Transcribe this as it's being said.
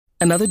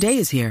Another day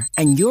is here,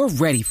 and you're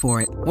ready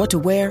for it. What to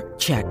wear?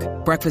 Check.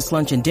 Breakfast,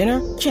 lunch, and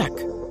dinner? Check.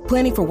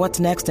 Planning for what's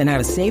next and how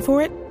to save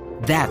for it?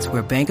 That's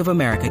where Bank of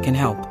America can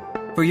help.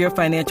 For your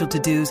financial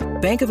to-dos,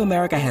 Bank of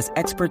America has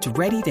experts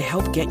ready to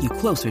help get you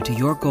closer to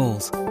your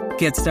goals.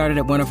 Get started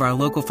at one of our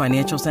local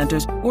financial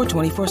centers or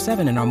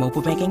 24/7 in our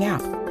mobile banking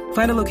app.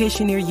 Find a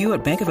location near you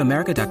at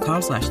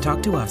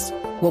bankofamerica.com/talktous.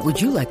 What would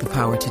you like the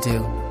power to do?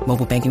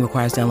 Mobile banking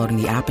requires downloading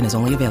the app and is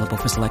only available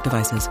for select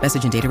devices.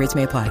 Message and data rates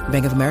may apply.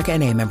 Bank of America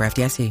N.A., member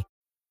FDIC.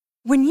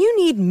 When you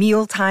need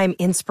mealtime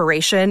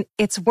inspiration,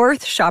 it's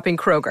worth shopping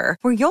Kroger,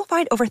 where you'll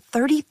find over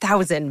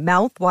 30,000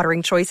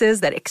 mouth-watering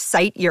choices that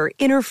excite your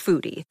inner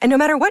foodie. And no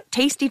matter what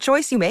tasty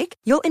choice you make,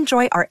 you'll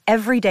enjoy our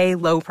everyday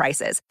low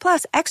prices,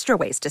 plus extra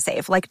ways to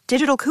save, like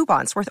digital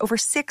coupons worth over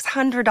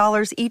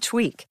 $600 each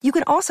week. You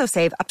can also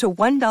save up to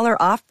 $1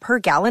 off per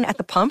gallon at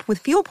the pump with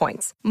fuel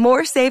points.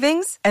 More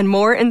savings and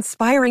more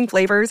inspiring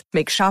flavors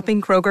make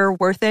shopping Kroger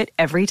worth it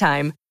every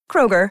time.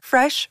 Kroger,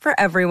 fresh for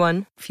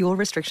everyone. Fuel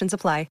restrictions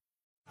apply.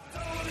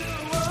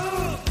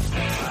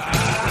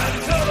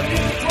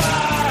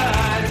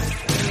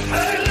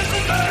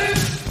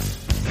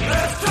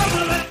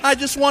 I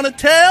just want to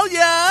tell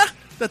ya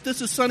that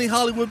this is Sonny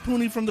Hollywood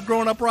Pooney from the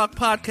Growing Up Rock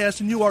podcast,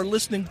 and you are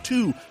listening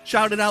to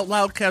Shout It Out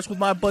Loudcast with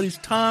my buddies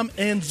Tom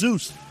and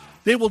Zeus.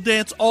 They will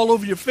dance all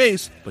over your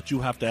face, but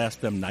you have to ask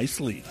them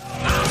nicely.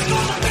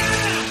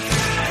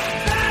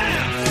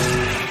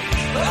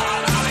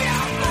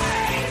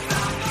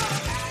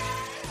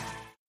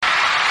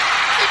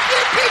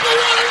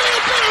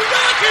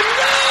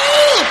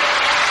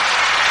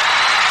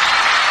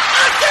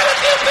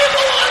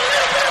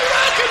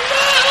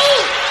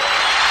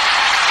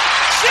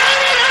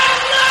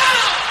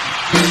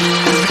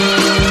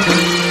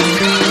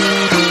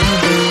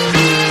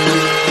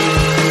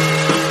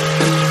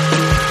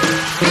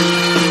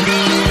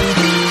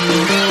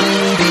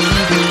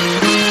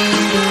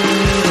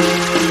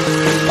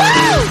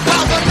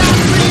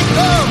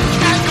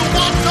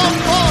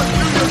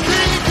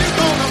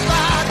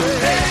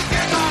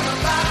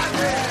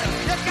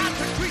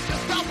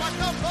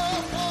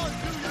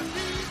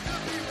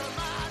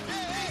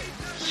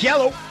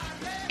 Hello.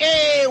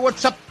 Hey,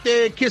 what's up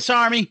there, Kiss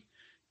Army?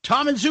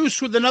 Tom and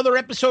Zeus with another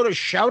episode of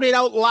Shout It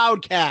Out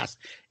Loudcast.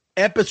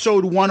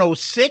 Episode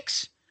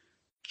 106.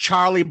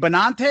 Charlie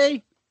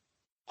Benante,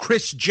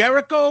 Chris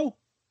Jericho,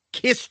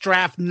 Kiss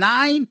Draft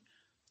 9,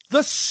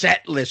 the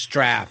Set List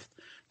Draft.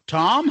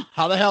 Tom,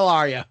 how the hell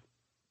are you?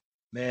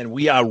 Man,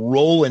 we are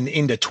rolling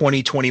into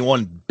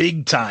 2021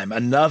 big time.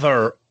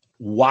 Another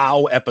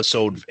wow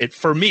episode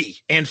for me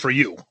and for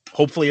you.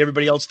 Hopefully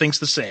everybody else thinks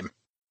the same.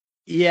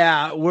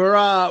 Yeah,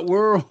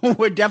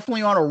 we're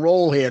definitely on a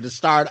roll here to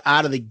start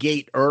out of the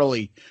gate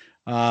early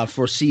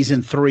for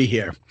season 3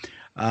 here.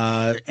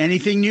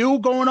 Anything new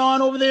going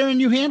on over there in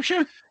New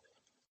Hampshire?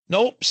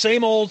 Nope,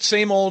 same old.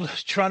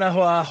 Trying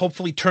to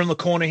hopefully turn the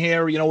corner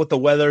here. You know, with the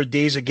weather,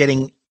 days are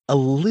getting a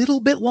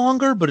little bit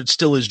longer, but it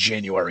still is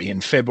January,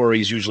 and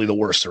February is usually the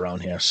worst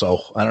around here.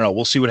 So I don't know.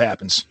 We'll see what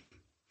happens.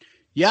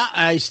 Yeah,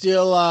 I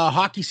still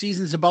hockey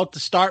season's about to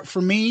start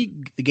for me.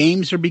 The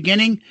games are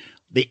beginning.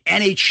 The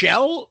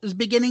NHL is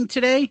beginning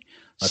today.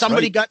 That's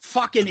Somebody right. got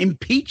fucking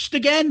impeached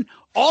again.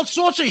 All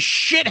sorts of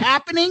shit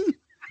happening.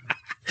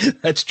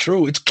 That's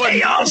true. It's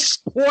chaos.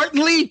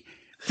 Importantly,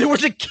 there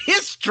was a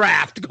Kiss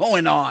draft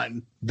going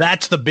on.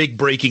 That's the big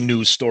breaking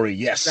news story.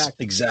 Yes,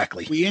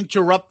 exactly. We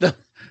interrupt the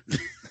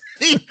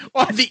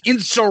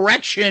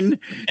insurrection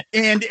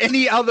and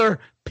any other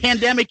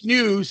pandemic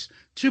news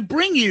to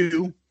bring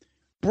you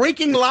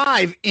breaking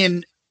live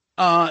in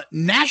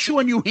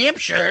Nashua, New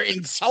Hampshire,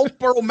 in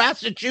Southborough,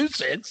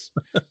 Massachusetts,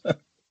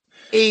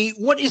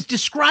 what is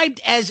described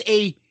as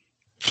a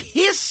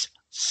Kiss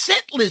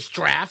setlist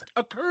draft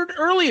occurred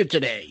earlier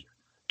today.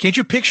 Can't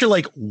you picture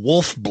like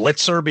Wolf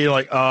Blitzer being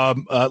like,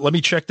 let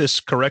me check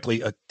this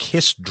correctly. A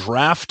Kiss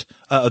draft?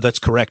 That's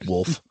correct,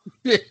 Wolf.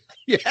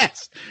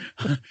 Yes.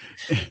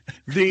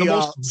 The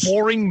most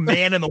boring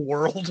man in the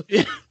world.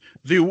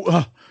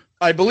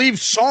 I believe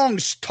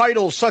songs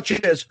titles such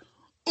as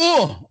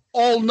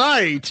All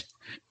Night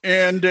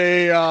and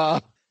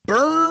a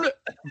Burn,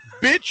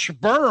 Bitch,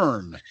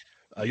 Burn.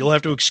 You'll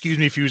have to excuse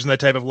me for using that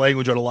type of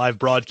language on a live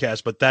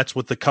broadcast, but that's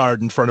what the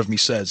card in front of me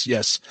says.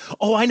 Yes.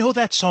 Oh, I know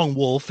that song,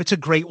 Wolf. It's a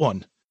great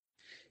one.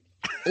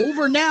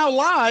 Over now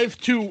live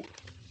to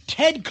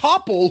Ted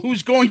Koppel,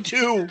 who's going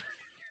to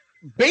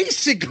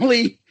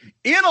basically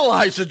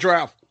analyze the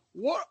draft.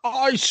 What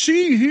I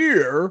see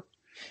here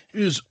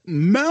is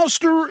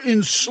Master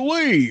and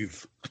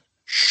Slave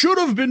should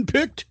have been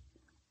picked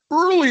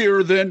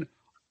earlier than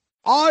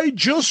I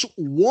Just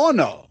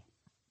Wanna,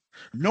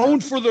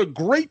 known for the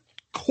great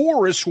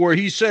chorus where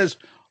he says,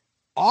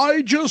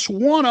 I just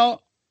wanna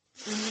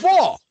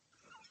fuck.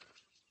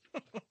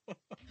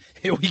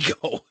 Here we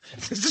go.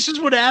 This is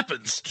what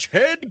happens.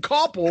 Ted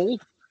Koppel,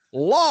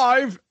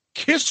 live,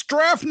 Kiss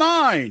Draft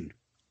 9.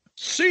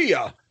 See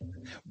ya.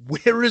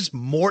 Where is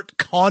Mort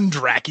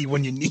Kondracky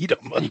when you need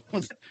him?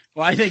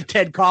 Well, I think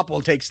Ted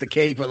Koppel takes the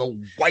cake for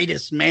the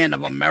whitest man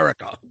of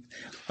America.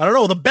 I don't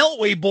know. The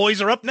Beltway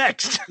boys are up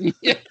next.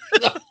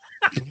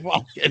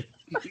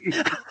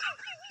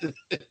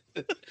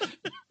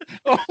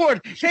 Oh,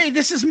 hey,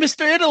 this is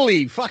Mr.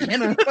 Italy. Fucking,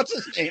 what's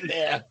his name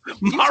there?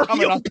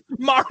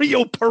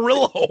 Mario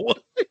Perillo.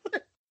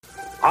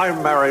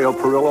 I'm Mario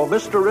Perillo,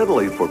 Mr.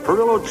 Italy for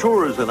Perillo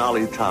Tours in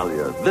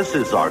Alitalia. This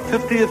is our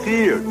 50th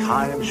year.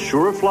 Time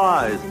sure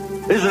flies.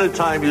 Isn't it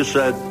time you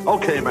said,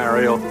 okay,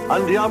 Mario,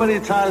 andiamo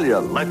in Italia.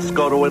 Let's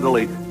go to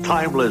Italy.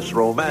 Timeless,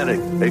 romantic,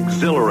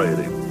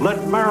 exhilarating.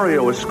 Let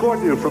Mario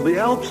escort you from the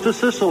Alps to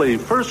Sicily.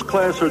 First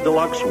class or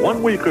deluxe,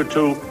 1 week or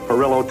two.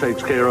 Perillo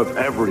takes care of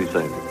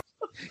everything.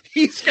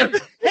 He's gonna,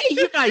 hey,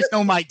 you guys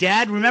know my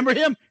dad. Remember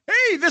him?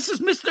 Hey, this is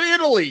Mr.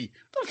 Italy.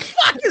 The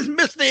fuck is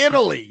Mr.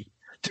 Italy?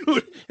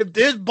 Dude, if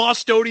there's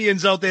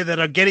Bostonians out there that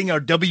are getting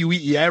our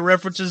WEEI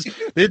references,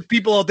 there's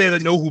people out there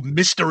that know who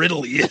Mr.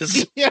 Italy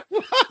is. Yeah,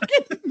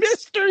 fucking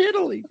Mr.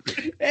 Italy.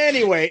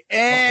 Anyway,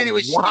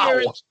 wow.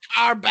 Steering the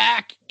car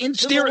back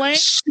into the lane.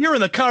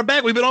 Steering the car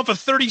back. We've been on for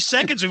 30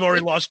 seconds. We've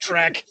already lost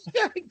track.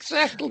 Yeah,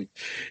 exactly.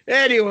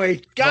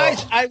 Anyway,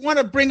 guys, I want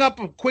to bring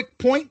up a quick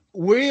point.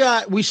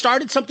 We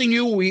started something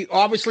new. We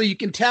obviously, you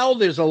can tell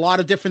there's a lot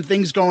of different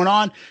things going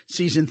on.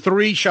 Season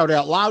 3, Shout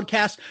Out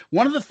Loudcast.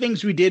 One of the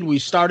things we did, we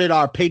started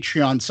our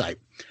Patreon site.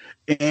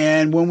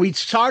 And when we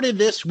started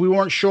this, we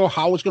weren't sure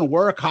how it was going to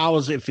work,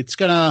 if it's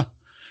going to,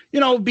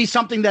 be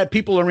something that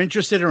people are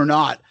interested in or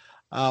not.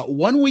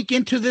 1 week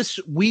into this,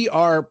 we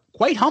are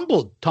quite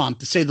humbled, Tom,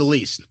 to say the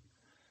least.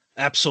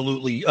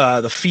 Absolutely.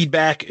 The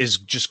feedback is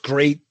just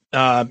great.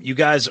 You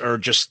guys are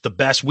just the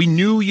best. We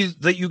knew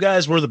that you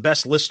guys were the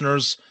best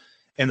listeners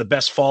and the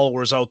best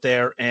followers out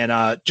there.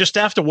 And just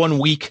after 1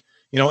 week,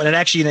 and it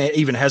actually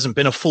even hasn't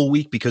been a full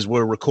week because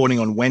we're recording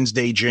on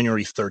Wednesday,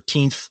 January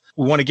 13th.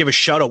 We want to give a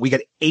shout out. We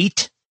got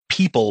 8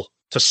 people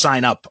to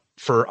sign up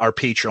for our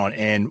Patreon,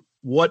 and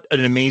what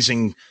an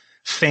amazing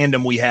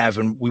fandom we have.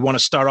 And we want to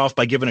start off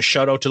by giving a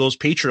shout out to those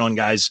Patreon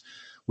guys.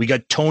 We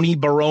got Tony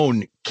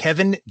Barone,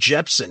 Kevin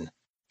Jepson,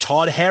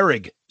 Todd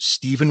Herrig,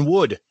 Stephen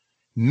Wood,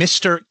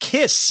 Mr.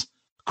 Kiss,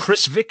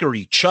 Chris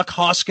Vickery, Chuck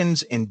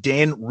Hoskins, and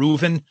Dan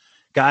Reuven.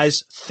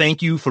 Guys,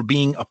 thank you for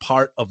being a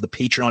part of the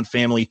Patreon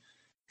family.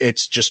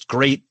 It's just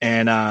great,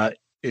 and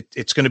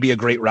it's going to be a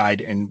great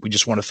ride, and we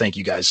just want to thank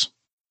you guys.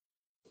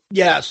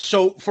 Yeah,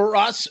 so for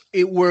us,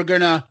 we're going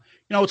to,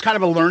 it's kind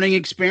of a learning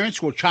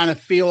experience. We're trying to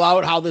feel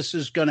out how this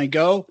is going to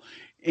go,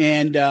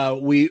 and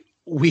we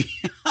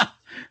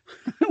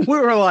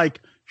were like,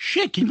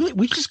 shit,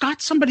 we just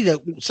got somebody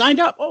that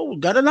signed up. Oh,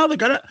 got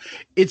another.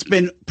 It's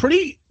been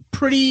pretty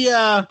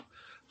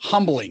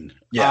humbling.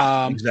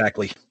 Yeah,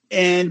 exactly.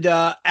 And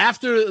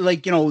after,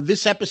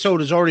 this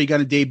episode is already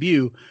going to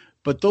debut,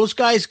 but those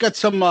guys got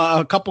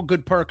a couple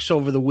good perks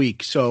over the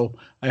week. So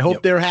I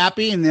hope they're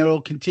happy, and they'll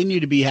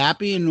continue to be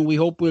happy. And we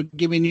hope we're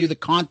giving you the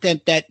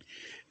content that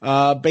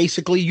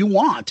basically you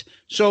want.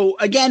 So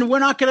again, we're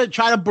not going to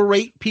try to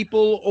berate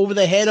people over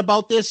the head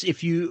about this.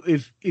 If you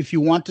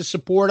want to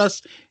support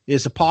us,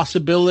 there's a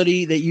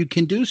possibility that you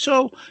can do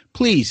so.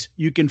 Please,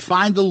 you can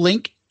find the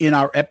link in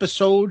our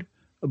episode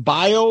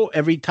bio.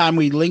 Every time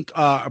we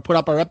put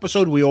up our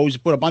episode, we always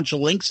put a bunch of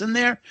links in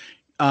there.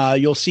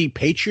 You'll see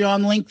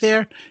Patreon link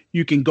there.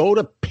 You can go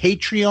to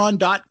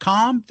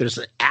patreon.com. There's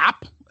an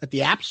app at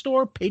the App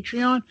Store,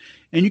 Patreon,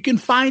 and you can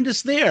find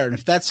us there. And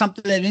if that's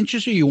something that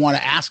interests you, you want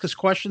to ask us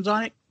questions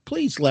on it,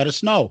 please let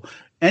us know.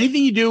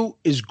 Anything you do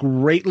is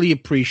greatly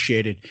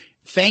appreciated.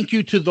 Thank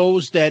you to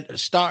those that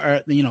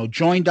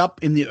joined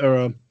up in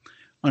on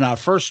our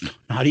first,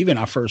 not even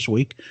our first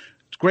week.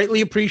 It's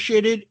greatly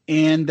appreciated,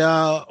 and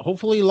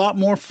hopefully a lot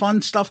more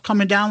fun stuff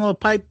coming down the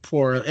pipe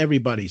for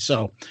everybody.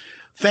 So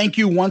thank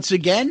you once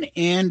again,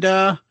 and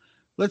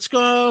let's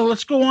go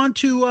on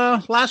to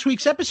last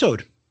week's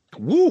episode.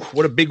 Woo,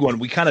 what a big one.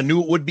 We kind of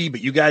knew it would be, but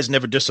you guys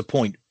never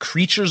disappoint.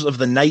 Creatures of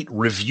the Night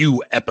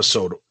review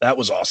episode. That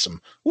was awesome.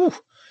 Woo.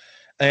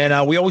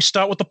 And we always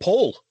start with the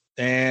poll.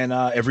 And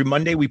every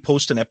Monday we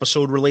post an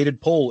episode-related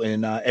poll.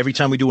 And every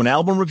time we do an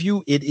album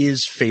review, it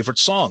is favorite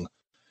song.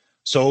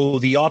 So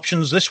the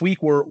options this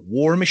week were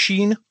War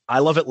Machine, I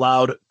Love It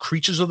Loud,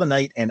 Creatures of the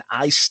Night, and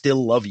I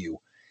Still Love You.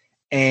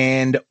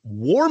 And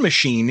War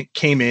Machine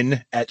came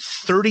in at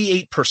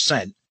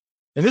 38%.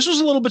 And this was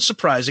a little bit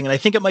surprising, and I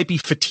think it might be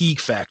fatigue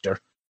factor.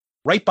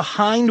 Right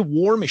behind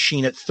War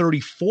Machine at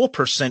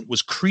 34%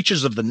 was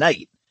Creatures of the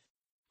Night.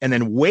 And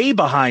then way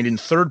behind in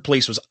third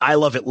place was I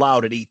Love It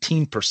Loud at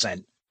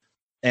 18%.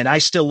 And I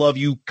Still Love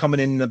You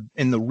coming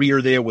in the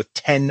rear there with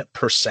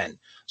 10%.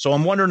 So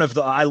I'm wondering if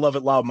the I Love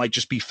It Loud might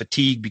just be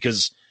fatigue,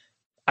 because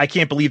I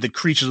can't believe that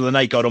Creatures of the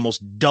Night got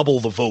almost double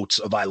the votes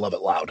of I Love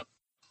It Loud.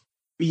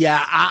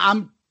 Yeah,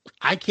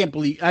 I can't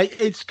believe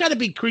it's got to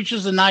be Creatures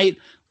of the Night.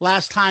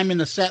 Last time in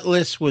the set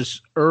list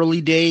was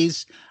early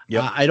days.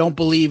 Yep. I don't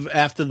believe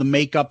after the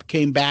makeup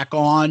came back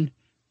on,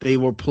 they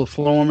were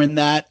performing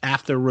that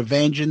after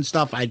Revenge and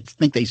stuff. I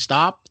think they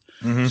stopped.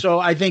 So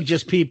I think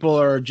just people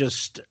are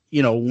just,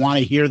 want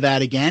to hear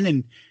that again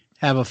and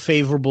have a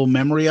favorable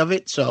memory of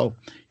it. So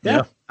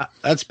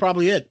that's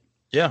probably it.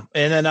 Yeah.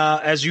 And then,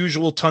 as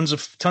usual, tons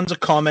of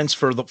comments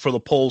for the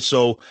poll.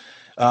 So,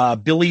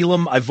 Bill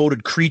Elam, I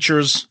voted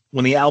Creatures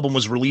when the album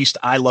was released.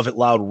 I Love It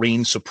Loud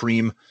reigned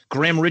supreme.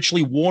 Graham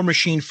Richley, War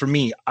Machine for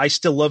me. I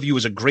Still Love You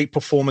is a great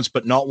performance,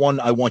 but not one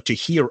I want to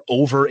hear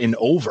over and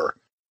over.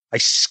 I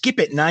skip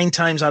it 9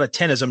 times out of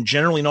 10 as I'm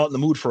generally not in the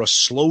mood for a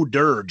slow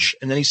dirge.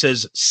 And then he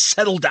says,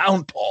 settle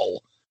down,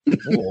 Paul.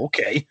 Oh,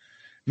 okay.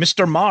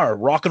 Mr. Marr,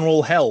 Rock and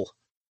Roll Hell.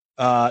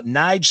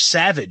 Nige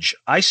Savage,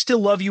 I Still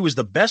Love You is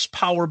the best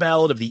power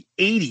ballad of the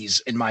 80s,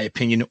 in my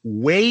opinion.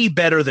 Way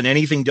better than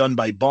anything done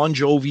by Bon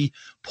Jovi,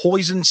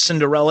 Poison,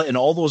 Cinderella, and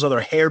all those other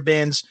hair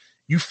bands.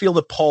 You feel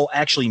that Paul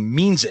actually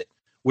means it,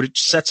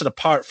 which sets it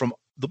apart from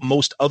the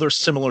most other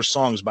similar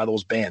songs by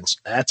those bands.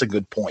 That's a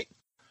good point.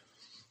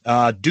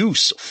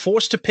 Deuce,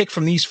 forced to pick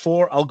from these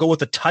 4, I'll go with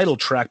the title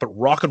track, but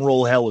Rock and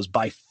Roll Hell is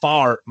by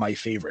far my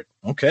favorite.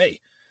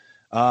 Okay.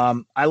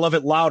 I Love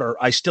It Louder.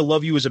 I Still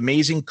Love You is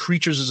amazing.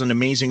 Creatures is an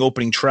amazing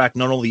opening track,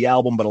 not only the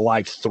album, but a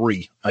live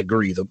 3. I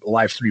agree. The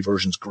live 3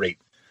 version's great.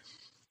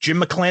 Jim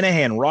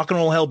McClanahan, Rock and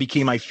Roll Hell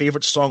became my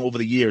favorite song over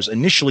the years.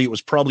 Initially, it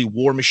was probably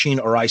War Machine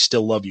or I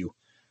Still Love You.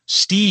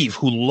 Steve,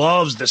 who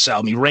loves this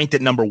album, he ranked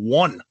it number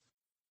 1.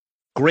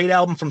 Great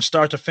album from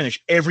start to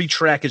finish. Every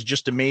track is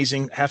just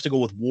amazing. I have to go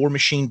with War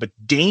Machine, but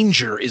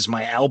Danger is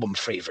my album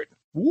favorite.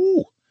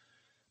 Woo!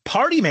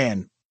 Party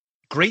Man.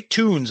 Great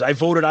tunes. I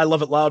voted I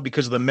Love It Loud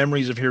because of the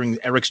memories of hearing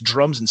Eric's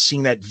drums and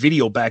seeing that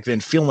video back then,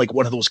 feeling like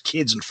one of those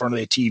kids in front of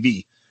their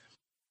TV.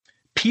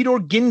 Peter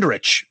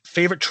Gindrich,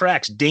 favorite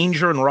tracks,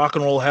 Danger and Rock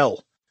and Roll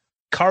Hell.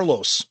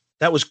 Carlos,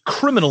 that was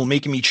criminal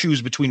making me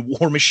choose between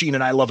War Machine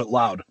and I Love It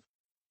Loud.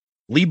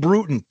 Lee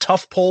Bruton,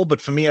 tough poll,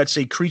 but for me, I'd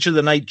say Creature of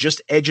the Night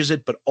just edges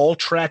it, but all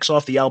tracks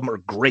off the album are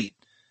great.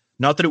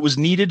 Not that it was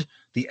needed.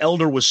 The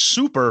Elder was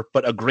super,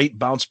 but a great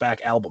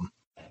bounce-back album.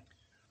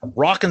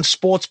 Rock and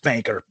Sports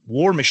Banker,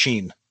 War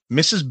Machine,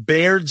 Mrs.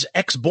 Baird's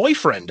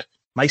Ex-Boyfriend,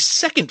 my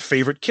second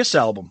favorite Kiss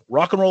album.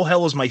 Rock and Roll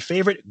Hell is my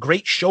favorite.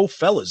 Great show,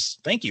 fellas.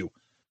 Thank you.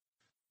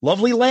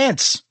 Lovely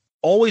Lance,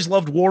 always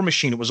loved War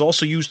Machine. It was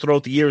also used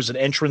throughout the years as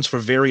an entrance for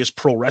various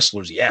pro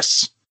wrestlers.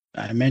 Yes.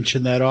 I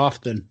mention that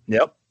often.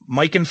 Yep.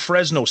 Mike and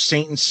Fresno,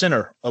 Saint and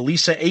Sinner.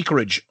 Elisa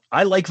Acreage,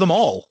 I like them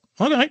all.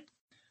 Okay.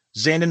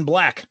 Xandon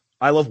Black,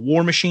 I love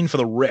War Machine for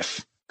the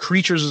riff.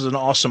 Creatures is an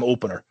awesome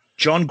opener.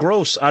 John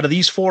Gross, out of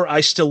these 4,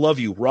 I Still Love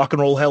You. Rock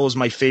and Roll Hell is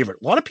my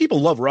favorite. A lot of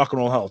people love Rock and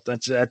Roll Hell.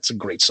 That's a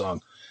great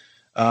song.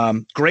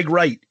 Greg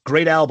Wright,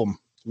 great album.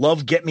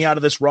 Love Get Me Out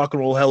of This Rock and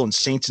Roll Hell and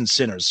Saints and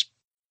Sinners.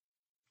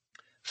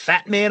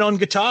 Fat Man on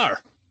Guitar.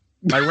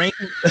 My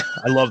ranking,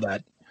 I love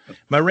that.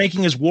 My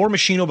ranking is War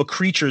Machine over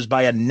Creatures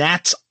by a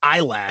gnat's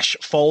eyelash,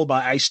 followed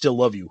by I Still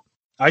Love You.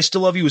 I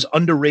Still Love You is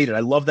underrated.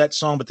 I love that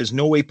song, but there's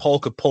no way Paul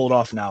could pull it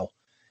off now.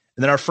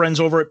 And then our friends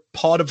over at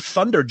Pod of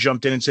Thunder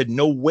jumped in and said,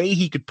 no way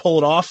he could pull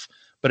it off.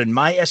 But in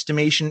my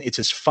estimation, it's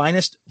his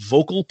finest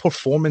vocal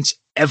performance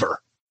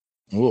ever.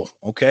 Oh,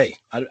 okay.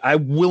 I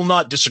will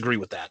not disagree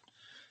with that.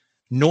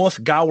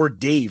 North Gower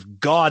Dave.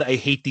 God, I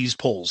hate these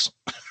polls.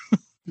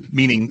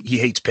 Meaning he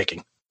hates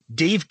picking.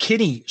 Dave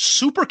Kinney,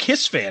 super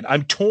Kiss fan.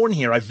 I'm torn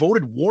here. I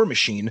voted War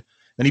Machine.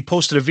 Then he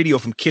posted a video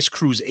from Kiss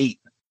Cruise 8.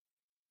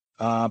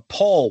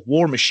 Paul,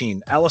 War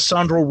Machine.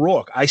 Alessandro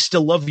Rourke, I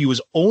Still Love You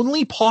is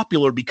only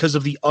popular because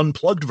of the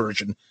unplugged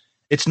version.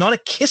 It's not a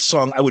Kiss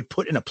song I would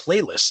put in a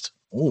playlist.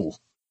 Oh,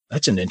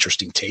 that's an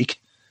interesting take.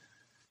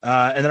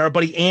 And then our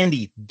buddy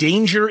Andy,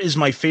 Danger is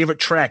my favorite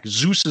track.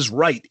 Zeus is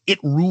right. It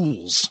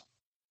rules.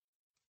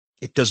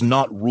 It does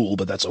not rule,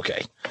 but that's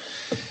okay.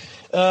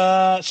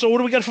 So what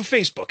do we got for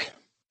Facebook?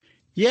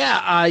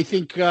 Yeah, I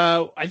think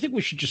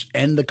we should just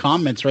end the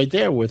comments right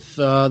there with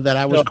that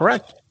I was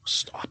correct.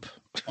 Stop.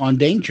 On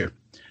Danger.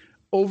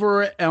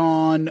 Over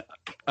on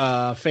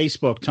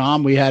Facebook,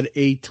 Tom, we had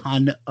a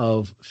ton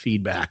of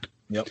feedback.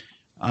 Yep.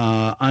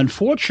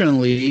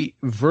 Unfortunately,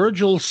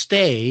 Virgil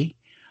Stay,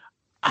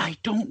 I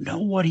don't know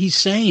what he's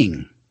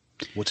saying.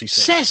 What's he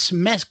saying? Ses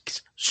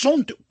mex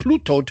sunt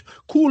plutot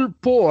cul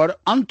por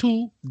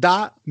antu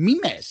da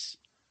mimes.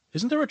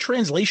 Isn't there a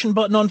translation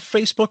button on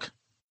Facebook?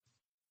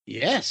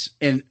 Yes,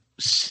 in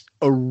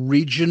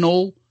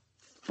original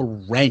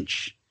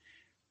French.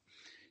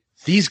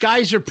 These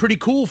guys are pretty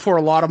cool for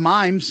a lot of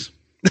mimes.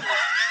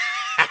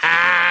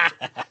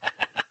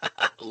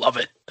 Love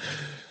it.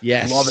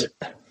 Yes. Love it.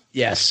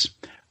 Yes.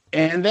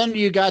 And then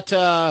you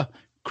got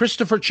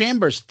Christopher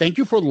Chambers. Thank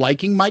you for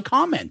liking my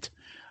comment.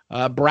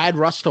 Brad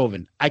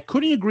Rusthoven. I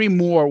couldn't agree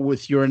more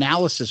with your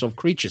analysis of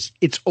Creatures.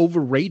 It's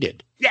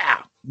overrated.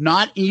 Yeah.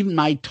 Not even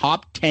my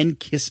top 10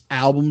 Kiss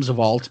albums of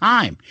all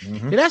time.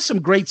 Mm-hmm. It has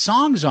some great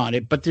songs on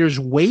it, but there's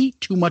way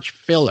too much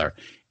filler.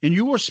 And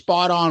you were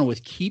spot on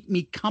with Keep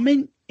Me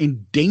Coming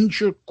and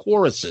Danger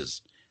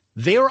choruses.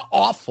 They're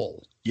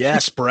awful.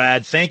 Yes,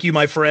 Brad. Thank you,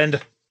 my friend.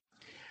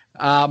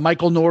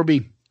 Michael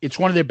Norby. It's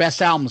one of their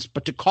best albums,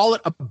 but to call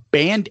it a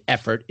band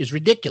effort is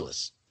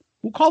ridiculous.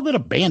 Who called it a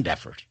band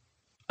effort?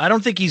 I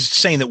don't think he's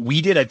saying that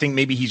we did. I think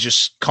maybe he's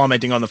just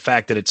commenting on the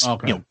fact that it's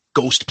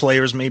ghost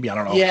players. Maybe, I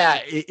don't know. Yeah,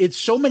 it's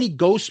so many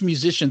ghost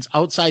musicians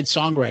outside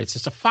songwriters.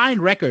 It's a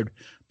fine record,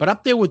 but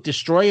up there with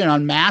Destroyer and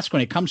Unmasked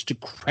when it comes to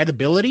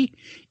credibility.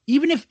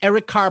 Even if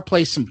Eric Carr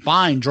plays some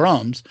fine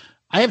drums,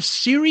 I have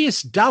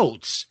serious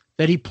doubts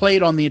that he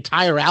played on the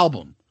entire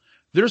album.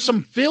 There's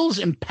some fills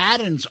and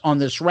patterns on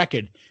this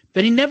record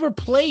that he never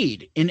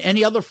played in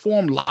any other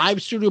form,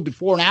 live studio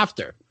before and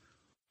after.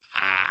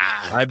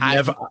 I've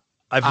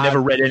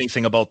never read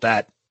anything about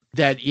that.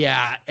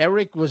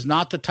 Eric was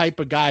not the type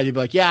of guy to be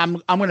like,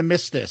 I'm going to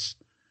miss this.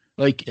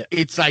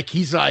 It's like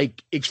he's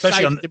like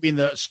excited to be in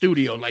the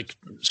studio, like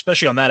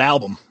especially on that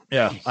album.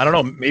 Yeah, I don't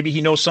know. Maybe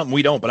he knows something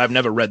we don't, but I've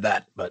never read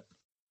that. But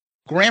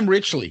Graham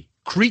Richley,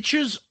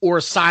 Creatures or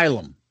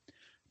Asylum?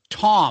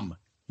 Tom,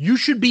 you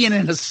should be in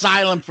an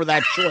asylum for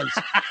that choice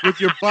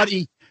with your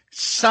buddy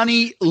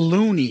Sonny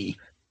Looney.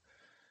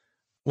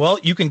 Well,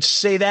 you can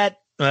say that.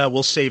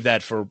 We'll save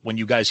that for when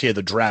you guys hear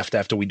the draft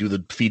after we do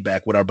the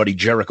feedback, what our buddy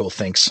Jericho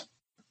thinks.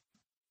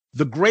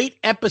 The great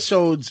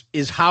episodes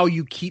is how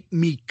you keep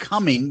me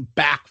coming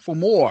back for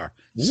more,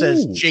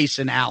 says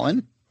Jason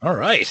Allen. All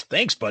right.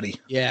 Thanks, buddy.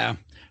 Yeah.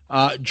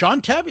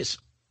 John Tevis,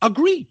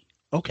 agree.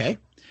 Okay.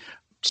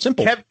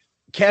 Simple.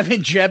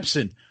 Kevin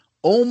Jepson,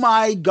 oh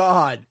my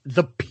God.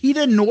 The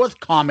Peter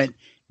North comment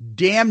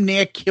damn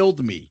near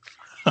killed me.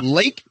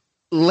 Lake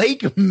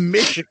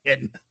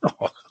Michigan.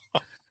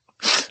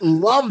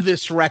 Love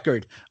this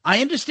record.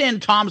 I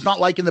understand Tom's not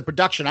liking the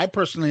production. I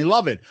personally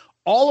love it.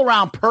 All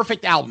around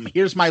perfect album.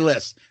 Here's my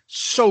list.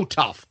 So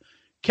tough.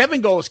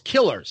 Kevin goes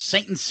Killer,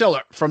 Saint and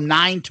Sinner from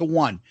 9 to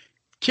 1.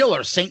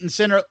 Killer, Saint and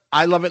Sinner,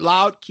 I Love It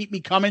Loud, Keep Me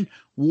Coming,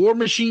 War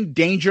Machine,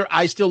 Danger,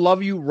 I Still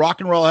Love You,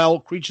 Rock and Roll Hell,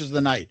 Creatures of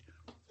the Night.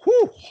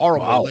 Whew,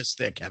 horrible list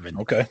there, Kevin.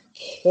 Okay.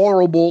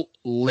 Horrible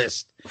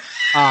list.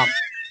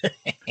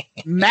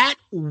 Matt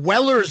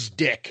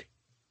Wellersdick.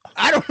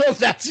 I don't know if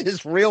that's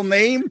his real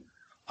name.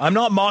 I'm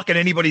not mocking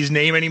anybody's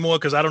name anymore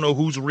because I don't know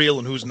who's real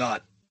and who's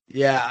not.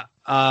 Yeah.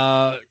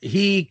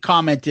 He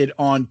commented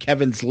on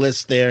Kevin's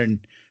list there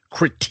and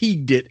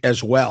critiqued it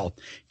as well.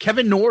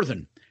 Kevin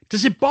Northern.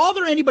 Does it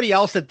bother anybody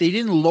else that they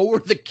didn't lower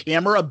the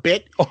camera a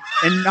bit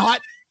and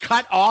not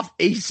cut off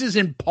Ace's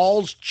and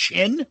Paul's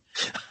chin?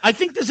 I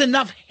think there's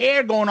enough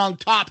hair going on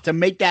top to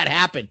make that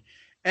happen.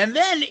 And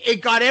then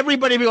it got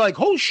everybody to be like,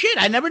 oh shit,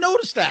 I never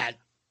noticed that.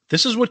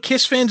 This is what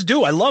Kiss fans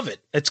do. I love it.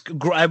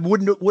 I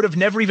would have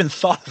never even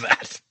thought of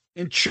that.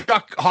 And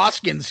Chuck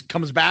Hoskins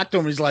comes back to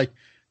him. He's like,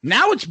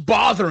 now it's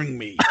bothering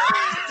me.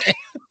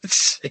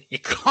 Let's see.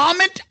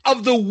 Comment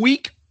of the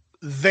week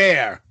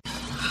there.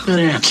 Good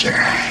answer.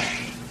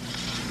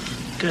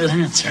 Good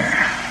answer.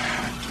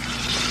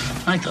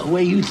 I like the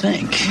way you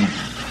think.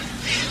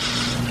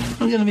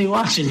 I'm going to be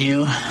watching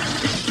you.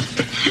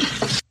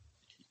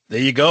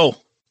 There you go.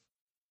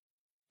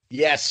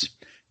 Yes.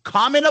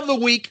 Comment of the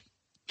week,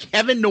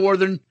 Kevin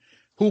Northern,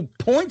 who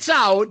points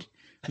out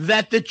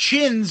that the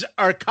chins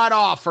are cut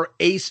off for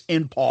Ace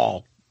and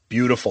Paul.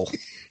 Beautiful.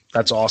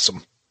 That's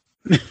awesome.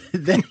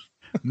 Then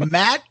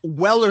Matt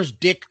Weller's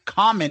dick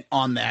comment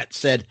on that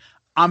said,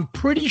 I'm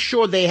pretty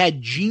sure they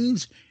had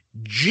Gene's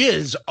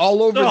jizz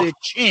all over their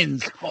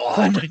chins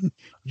when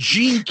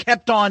Gene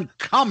kept on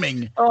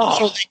coming.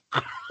 So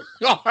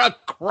they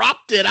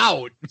cropped it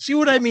out. See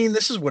what I mean?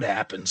 This is what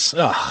happens.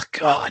 Oh,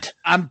 God.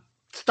 I'm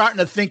starting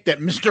to think that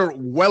Mr.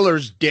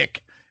 Weller's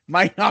dick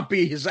might not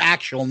be his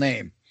actual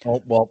name.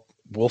 Oh, well,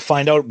 we'll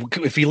find out.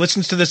 If he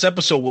listens to this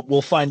episode,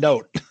 we'll find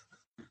out.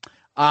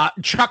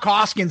 Chuck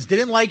Hoskins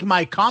didn't like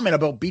my comment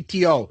about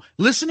BTO.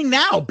 Listening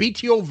now,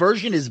 BTO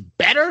version is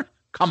better?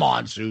 Come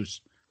on, Zeus.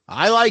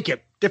 I like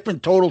it.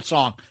 Different total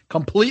song.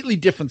 Completely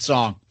different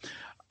song.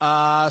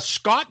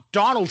 Scott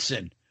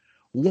Donaldson.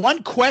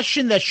 One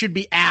question that should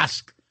be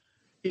asked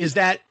is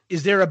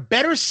there a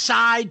better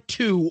side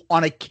 2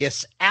 on a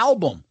Kiss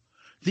album?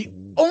 The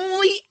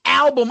only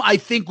album I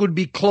think would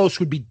be close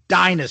would be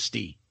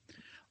Dynasty.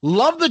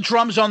 Love the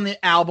drums on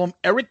the album.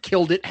 Eric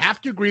killed it. Have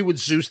to agree with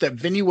Zeus that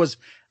Vinny was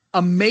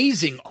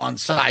amazing on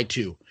side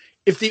 2.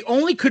 If they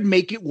only could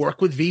make it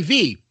work with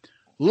VV.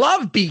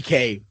 Love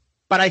BK,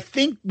 but I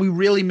think we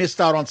really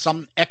missed out on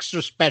something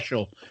extra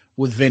special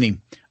with Vinny.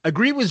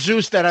 Agree with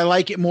Zeus that I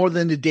like it more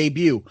than the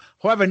debut.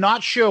 However,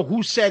 not sure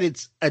who said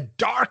it's a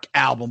dark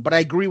album, but I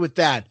agree with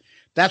that.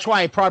 That's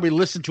why I probably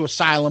listen to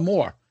Asylum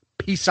more.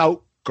 Peace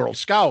out, Girl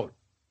Scout.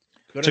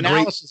 Good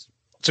analysis.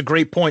 It's a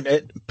great point.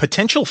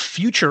 Potential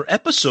future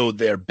episode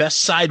there. Best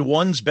side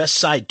 1s, best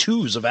side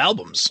 2s of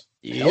albums.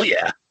 Yep. Hell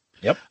yeah.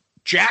 Yep.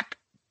 Jack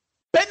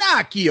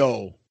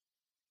Benacchio.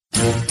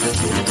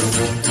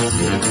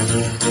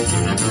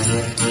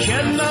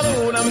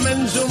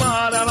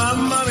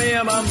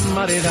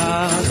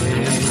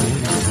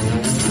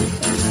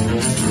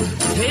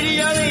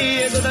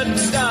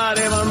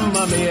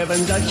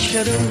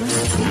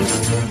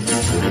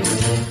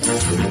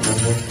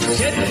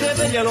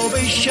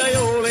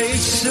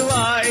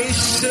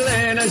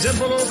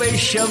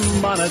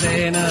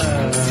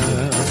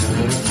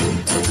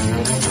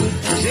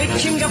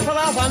 Zecinga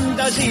pala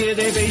fantasie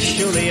dei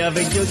pescioli a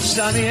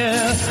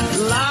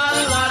vecchiuzzanie. La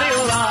la di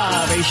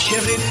la, pesce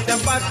fritta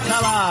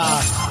baccalà.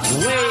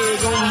 Uè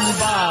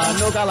gomba,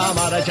 no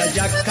calamara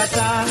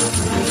giacciacata.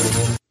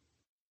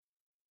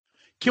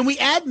 Can we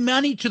add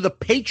money to the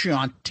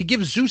Patreon to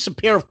give Zeus a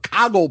pair of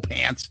cargo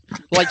pants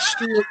like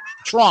Stuart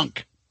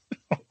Trunk?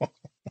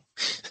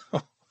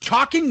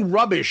 Talking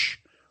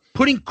rubbish,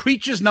 putting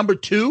Creatures number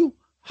 2.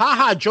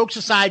 Haha, jokes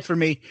aside for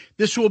me,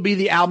 this will be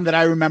the album that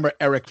I remember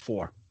Eric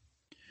for.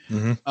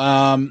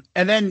 Mm-hmm.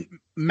 And then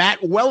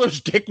Matt Weller's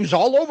dick was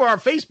all over our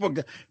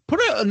Facebook. Put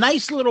a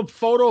nice little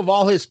photo of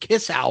all his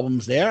Kiss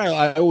albums there.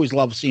 I always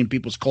love seeing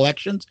people's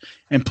collections.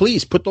 And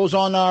please put those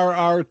on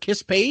our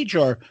Kiss page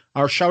or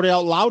our Shout It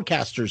Out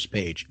Loudcasters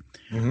page.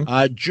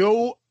 Mm-hmm.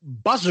 Joe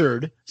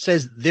Buzzard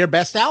says their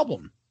best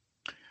album.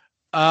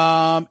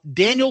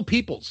 Daniel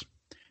Peoples.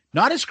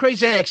 Not as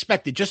crazy as I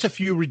expected, just a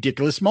few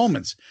ridiculous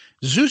moments.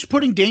 Zeus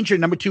putting Danger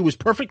number 2 was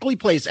perfectly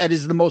placed as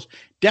is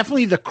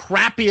definitely the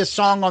crappiest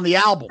song on the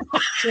album.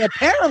 So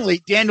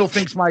apparently Daniel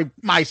thinks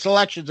my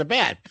selections are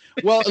bad.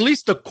 Well, at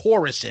least the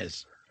chorus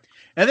is.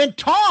 And then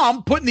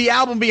Tom putting the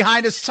album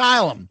behind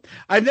Asylum.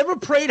 I've never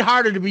prayed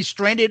harder to be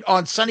stranded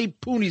on Sonny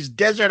Pooney's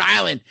desert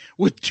island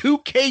with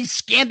 2K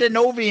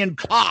Scandinavian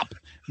pop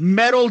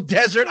metal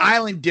desert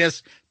island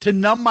disc to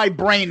numb my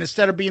brain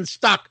instead of being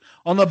stuck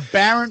on the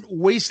barren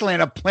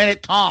wasteland of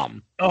Planet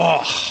Tom.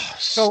 Oh,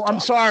 so I'm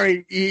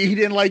sorry he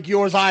didn't like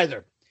yours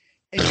either.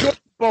 Enjoy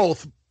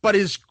both, but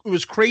it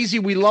was crazy.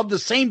 We love the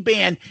same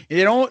band, and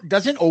it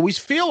doesn't always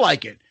feel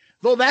like it.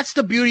 Though that's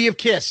the beauty of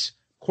Kiss.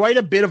 Quite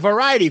a bit of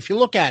variety if you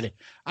look at it.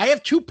 I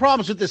have 2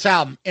 problems with this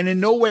album, and in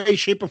no way,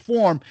 shape, or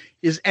form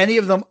is any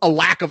of them a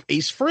lack of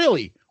Ace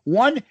Frehley.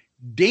 1,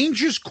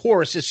 Danger's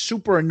chorus is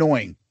super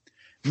annoying.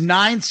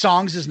 9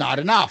 songs is not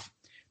enough.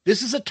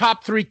 This is a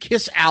top 3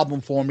 Kiss album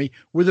for me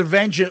with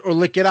Avenge It or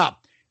Lick It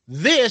Up.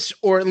 This,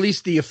 or at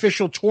least the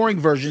official touring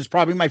version, is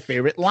probably my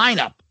favorite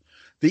lineup.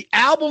 The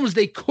albums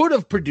they could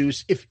have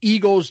produced if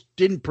egos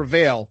didn't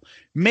prevail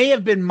may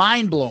have been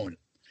mind-blowing.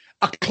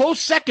 A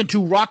close second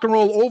to Rock and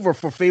Roll Over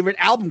for favorite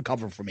album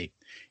cover for me.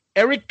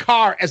 Eric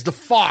Carr as the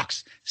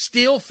Fox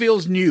still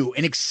feels new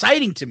and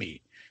exciting to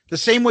me. The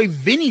same way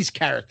Vinny's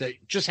character,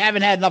 just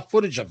haven't had enough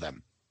footage of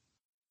them.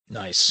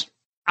 Nice.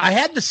 I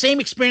had the same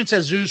experience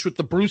as Zeus with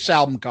the Bruce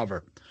album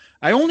cover.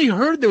 I only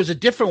heard there was a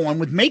different one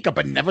with makeup,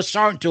 but never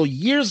saw it until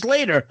years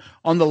later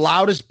on the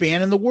Loudest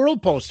Band in the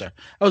World poster.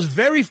 I was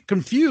very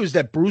confused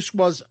that Bruce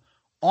was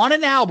on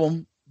an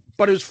album,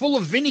 but it was full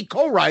of Vinny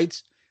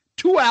co-writes,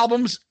 2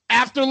 albums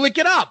after Lick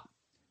It Up.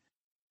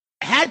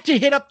 Had to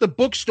hit up the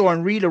bookstore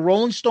and read a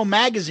Rolling Stone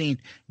magazine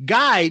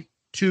guide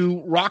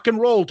to rock and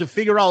roll to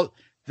figure out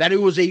that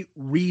it was a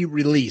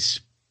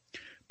re-release.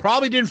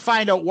 Probably didn't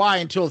find out why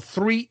until a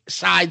 3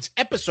 Sides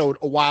episode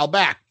a while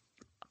back.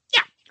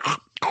 Yeah.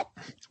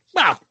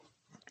 Well,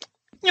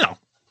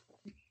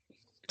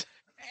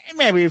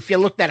 maybe if you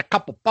looked at a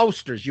couple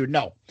posters, you'd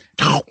know.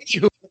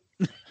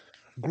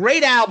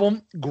 Great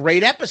album,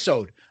 great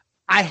episode.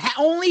 I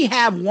only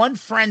have one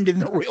friend in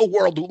the real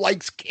world who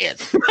likes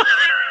Kiss.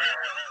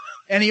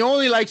 And he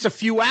only likes a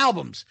few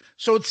albums.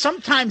 So it's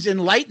sometimes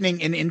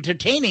enlightening and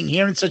entertaining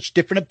hearing such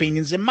different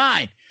opinions than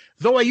mine.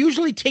 Though I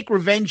usually take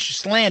revenge,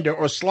 slander,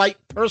 or slight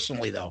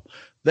personally, though.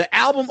 The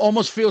album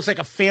almost feels like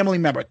a family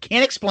member.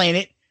 Can't explain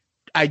it.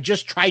 I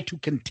just try to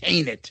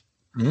contain it.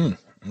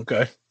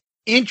 Okay.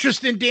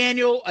 Interesting,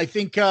 Daniel. I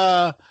think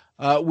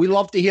we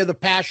love to hear the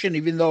passion,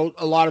 even though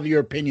a lot of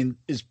your opinion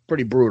is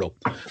pretty brutal.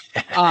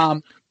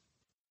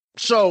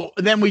 So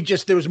then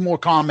there was more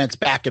comments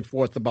back and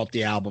forth about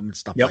the album and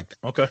stuff like that.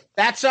 Okay.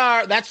 That's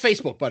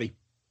Facebook, buddy.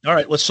 All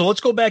right, let's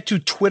go back to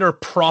Twitter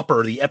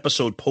proper, the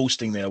episode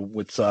posting there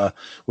with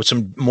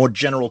some more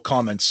general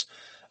comments.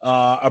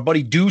 Our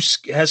buddy Deuce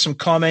has some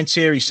comments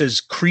here. He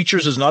says,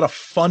 Creatures is not a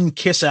fun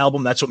Kiss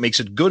album. That's what makes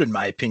it good, in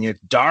my opinion.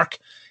 Dark,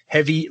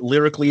 heavy,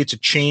 lyrically, it's a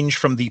change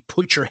from the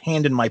put your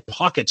hand in my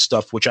pocket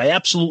stuff, which I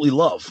absolutely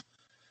love.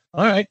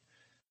 All right.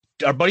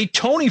 Our buddy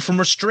Tony from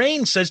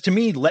Restrain says to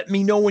me, let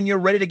me know when you're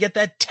ready to get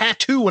that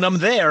tattoo when I'm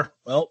there.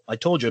 Well, I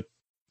told you,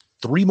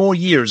 3 more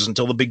years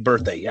until the big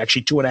birthday.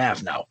 Actually,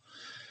 2.5 now.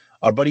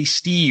 Our buddy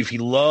Steve, he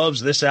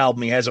loves this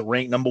album. He has it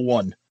ranked number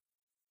 1.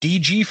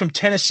 DG from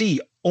Tennessee,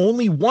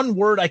 only one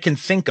word I can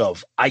think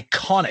of,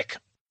 iconic.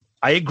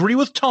 I agree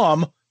with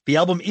Tom. The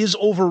album is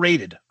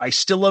overrated. I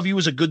Still Love You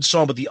is a good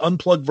song, but the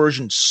unplugged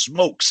version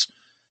smokes.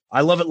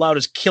 I Love It Loud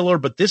is killer,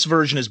 but this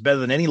version is better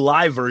than any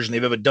live version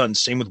they've ever done.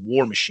 Same with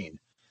War Machine.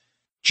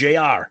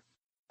 JR,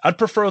 I'd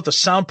prefer if the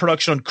sound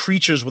production on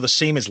Creatures were the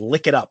same as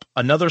Lick It Up.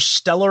 Another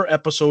stellar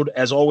episode.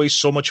 As always,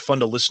 so much fun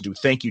to listen to.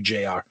 Thank you,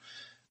 JR.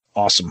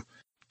 Awesome.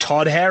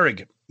 Todd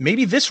Harrig,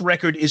 maybe this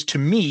record is to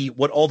me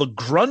what all the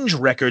grunge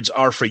records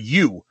are for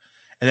you,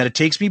 and that it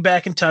takes me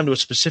back in time to a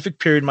specific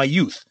period in my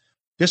youth.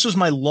 This was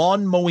my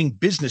lawn mowing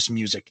business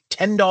music.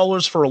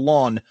 $10 for a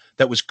lawn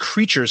that was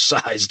Creatures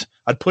sized.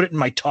 I'd put it in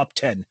my top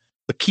 10.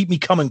 The Keep Me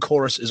Coming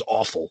chorus is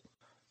awful.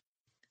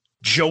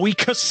 Joey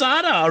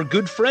Casada, our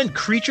good friend.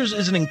 Creatures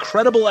is an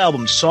incredible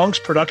album, songs,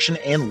 production,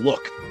 and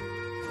look.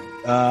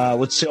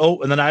 Let's see. Oh,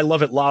 and then I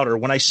Love It Louder.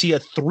 When I see a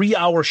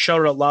 3-hour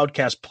Shout It Out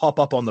Loudcast pop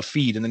up on the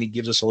feed, and then he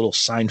gives us a little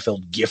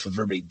Seinfeld gif of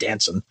everybody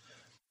dancing.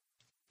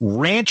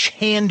 Ranch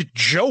Hand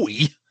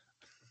Joey.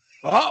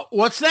 Oh,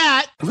 what's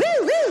that?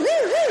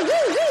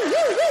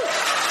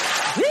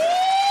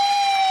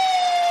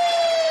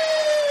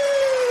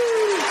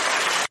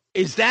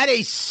 Is that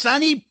a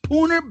Sonny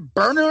Pooner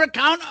burner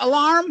account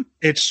alarm?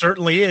 It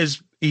certainly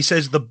is. He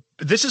says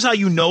this is how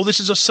you know this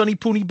is a Sonny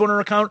Pooney burner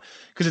account,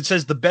 because it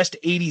says the best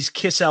 80s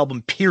Kiss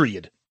album,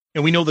 period.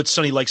 And we know that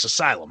Sonny likes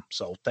Asylum,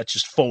 so that's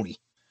just phony.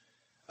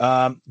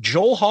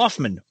 Joel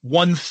Hoffman,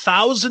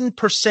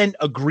 1,000%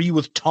 agree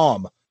with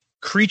Tom.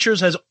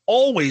 Creatures has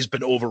always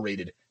been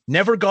overrated.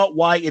 Never got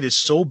why it is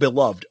so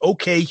beloved.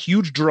 Okay,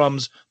 huge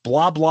drums,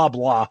 blah, blah,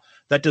 blah.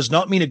 That does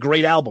not mean a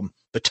great album.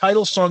 The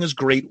title song is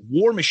great.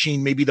 War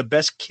Machine may be the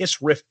best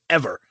Kiss riff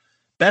ever.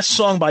 Best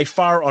song by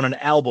far on an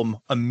album,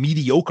 a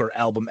mediocre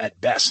album at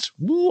best.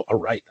 Woo, all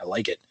right, I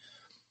like it.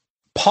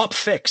 Pop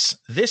Fix,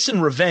 this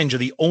and Revenge are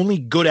the only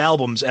good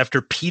albums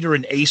after Peter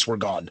and Ace were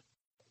gone.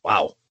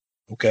 Wow,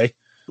 okay.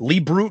 Lee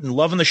Bruton,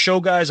 loving the show,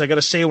 guys. I got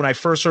to say, when I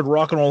first heard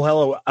Rock and Roll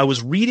Hello, I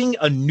was reading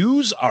a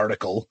news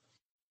article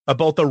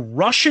about the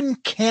Russian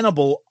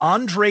cannibal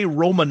Andrei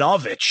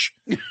Romanovich.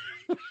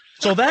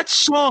 So that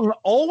song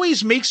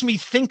always makes me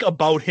think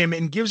about him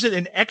and gives it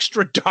an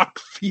extra dark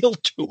feel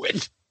to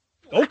it.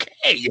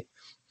 Okay.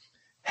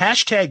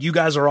 Hashtag you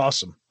guys are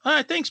awesome. All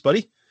right, thanks,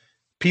 buddy.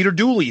 Peter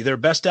Dooley, their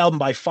best album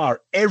by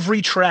far.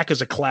 Every track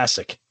is a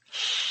classic.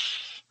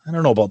 I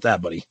don't know about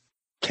that, buddy.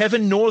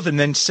 Kevin Northern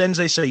then sends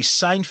us a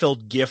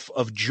Seinfeld gif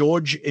of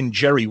George and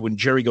Jerry when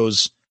Jerry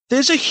goes,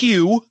 "There's a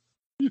hue."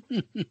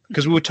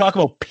 Because we would talk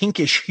about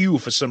pinkish hue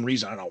for some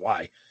reason. I don't know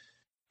why.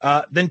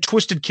 Then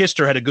Twisted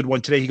Kister had a good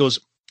one today. He goes,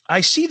 "I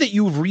see that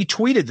you've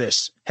retweeted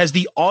this. Has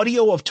the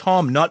audio of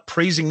Tom not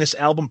praising this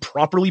album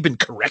properly been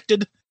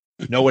corrected?"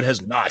 No, it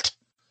has not.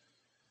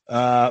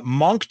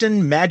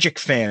 Moncton Magic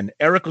fan.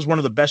 Eric was one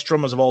of the best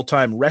drummers of all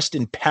time. Rest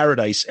in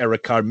paradise,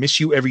 Eric Carr. Miss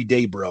you every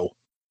day, bro.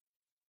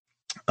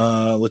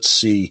 Let's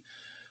see.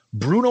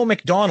 Bruno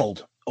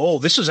McDonald. Oh,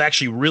 this is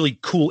actually a really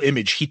cool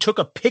image. He took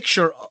a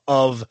picture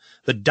of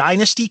the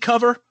Dynasty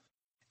cover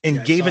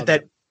and gave it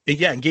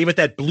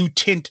that blue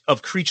tint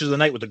of Creatures of the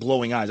Night with the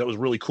glowing eyes. That was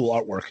really cool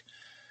artwork.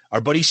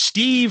 Our buddy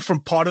Steve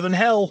from Hotter Than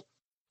Hell.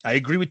 I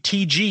agree with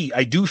TG.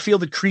 I do feel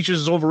that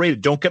Creatures is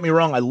overrated. Don't get me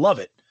wrong. I love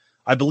it.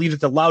 I believe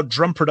that the loud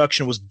drum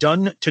production was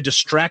done to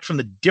distract from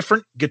the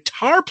different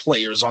guitar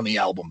players on the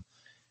album.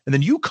 And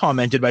then you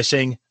commented by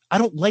saying, "I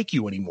don't like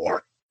you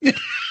anymore."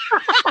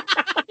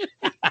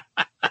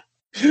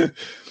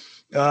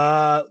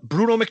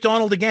 Bruno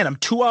McDonald again. I'm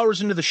 2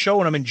 hours into the show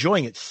and I'm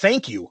enjoying it.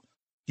 Thank you.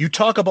 You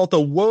talk about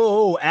the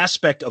whoa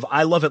aspect of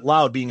I Love It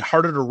Loud being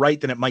harder to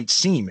write than it might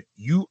seem.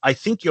 I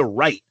think you're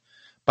right,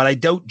 but I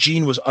doubt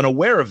Gene was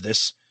unaware of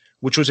this,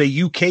 which was a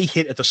UK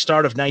hit at the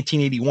start of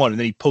 1981, and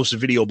then he posted a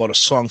video about a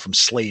song from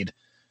Slade.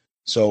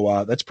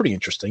 So that's pretty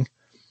interesting.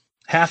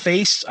 Half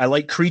Ace, I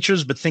like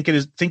Creatures, but think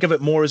of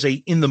it more as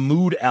a In the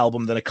Mood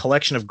album than a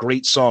collection of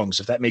great songs,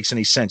 if that makes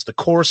any sense. The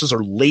choruses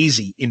are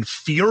lazy,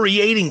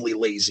 infuriatingly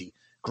lazy.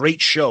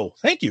 Great show.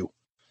 Thank you.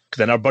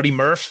 Then our buddy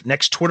Murph,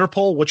 next Twitter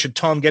poll, what should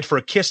Tom get for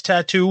a Kiss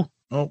tattoo?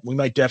 Oh, we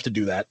might have to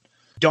do that.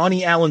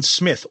 Donnie Allen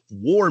Smith,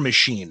 War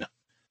Machine.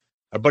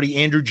 Our buddy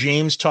Andrew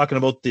James talking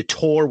about the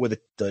tour where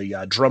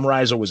the drum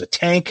riser was a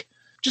tank.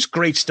 Just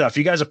great stuff.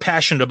 You guys are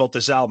passionate about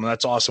this album.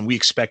 That's awesome. We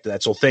expected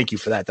that, so thank you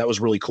for that. That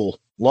was really cool.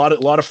 A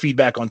lot of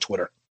feedback on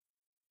Twitter.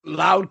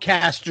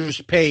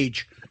 Loudcasters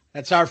page.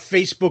 That's our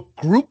Facebook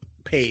group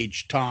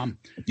page, Tom.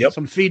 Yep.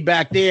 Some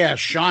feedback there.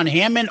 Sean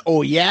Hammond,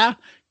 oh yeah.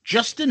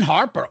 Justin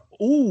Harper,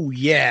 oh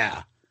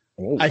yeah.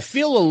 Oh. I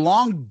feel a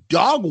long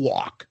dog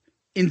walk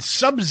in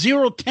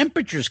sub-zero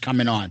temperatures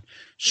coming on,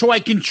 so I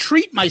can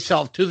treat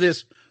myself to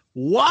this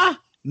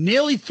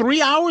nearly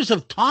 3 hours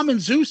of Tom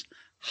and Zeus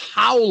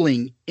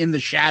howling in the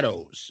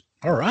shadows.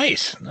 All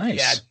right. Nice.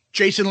 Yeah.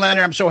 Jason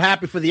Leonard, I'm so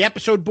happy for the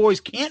episode, boys.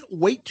 Can't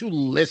wait to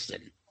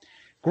listen.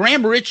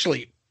 Graham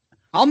Richley,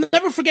 I'll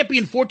never forget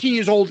being 14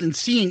 years old and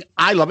seeing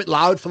I Love It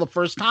Loud for the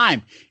first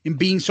time and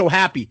being so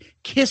happy.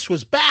 Kiss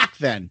was back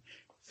then.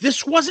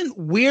 This wasn't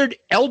weird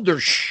elder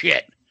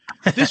shit.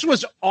 This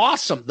was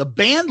awesome. The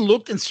band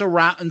looked and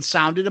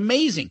sounded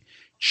amazing.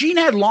 Gene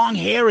had long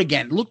hair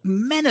again, looked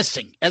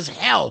menacing as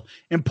hell,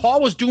 and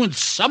Paul was doing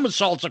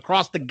somersaults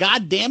across the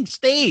goddamn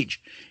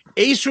stage.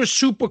 Ace was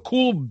super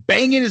cool,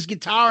 banging his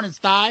guitar on his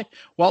thigh,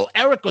 while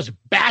Eric was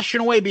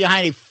bashing away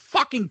behind a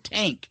fucking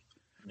tank.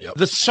 Yep.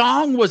 The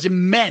song was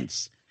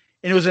immense,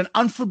 and it was an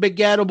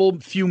unforgettable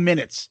few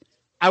minutes.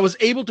 I was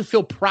able to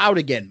feel proud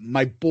again.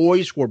 My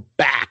boys were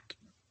back.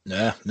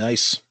 Yeah,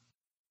 nice.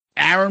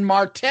 Aaron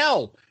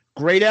Martell,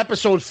 great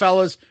episode,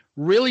 fellas.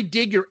 Really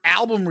dig your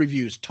album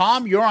reviews.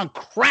 Tom, you're on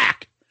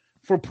crack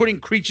for putting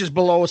Creatures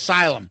below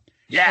Asylum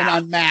and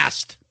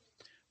Unmasked.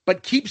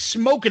 But keep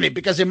smoking it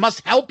because it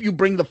must help you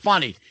bring the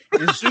funny.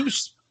 And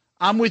Zeus,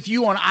 I'm with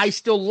you on I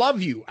Still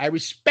Love You. I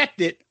respect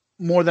it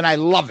more than I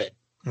love it.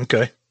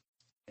 Okay.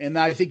 And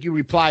I think you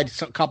replied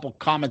a couple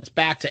comments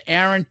back to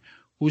Aaron,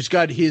 who's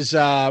got his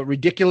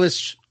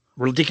ridiculous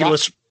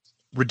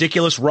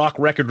rock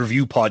record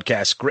review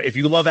podcast. Great. If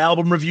you love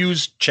album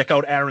reviews, check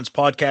out Aaron's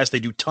podcast. They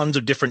do tons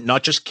of different,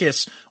 not just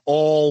Kiss,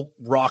 all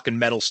rock and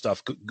metal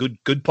stuff. Good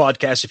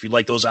podcast if you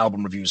like those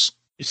album reviews.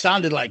 It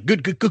sounded like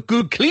good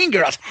clean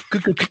girls.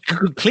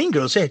 Good clean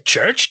girls. Hey,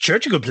 church, a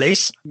good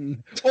place.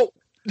 Oh,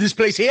 this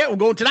place here, we're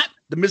going tonight.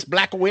 The Miss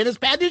Black Awareness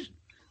package.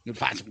 You'll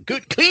find some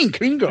good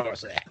clean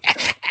girls there.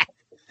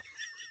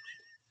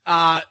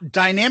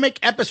 Dynamic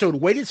episode.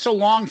 Waited so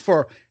long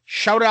for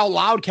Shout Out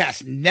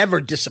Loudcast. Never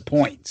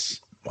disappoints.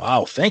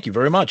 Wow, thank you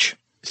very much.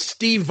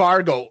 Steve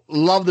Vargo.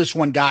 Love this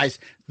one, guys.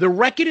 The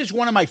record is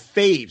one of my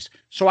faves,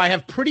 so I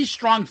have pretty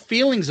strong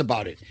feelings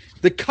about it.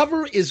 The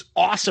cover is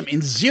awesome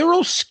and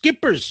zero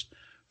skippers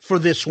for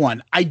this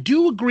one. I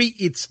do agree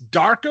it's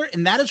darker,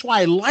 and that is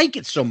why I like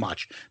it so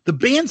much. The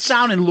band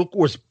sound and look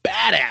was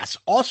badass.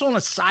 Also, on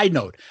a side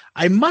note,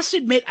 I must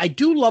admit I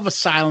do love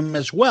Asylum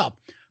as well,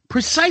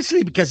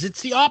 precisely because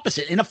it's the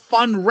opposite in a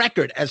fun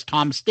record, as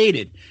Tom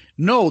stated.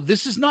 No,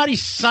 this is not a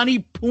Sonny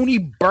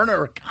Pooney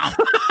burner account.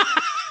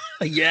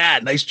 Yeah,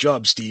 nice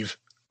job, Steve.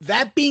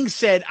 That being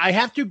said, I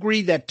have to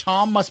agree that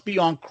Tom must be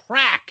on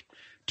crack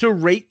to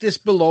rate this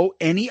below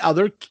any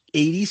other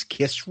 80s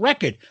Kiss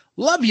record.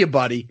 Love you,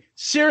 buddy.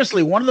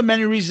 Seriously, one of the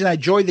many reasons I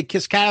enjoy the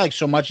Kiss catalog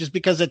so much is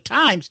because at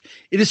times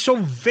it is so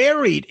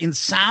varied in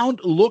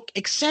sound, look,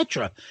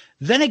 etc.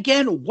 Then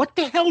again, what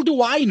the hell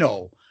do I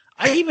know?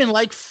 I even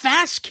like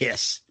Fast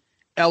Kiss.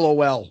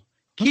 LOL.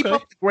 Keep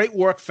up the great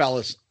work,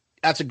 fellas.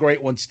 That's a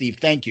great one, Steve.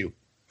 Thank you.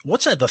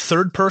 What's that? The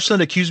third person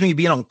that accused me of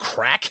being on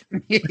crack?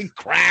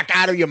 Crack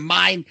out of your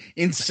mind.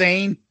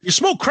 Insane. You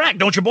smoke crack,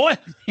 don't you, boy?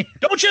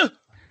 Don't you?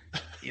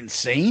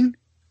 Insane?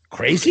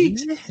 Crazy?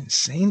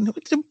 Insane?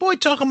 What's the boy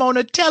talking about on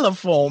the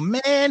telephone,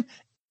 man?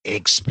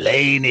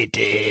 Explain it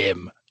to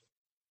him.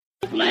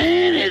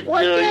 Explain it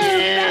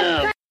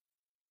to him.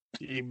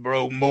 He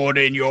broke more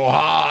than your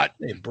heart.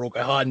 It broke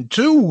a heart in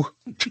two.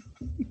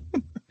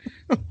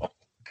 Oh,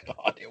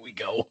 God, here we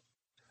go.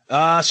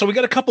 So we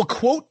got a couple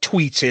quote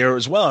tweets here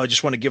as well. I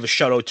just want to give a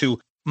shout out to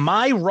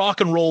My Rock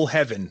and Roll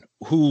Heaven,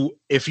 who,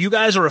 if you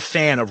guys are a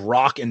fan of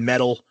rock and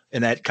metal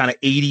and that kind of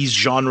 80s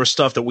genre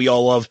stuff that we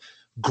all love,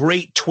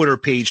 great Twitter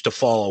page to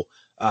follow.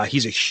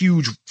 He's a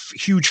huge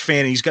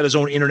fan. He's got his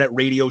own internet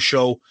radio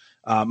show,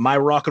 My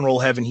Rock and Roll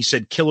Heaven. He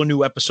said, killer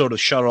new episode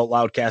of Shout Out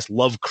Loudcast.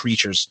 Love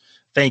creatures.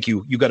 Thank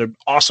you. You got an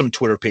awesome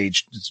Twitter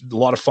page. It's a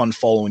lot of fun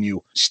following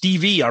you.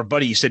 Stevie, our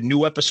buddy, he said,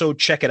 new episode.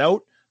 Check it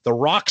out. The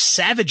Rock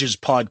Savages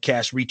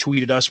podcast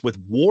retweeted us with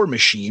War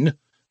Machine.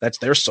 That's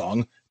their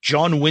song.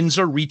 John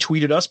Windsor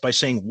retweeted us by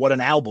saying, what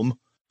an album.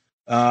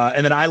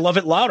 And then I Love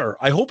It Louder.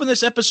 I hope in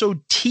this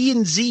episode, T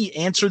and Z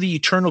answer the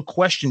eternal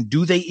question,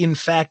 do they in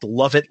fact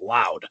love it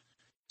loud?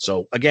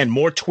 So again,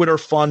 more Twitter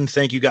fun.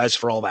 Thank you guys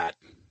for all that.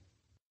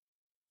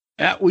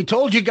 We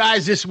told you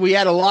guys this. We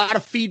had a lot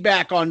of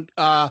feedback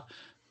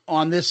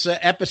on this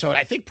episode.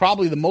 I think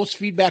probably the most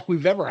feedback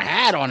we've ever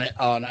had on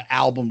an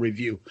album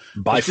review.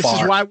 By far.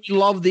 This is why we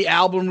love the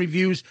album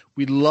reviews.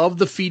 We love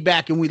the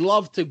feedback, and we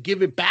love to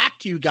give it back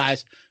to you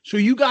guys so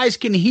you guys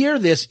can hear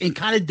this and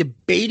kind of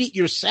debate it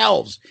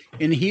yourselves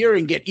and hear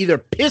and get either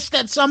pissed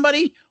at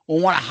somebody or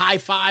want to high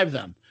five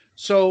them.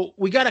 So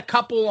we got a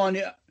couple on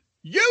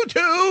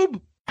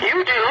YouTube.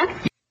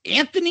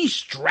 Anthony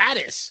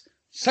Stratus.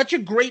 Such a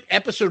great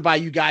episode by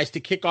you guys to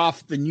kick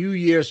off the New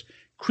Year's.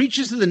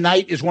 Creatures of the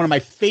Night is one of my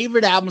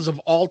favorite albums of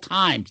all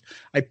time.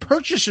 I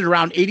purchased it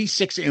around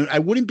 86, and I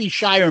wouldn't be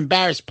shy or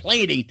embarrassed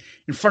playing it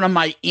in front of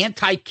my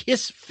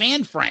anti-Kiss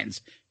fan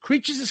friends.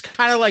 Creatures is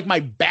kind of like my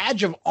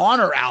badge of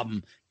honor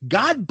album.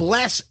 God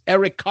bless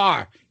Eric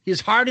Carr. His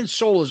heart and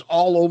soul is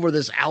all over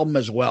this album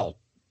as well.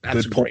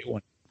 That's a great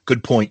one.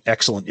 Good point.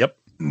 Excellent. Yep.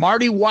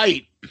 Marty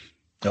White.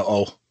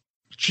 Uh-oh.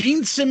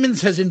 Gene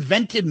Simmons has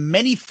invented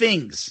many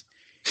things.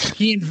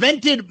 He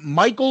invented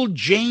Michael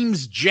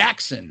James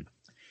Jackson.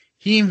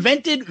 He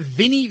invented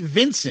Vinnie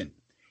Vincent.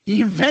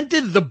 He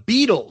invented the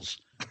Beatles,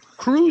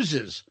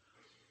 cruises,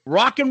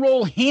 rock and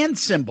roll hand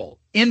symbol,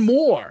 and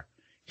more.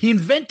 He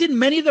invented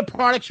many of the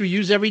products we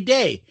use every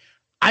day.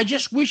 I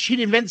just wish he'd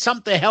invent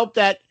something to help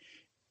that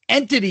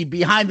entity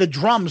behind the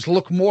drums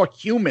look more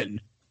human.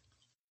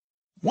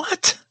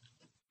 What?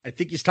 I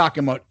think he's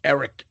talking about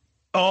Eric.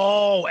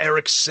 Oh,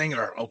 Eric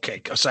Singer. Okay,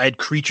 because I had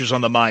Creatures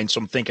on the mind, so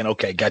I'm thinking,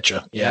 okay,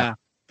 gotcha. Yeah.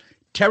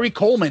 Terry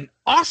Coleman,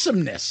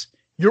 awesomeness.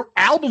 Your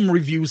album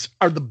reviews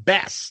are the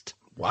best.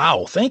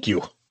 Wow, thank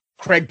you.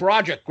 Craig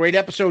Broderick, great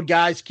episode,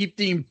 guys. Keep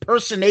the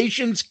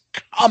impersonations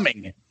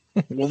coming.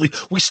 Well,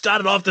 we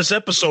started off this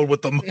episode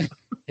with them.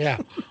 Yeah.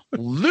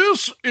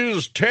 This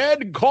is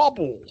Ted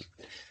Koppel.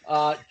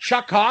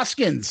 Chuck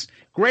Hoskins.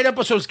 Great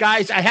episodes,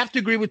 guys. I have to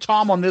agree with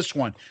Tom on this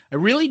one. I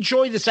really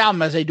enjoy this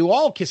album, as I do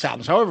all Kiss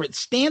albums. However, it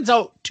stands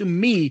out to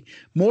me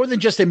more than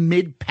just a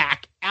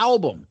mid-pack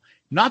album.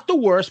 Not the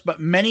worst, but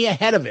many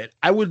ahead of it.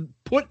 I would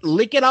put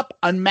Lick It Up,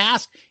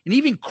 Unmasked, and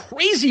even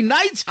Crazy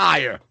Nights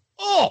higher.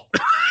 Oh!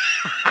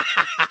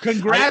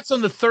 Congrats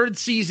on the third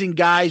season,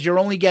 guys. You're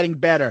only getting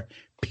better.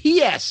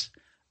 P.S.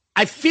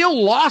 I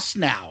feel lost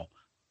now.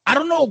 I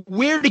don't know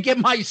where to get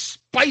my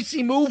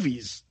spicy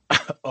movies.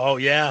 Oh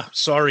yeah,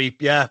 sorry.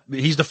 Yeah,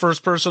 he's the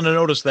first person to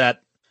notice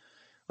that.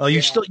 Well,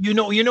 you still, you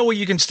know where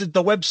you can.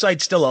 The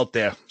website's still out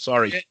there.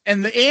 Sorry,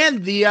 and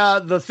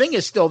the thing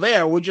is still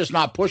there. We're just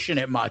not pushing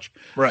it much.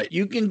 Right.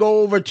 You can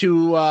go over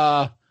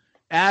to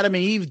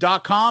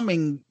adamandeve.com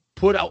and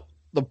put out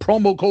the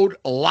promo code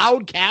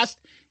Loudcast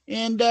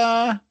and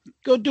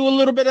go do a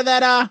little bit of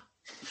that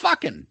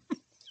fucking.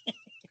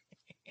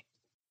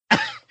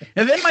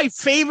 And then my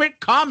favorite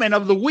comment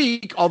of the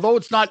week, although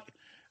it's not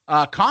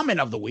comment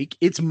of the week,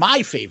 it's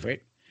my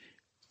favorite.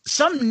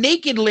 Some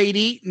naked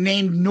lady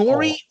named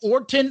Nori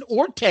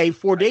Orte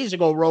 4 days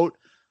ago wrote,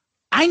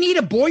 "I need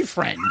a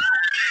boyfriend."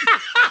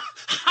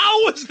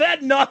 How is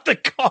that not the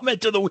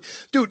comment of the week?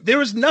 Dude,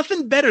 there is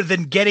nothing better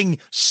than getting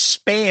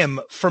spam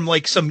from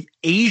like some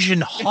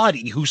Asian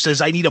hottie who says,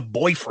 "I need a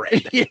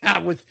boyfriend." Yeah,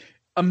 with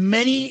a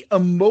many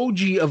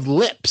emoji of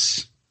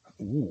lips.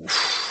 Ooh.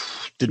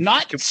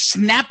 Not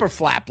snapper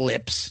flap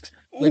lips,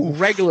 like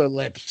regular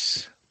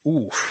lips.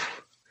 Ooh.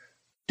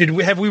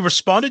 Have we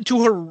responded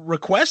to her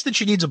request that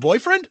she needs a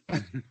boyfriend?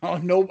 Oh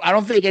no, I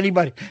don't think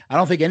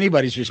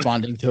anybody's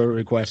responding to her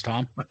request,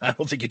 Tom. I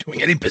don't think you're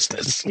doing any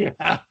business.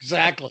 Yeah,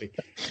 exactly.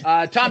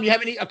 Tom, you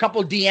have a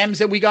couple DMs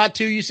that we got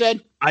to, you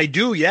said? I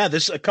do, yeah.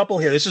 There's a couple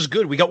here. This is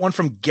good. We got one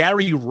from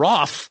Gary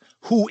Roth,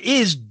 who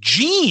is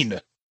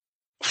Gene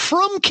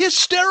from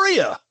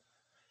Kisteria.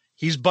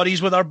 He's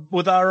buddies with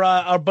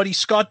our buddy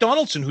Scott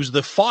Donaldson, who's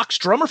the Fox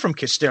drummer from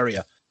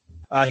Kisteria.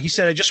 He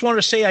said, "I just wanted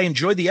to say I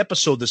enjoyed the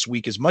episode this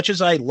week. As much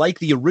as I like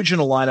the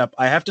original lineup,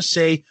 I have to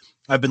say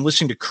I've been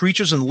listening to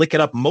Creatures and Lick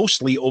It Up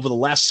mostly over the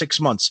last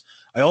 6 months.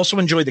 I also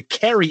enjoyed the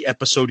Carrie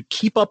episode.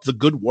 Keep up the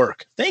good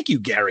work." Thank you,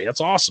 Gary.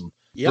 That's awesome.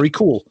 Yep. Very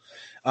cool.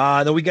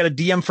 Then we got a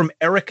DM from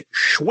Eric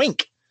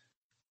Schwenk.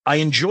 "I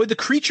enjoyed the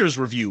Creatures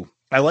review.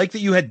 I like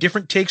that you had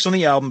different takes on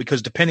the album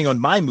because depending on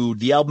my mood,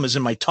 the album is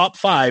in my top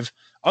 5.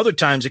 Other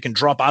times it can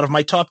drop out of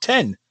my top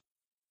 10.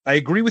 I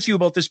agree with you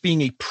about this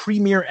being a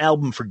premier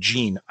album for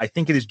Gene. I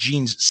think it is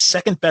Gene's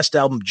second best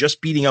album,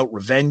 just beating out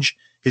Revenge.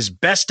 His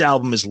best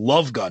album is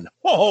Love Gun."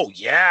 Oh,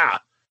 yeah.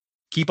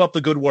 Keep up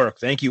the good work.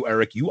 Thank you,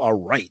 Eric. You are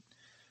right.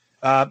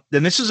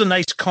 Then this is a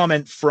nice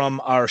comment from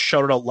our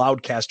Shout It Out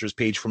Loudcasters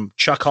page from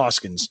Chuck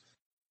Hoskins.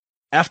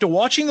 "After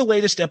watching the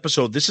latest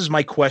episode, this is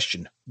my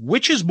question.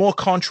 Which is more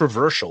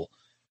controversial?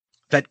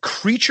 That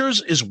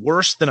Creatures is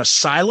worse than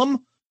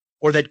Asylum,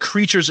 or that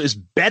Creatures is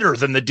better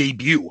than the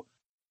debut?"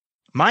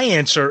 My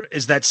answer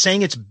is that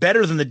saying it's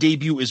better than the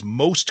debut is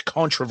most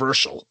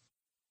controversial.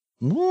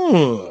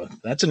 Ooh,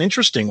 that's an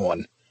interesting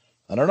one.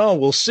 I don't know.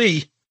 We'll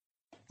see.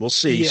 We'll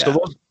see. Yeah.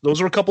 So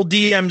those are a couple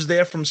DMs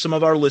there from some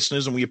of our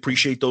listeners, and we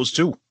appreciate those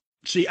too.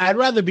 See, I'd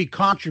rather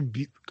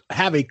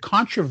have a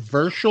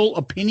controversial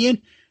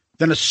opinion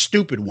than a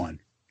stupid one.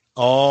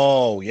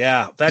 Oh,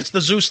 yeah. That's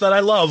the Zeus that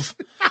I love.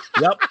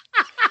 Yep.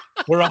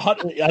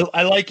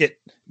 I like it.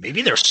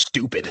 Maybe they're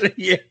stupid.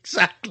 Yeah,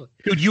 exactly.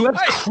 Dude, you have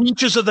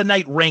Creatures of the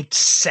Night ranked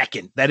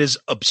second. That is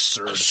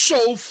absurd.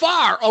 So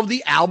far of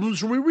the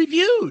albums we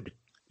reviewed.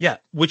 Yeah,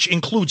 which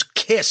includes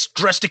Kiss,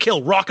 Dress to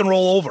Kill, Rock and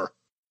Roll Over.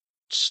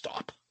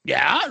 Stop.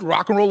 Yeah,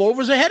 Rock and Roll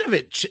Over's ahead of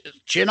it.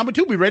 Cheer number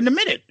 2, we read in a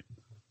minute.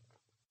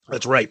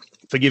 That's right.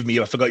 Forgive me.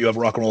 I forgot you have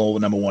Rock and Roll Over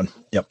number 1.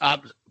 Yep.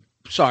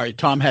 Sorry,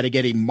 Tom had to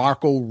get a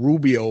Marco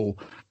Rubio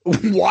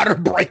water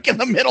break in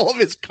the middle of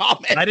his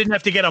comment. I didn't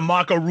have to get a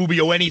Marco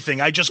Rubio anything.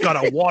 I just got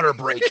a water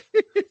break.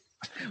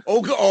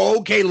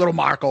 Okay, little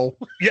Marco.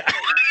 Yeah.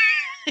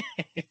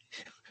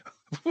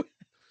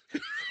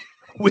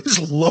 With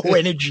his low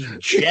energy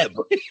Jeb.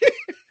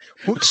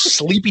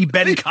 Sleepy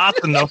Ben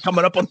Cotton now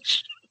coming up on the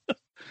show.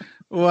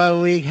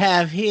 What we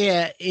have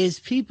here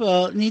is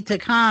people need to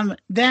calm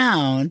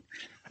down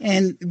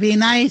and be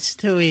nice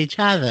to each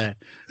other.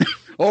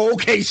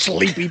 Okay,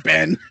 Sleepy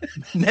Ben.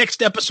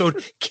 Next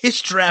episode,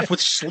 Kiss Draft with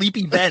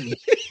Sleepy Ben.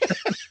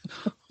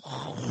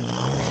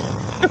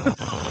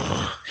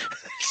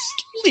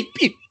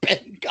 Sleepy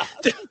Ben, God.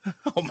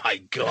 Oh my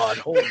God.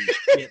 Holy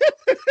shit.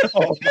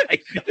 Oh my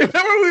God.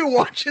 Remember we were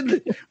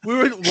watching, we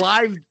were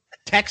live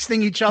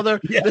texting each other,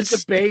 the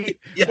debate,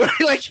 where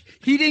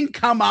he didn't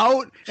come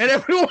out, and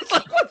everyone's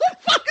like, what the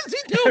fuck is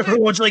he doing?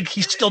 Everyone's like,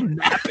 he's still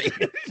napping.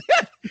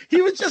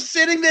 He was just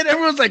sitting there, and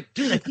everyone's like,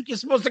 dude, I think you're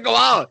supposed to go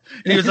out.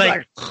 And he was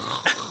like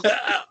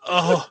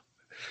oh.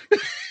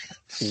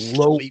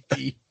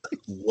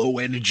 Low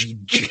energy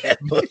Jeb.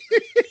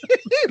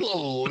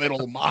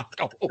 Little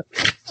Marco.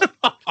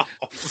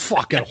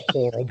 Fucking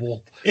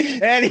horrible.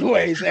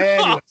 Anyways,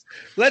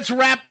 let's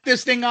wrap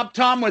this thing up,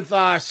 Tom, with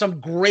some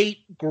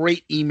great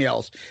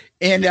emails.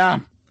 And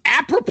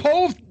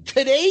apropos of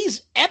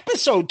today's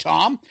episode,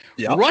 Tom,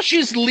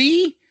 Rush's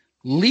Lee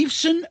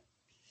Leifson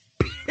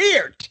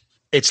Peart.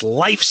 It's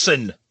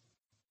Leifson.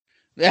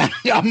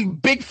 I'm a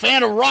big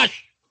fan of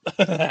Rush.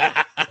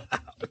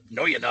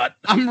 No, you're not.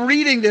 I'm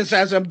reading this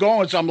as I'm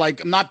going, so I'm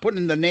not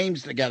putting the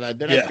names together.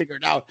 Then I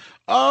figured out,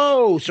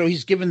 so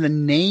he's giving the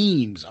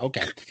names.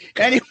 Okay.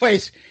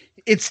 Anyways,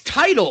 its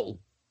title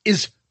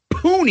is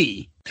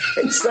Pooney.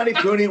 Hey, Sonny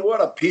Pooney, what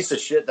a piece of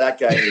shit that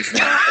guy is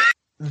now.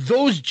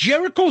 those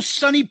Jericho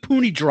Sonny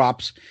Pooney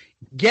drops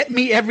get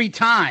me every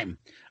time.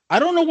 I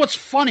don't know what's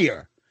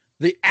funnier.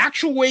 The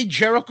actual way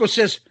Jericho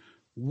says,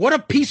 "What a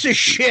piece of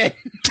shit,"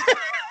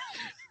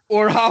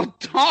 or how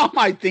Tom,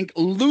 I think,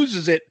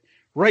 loses it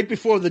right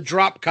before the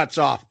drop cuts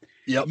off.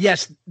 Yep.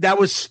 Yes, that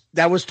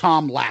was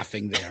Tom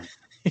laughing there.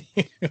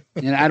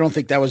 And I don't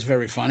think that was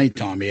very funny,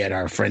 Tommy, at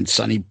our friend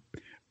Sonny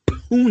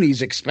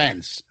Pooney's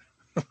expense.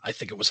 I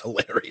think it was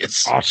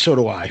hilarious. Oh, so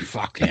do I.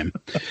 Fuck him.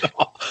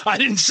 I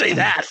didn't say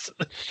that.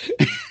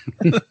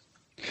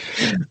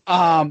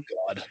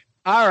 God.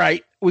 All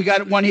right. We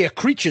got one here.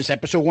 Creatures,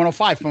 episode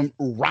 105 from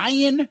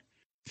Ryan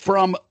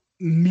from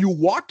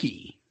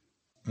Milwaukee.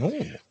 Oh.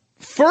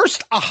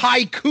 First, a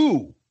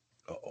haiku.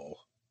 Uh-oh.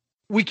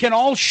 We can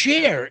all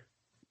share.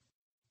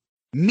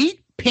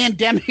 Meet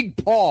Pandemic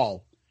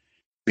Paul.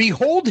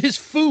 Behold his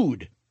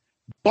food,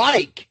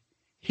 bike,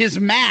 his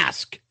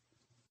mask.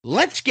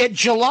 Let's get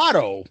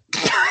gelato.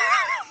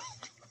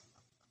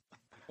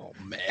 Oh,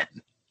 man.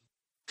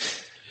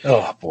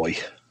 Oh, boy.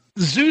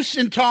 Zeus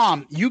and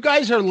Tom, you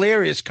guys are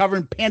hilarious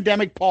covering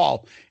Pandemic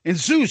Paul. And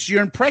Zeus,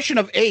 your impression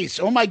of Ace,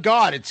 oh my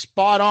God, it's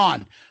spot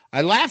on.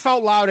 I laugh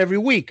out loud every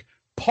week.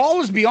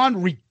 Paul is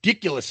beyond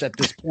ridiculous at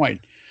this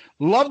point.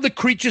 Love the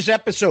Creatures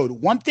episode.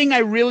 One thing I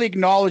really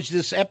acknowledge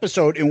this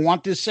episode and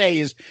want to say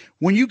is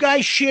when you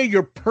guys share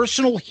your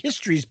personal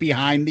histories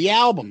behind the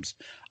albums.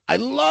 I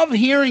love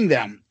hearing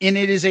them, and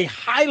it is a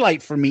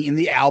highlight for me in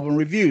the album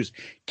reviews.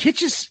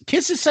 Kiss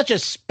is such a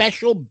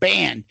special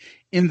band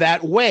in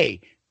that way,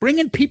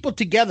 bringing people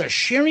together,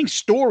 sharing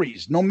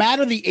stories, no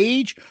matter the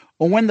age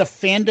or when the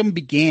fandom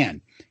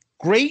began.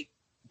 Great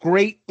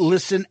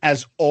listen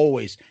as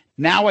always.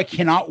 Now I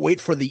cannot wait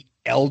for the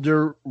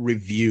Elder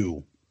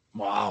review.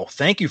 Wow.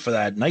 Thank you for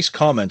that. Nice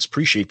comments.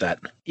 Appreciate that.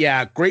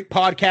 Yeah, great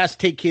podcast.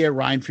 Take care,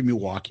 Ryan from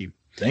Milwaukee.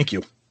 Thank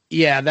you.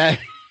 Yeah, the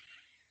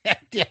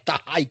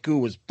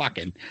haiku was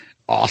fucking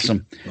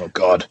awesome. Oh,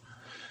 God.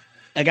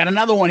 I got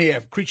another one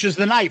here. Creatures of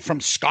the Night from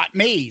Scott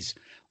Mays.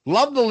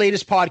 Love the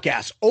latest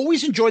podcast.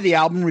 Always enjoy the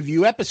album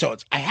review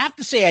episodes. I have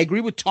to say I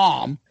agree with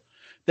Tom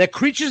that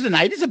Creatures of the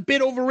Night is a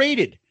bit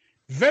overrated.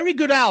 Very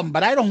good album,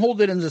 but I don't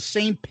hold it in the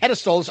same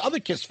pedestal as other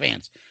Kiss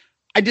fans.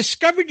 I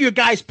discovered your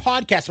guys'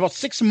 podcast about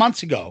 6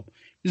 months ago.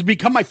 It's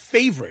become my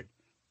favorite.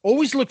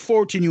 Always look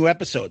forward to new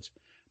episodes.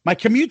 My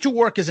commute to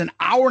work is an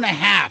hour and a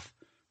half,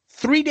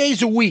 3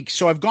 days a week,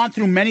 so I've gone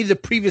through many of the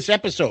previous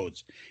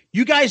episodes.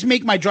 You guys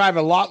make my drive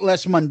a lot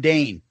less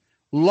mundane.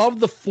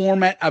 Love the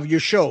format of your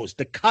shows,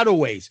 the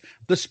cutaways,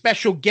 the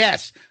special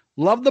guests.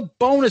 Love the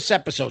bonus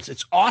episodes.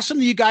 It's awesome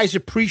that you guys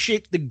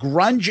appreciate the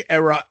grunge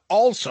era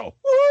also.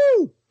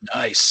 Woo!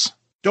 Nice.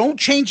 Don't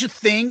change a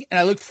thing, and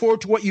I look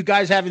forward to what you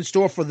guys have in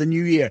store for the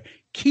new year.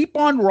 Keep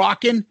on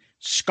rocking.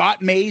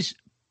 Scott Mays,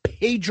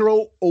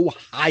 Pedro,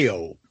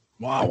 Ohio.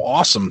 Wow,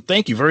 awesome.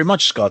 Thank you very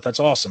much, Scott. That's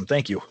awesome.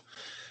 Thank you.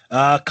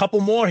 A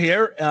couple more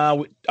here.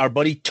 Our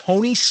buddy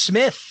Tony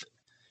Smith,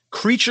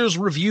 Creatures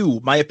Review.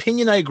 My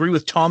opinion, I agree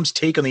with Tom's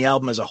take on the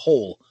album as a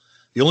whole.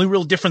 The only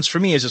real difference for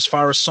me is as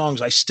far as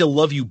songs, I Still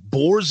Love You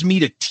bores me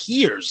to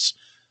tears.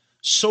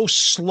 So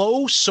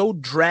slow, so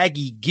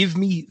draggy. Give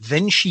me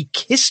Then She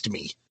Kissed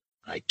Me.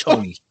 All right,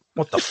 Tony,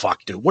 what the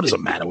fuck, dude? What is the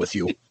matter with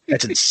you?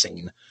 That's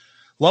insane.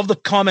 Love the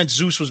comment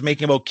Zeus was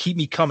making about Keep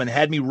Me Coming.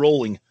 Had me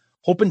rolling.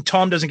 Hoping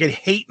Tom doesn't get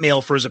hate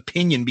mail for his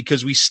opinion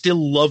because we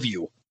still love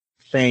you.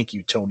 Thank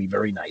you, Tony.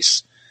 Very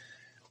nice.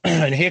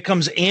 And here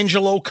comes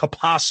Angelo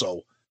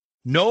Capasso.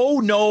 No.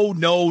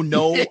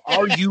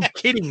 Are you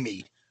kidding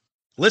me?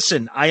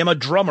 Listen, I am a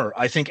drummer.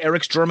 I think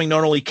Eric's drumming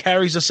not only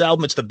carries this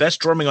album, it's the best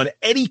drumming on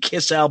any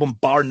Kiss album,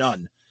 bar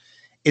none.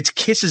 It's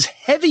Kiss's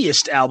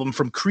heaviest album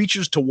from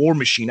Creatures to War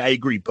Machine. I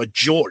agree. But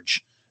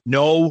George,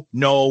 no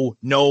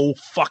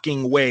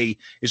fucking way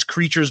is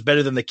Creatures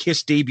better than the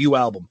Kiss debut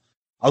album.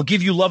 I'll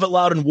give you Love It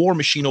Loud and War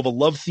Machine over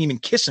Love Theme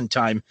and Kissin'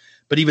 Time,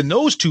 but even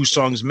those two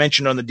songs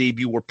mentioned on the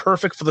debut were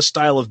perfect for the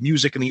style of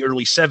music in the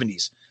early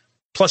 70s.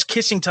 Plus,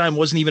 Kissing Time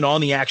wasn't even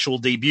on the actual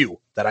debut,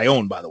 that I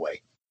own, by the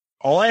way.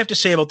 All I have to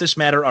say about this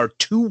matter are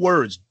two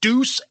words,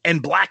 Deuce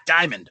and Black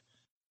Diamond.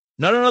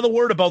 Not another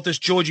word about this,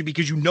 Georgie,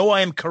 because you know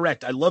I am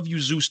correct. I love you,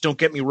 Zeus, don't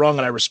get me wrong,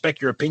 and I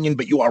respect your opinion,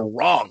 but you are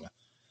wrong.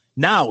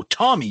 Now,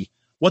 Tommy,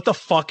 what the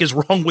fuck is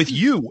wrong with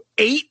you?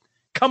 8?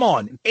 Come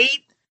on, 8?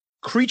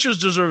 Creatures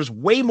deserves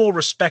way more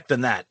respect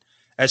than that.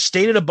 As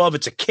stated above,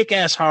 it's a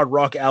kick-ass hard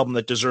rock album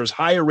that deserves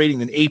higher rating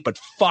than 8, but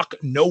fuck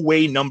no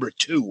way number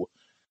 2.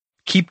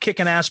 Keep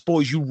kicking ass,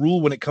 boys. You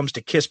rule when it comes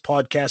to Kiss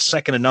podcast,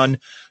 second to none.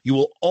 You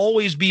will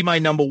always be my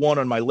number 1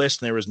 on my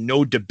list, and there is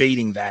no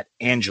debating that,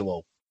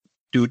 Angelo.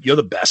 Dude, you're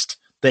the best.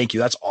 Thank you.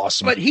 That's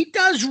awesome. But he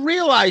does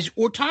realize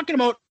we're talking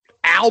about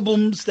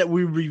albums that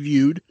we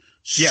reviewed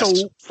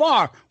so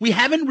far. We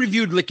haven't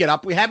reviewed Lick It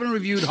Up. We haven't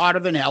reviewed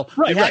Harder Than Hell.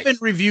 We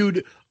haven't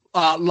reviewed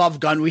Love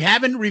Gun. We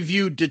haven't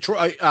reviewed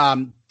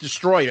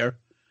Destroyer.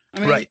 I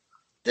mean,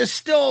 there's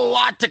still a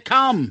lot to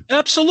come.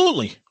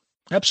 Absolutely.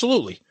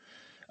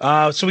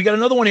 So we got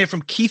another one here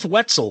from Keith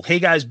Wetzel. Hey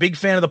guys, big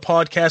fan of the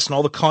podcast and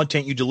all the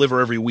content you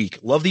deliver every week.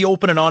 Love the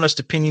open and honest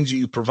opinions that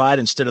you provide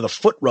instead of the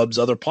foot rubs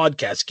other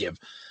podcasts give.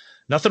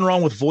 Nothing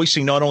wrong with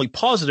voicing not only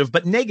positive,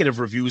 but negative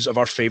reviews of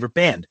our favorite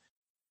band.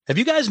 Have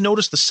you guys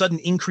noticed the sudden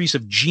increase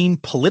of Gene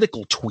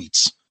political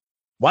tweets?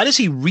 Why does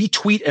he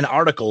retweet an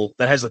article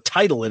that has a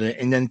title in it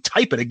and then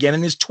type it again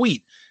in his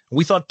tweet?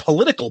 We thought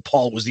Political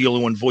Paul was the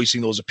only one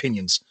voicing those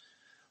opinions.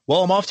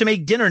 Well, I'm off to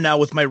make dinner now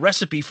with my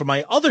recipe for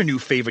my other new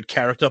favorite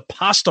character,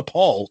 Pasta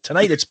Paul.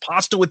 Tonight, it's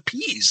pasta with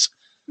peas.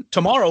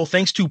 Tomorrow,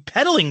 thanks to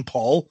Pedaling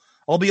Paul,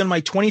 I'll be on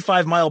my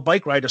 25-mile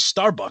bike ride to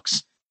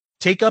Starbucks.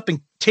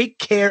 Take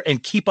care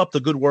and keep up the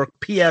good work.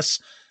 P.S.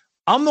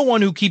 I'm the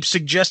one who keeps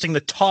suggesting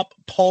the top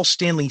Paul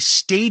Stanley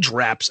stage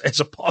raps as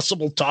a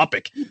possible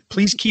topic.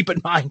 Please keep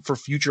in mind for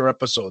future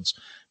episodes.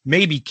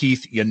 Maybe,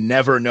 Keith, you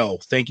never know.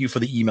 Thank you for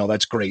the email.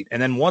 That's great.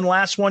 And then one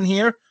last one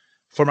here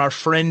from our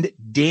friend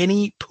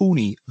Danny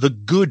Pooney, the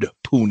good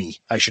Pooney,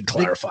 I should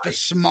clarify. The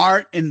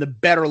smart and the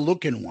better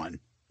looking one.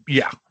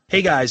 Yeah.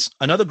 Hey, guys,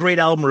 another great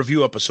album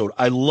review episode.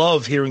 I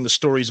love hearing the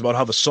stories about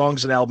how the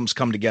songs and albums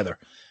come together.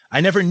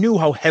 I never knew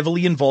how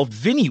heavily involved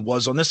Vinny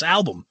was on this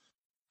album.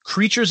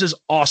 Creatures is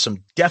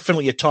awesome.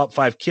 Definitely a top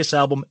 5 Kiss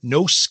album.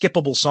 No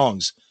skippable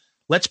songs.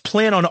 Let's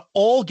plan on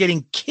all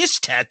getting Kiss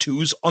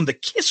tattoos on the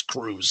Kiss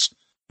cruise.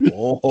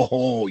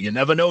 Oh, you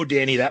never know,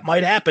 Danny. That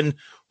might happen.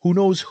 Who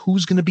knows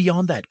who's going to be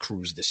on that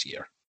cruise this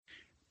year?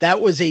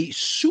 That was a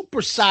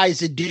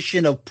supersized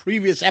edition of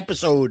previous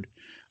episode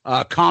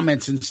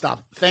comments and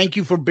stuff. Thank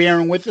you for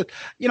bearing with it.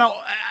 You know,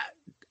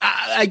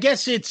 I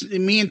guess it's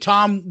me and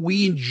Tom.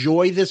 We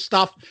enjoy this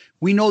stuff.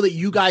 We know that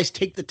you guys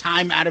take the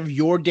time out of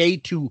your day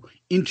to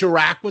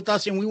interact with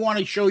us, and we want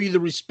to show you the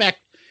respect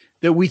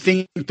that we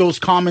think those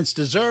comments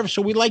deserve.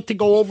 So we like to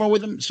go over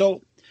with them.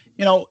 So,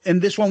 you know,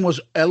 and this one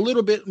was a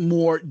little bit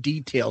more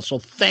detailed. So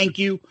thank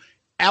you.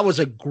 That was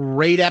a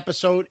great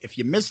episode. If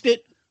you missed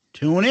it,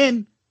 tune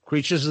in.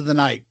 Creatures of the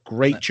Night.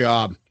 Great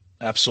job.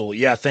 Absolutely.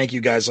 Yeah, thank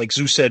you guys. Like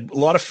Zeus said, a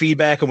lot of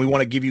feedback, and we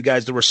want to give you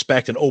guys the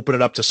respect and open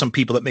it up to some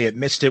people that may have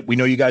missed it. We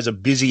know you guys are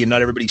busy and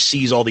not everybody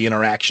sees all the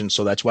interaction,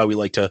 so that's why we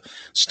like to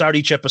start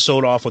each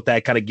episode off with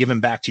that, kind of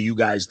giving back to you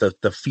guys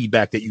the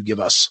feedback that you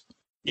give us.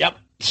 Yep.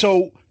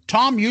 So,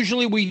 Tom,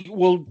 usually we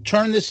will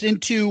turn this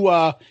into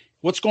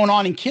what's going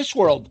on in Kiss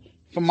World.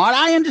 From what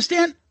I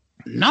understand,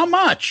 not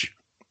much.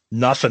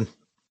 Nothing.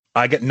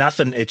 I get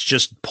nothing. It's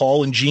just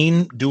Paul and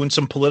Gene doing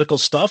some political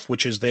stuff,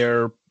 which is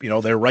their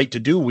right to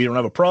do. We don't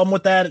have a problem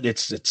with that.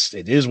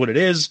 It is what it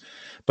is.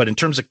 But in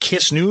terms of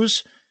Kiss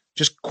news,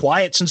 just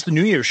quiet since the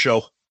New Year's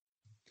show.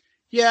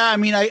 Yeah, I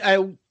mean,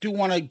 I do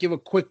want to give a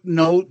quick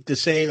note to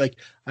say, like,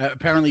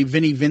 apparently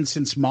Vinnie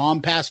Vincent's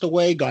mom passed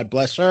away. God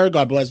bless her.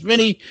 God bless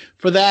Vinnie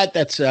for that.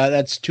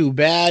 That's too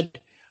bad.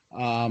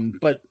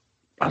 But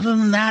other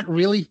than that,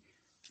 really,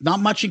 not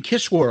much in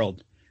Kiss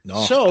World.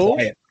 No, so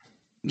quiet.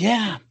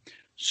 Yeah.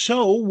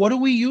 So what do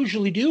we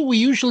usually do? We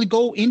usually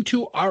go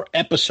into our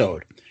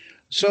episode.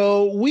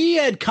 So we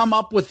had come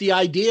up with the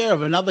idea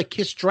of another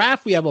Kiss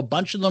draft. We have a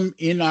bunch of them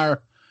in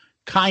our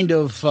kind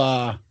of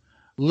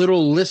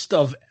little list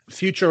of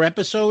future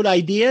episode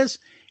ideas.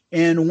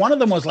 And one of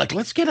them was like,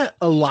 let's get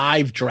a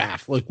live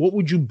draft. Like, what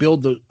would you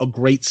build a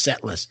great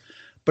set list?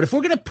 But if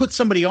we're going to put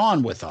somebody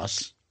on with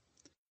us,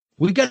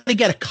 we've got to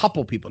get a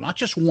couple people, not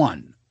just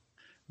one.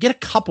 Get a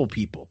couple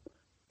people.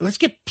 Let's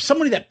get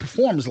somebody that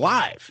performs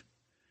live.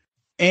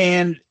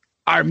 And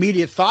our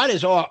immediate thought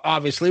is,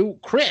 obviously,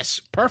 Chris.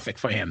 Perfect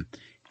for him.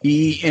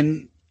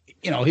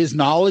 His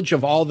knowledge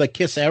of all the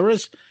Kiss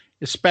eras,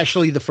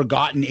 especially the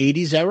forgotten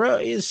 80s era,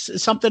 is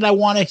something I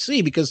want to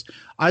see, because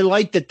I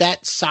like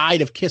that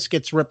side of Kiss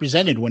gets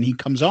represented when he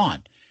comes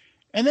on.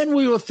 And then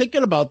we were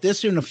thinking about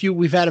this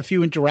we've had a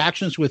few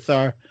interactions with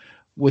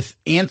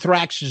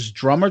Anthrax's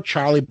drummer,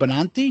 Charlie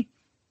Benanti.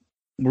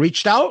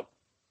 Reached out.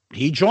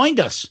 He joined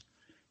us.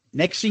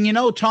 Next thing you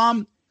know,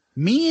 Tom,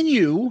 me and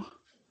you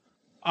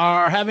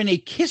are having a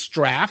Kiss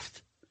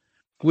draft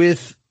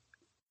with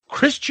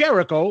Chris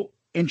Jericho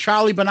and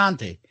Charlie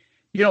Benanti.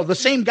 You know, the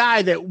same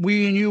guy that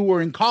we and you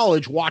were in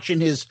college watching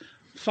his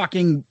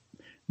fucking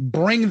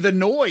Bring the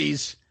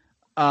Noise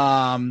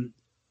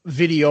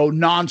video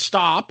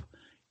nonstop,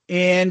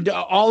 and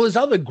all his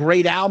other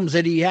great albums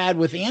that he had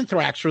with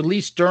Anthrax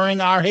released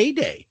during our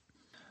heyday.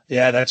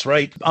 Yeah, that's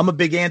right. I'm a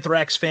big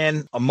Anthrax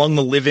fan. Among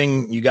the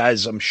Living, you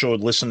guys, I'm sure,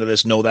 listen to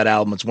this, know that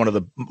album. It's one of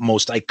the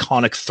most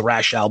iconic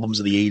thrash albums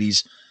of the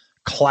 80s.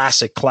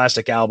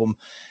 Classic album.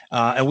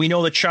 And we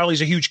know that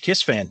Charlie's a huge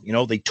Kiss fan. You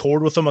know, they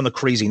toured with him on the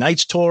Crazy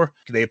Nights tour.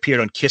 They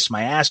appeared on Kiss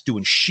My Ass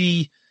doing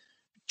She.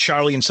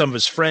 Charlie and some of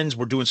his friends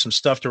were doing some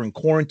stuff during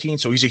quarantine.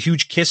 So he's a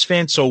huge Kiss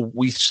fan. So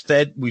we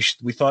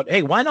thought,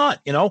 hey, why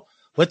not? You know,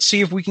 let's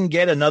see if we can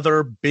get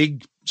another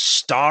big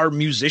star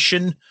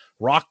musician,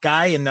 rock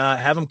guy, and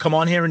have him come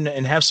on here and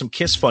have some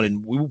Kiss fun.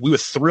 And we were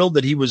thrilled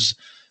that he was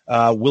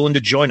willing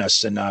to join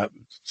us, and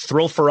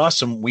thrilled for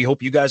us. And we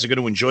hope you guys are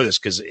going to enjoy this,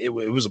 because it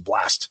was a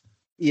blast.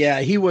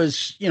 Yeah, he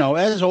was,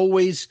 as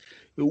always,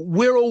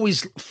 we're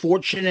always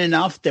fortunate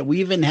enough that we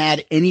haven't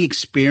had any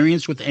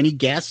experience with any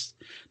guests.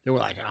 They were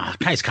like,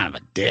 guy's kind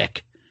of a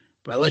dick,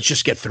 but let's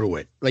just get through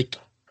it. Like,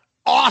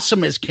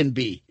 awesome as can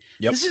be.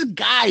 Yep. This is a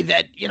guy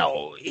that,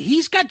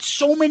 he's got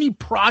so many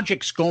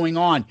projects going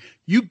on.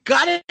 You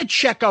got to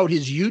check out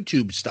his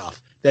YouTube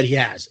stuff that he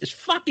has. It's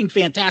fucking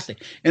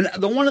fantastic. And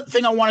the one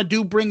thing I want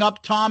to bring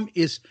up, Tom,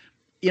 is,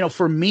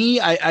 for me,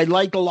 I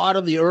like a lot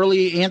of the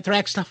early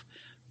Anthrax stuff,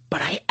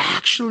 but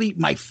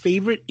my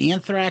favorite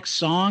Anthrax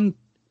song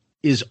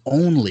is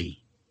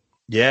Only.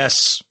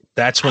 Yes.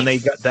 That's when they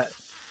got that.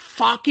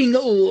 Fucking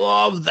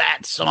love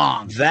that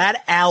song.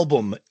 That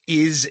album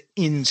is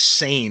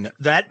insane.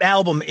 That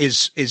album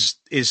is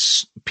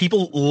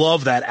people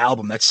love that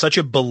album. That's such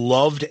a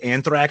beloved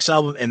Anthrax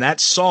album. And that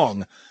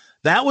song,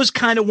 that was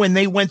kind of when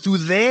they went through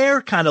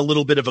their kind of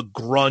little bit of a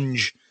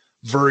grunge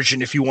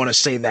version, if you want to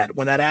say that,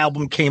 when that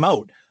album came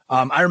out.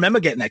 I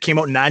remember getting that. Came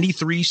out in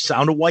 93,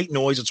 Sound of White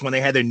Noise. It's when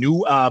they had their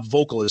new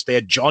vocalist. They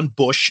had John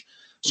Bush.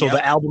 So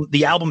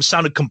the album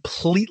sounded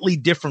completely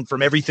different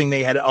from everything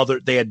they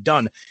had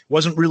done. It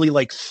wasn't really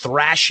like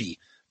thrashy,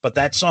 but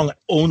that song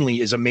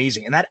Only is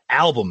amazing. And that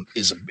album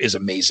is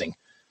amazing.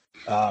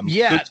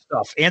 Good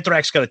stuff.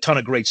 Anthrax got a ton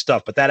of great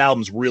stuff, but that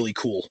album's really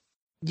cool.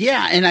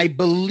 Yeah. And I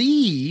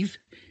believe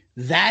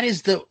that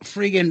is the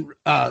friggin'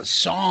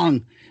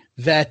 song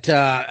that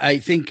I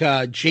think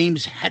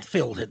James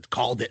Hetfield had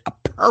called it a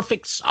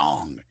perfect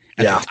song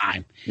at the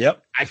time.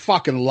 Yep. I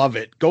fucking love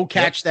it. Go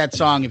catch that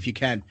song if you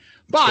can.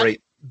 But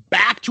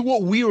back to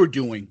what we were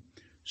doing.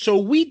 So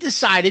we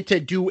decided to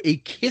do a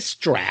Kiss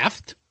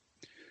draft,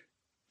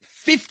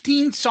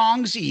 15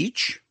 songs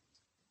each.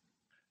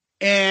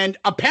 And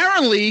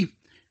apparently,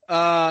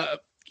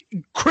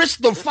 Chris,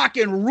 the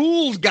fucking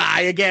rules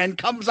guy again,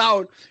 comes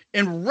out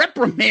and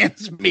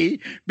reprimands me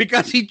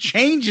because he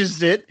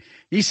changes it.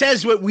 He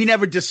says we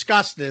never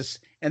discussed this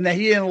and that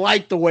he didn't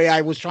like the way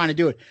I was trying to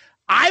do it.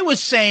 I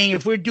was saying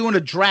if we're doing a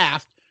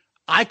draft,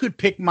 I could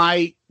pick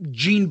my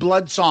Gene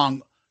Blood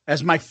song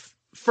as my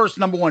first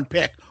number one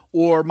pick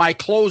or my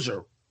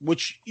closer,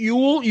 which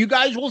you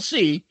guys will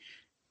see.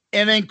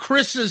 And then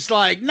Chris is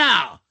like,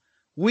 nah,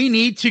 we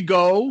need to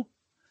go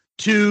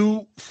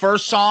to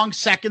first song,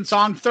 second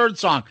song, third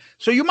song.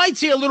 So you might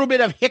see a little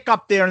bit of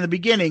hiccup there in the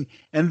beginning.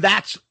 And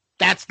that's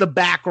the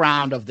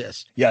background of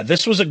this. Yeah,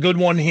 this was a good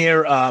one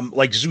here.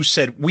 Like Zeus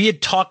said, we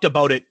had talked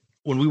about it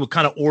when we were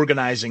kind of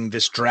organizing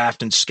this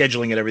draft and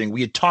scheduling it, everything.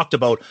 We had talked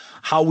about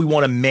how we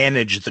want to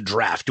manage the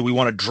draft. Do we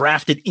want to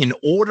draft it in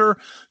order?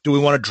 Do we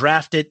want to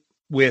draft it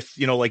with,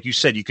 like you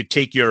said, you could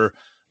take your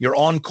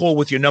encore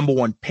with your number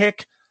one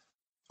pick.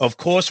 Of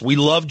course, we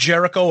love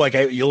Jericho. Like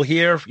you'll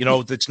hear,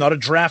 it's not a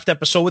draft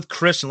episode with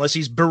Chris unless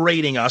he's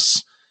berating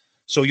us.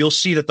 So you'll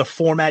see that the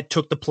format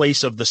took the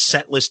place of the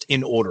set list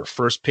in order.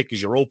 First pick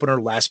is your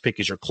opener. Last pick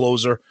is your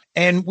closer.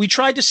 And we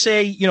tried to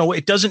say,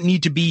 it doesn't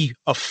need to be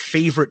a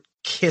favorite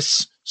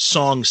Kiss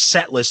song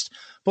set list,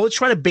 but let's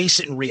try to base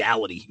it in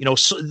reality.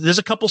 So there's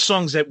a couple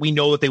songs that we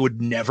know that they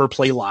would never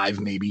play live,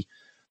 maybe.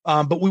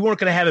 But we weren't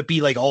going to have it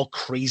be like all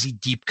crazy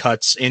deep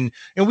cuts. And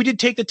we did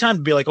take the time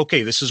to be like,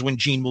 okay, this is when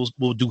Gene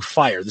will do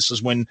Fire. This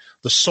is when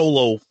the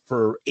solo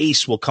for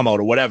Ace will come out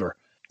or whatever.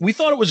 We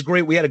thought it was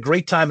great. We had a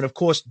great time. And of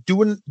course,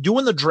 doing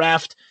the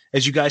draft,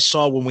 as you guys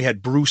saw when we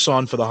had Bruce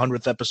on for the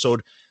 100th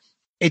episode,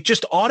 it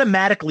just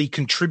automatically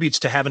contributes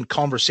to having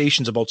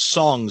conversations about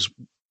songs.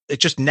 It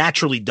just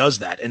naturally does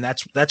that. And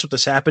that's what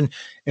this happened.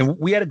 And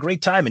we had a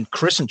great time. And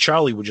Chris and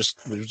Charlie it was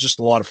just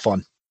a lot of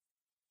fun.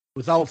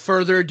 Without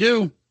further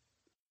ado,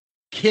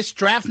 Kiss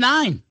Draft 9.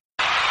 We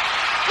got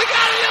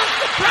a little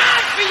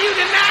surprise for you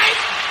tonight.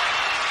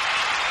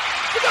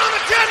 We're going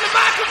to turn the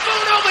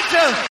microphone over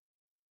to...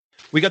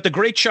 We got the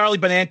great Charlie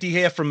Benanti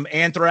here from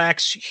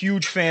Anthrax.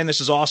 Huge fan. This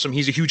is awesome.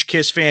 He's a huge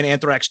Kiss fan.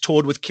 Anthrax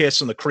toured with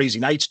Kiss on the Crazy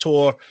Nights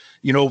tour.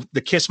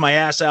 The Kiss My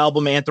Ass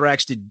album,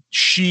 Anthrax did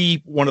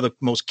She, one of the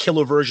most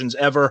killer versions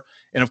ever.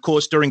 And of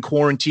course, during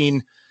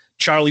quarantine,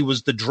 Charlie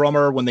was the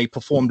drummer when they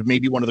performed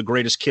maybe one of the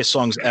greatest Kiss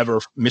songs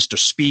ever, Mr.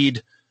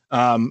 Speed.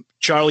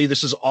 Charlie,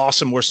 this is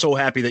awesome. We're so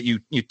happy that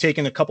you've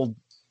taken a couple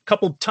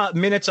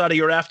minutes out of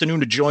your afternoon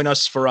to join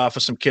us for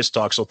some Kiss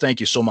talk. So thank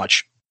you so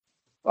much.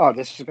 Oh,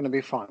 this is going to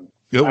be fun.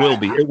 It will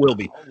be. It will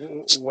be.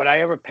 Would I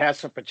ever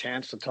pass up a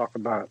chance to talk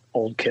about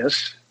old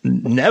Kiss?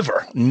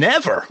 Never. And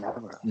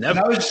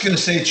I was just going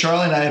to say,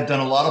 Charlie and I have done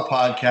a lot of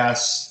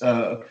podcasts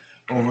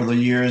over the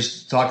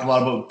years, talked a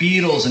lot about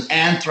Beatles and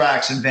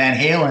Anthrax and Van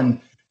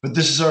Halen, but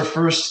this is our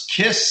first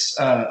Kiss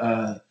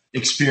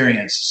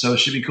experience, so it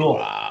should be cool.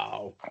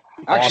 Wow.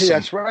 Actually, awesome.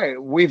 That's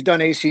right. We've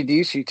done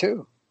AC/DC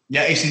too.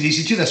 Yeah,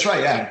 AC/DC too. That's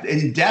right. Yeah,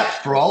 in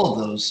depth for all of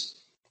those.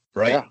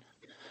 Right. Yeah.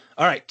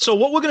 All right. So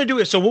what we're going to do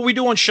is, what we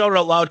do on Shout It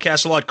Out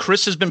Loudcast a lot,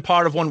 Chris has been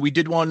part of one. We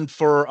did one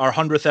for our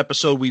 100th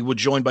episode. We were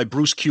joined by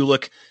Bruce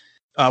Kulick.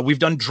 We've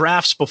done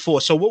drafts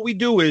before. So what we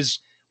do is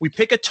we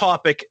pick a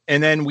topic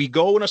and then we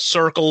go in a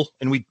circle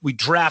and we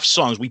draft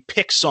songs. We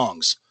pick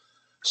songs.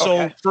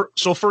 So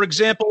for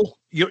example,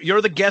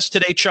 you're the guest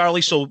today,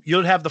 Charlie. So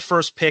you'll have the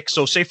first pick.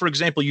 So say, for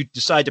example, you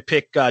decide to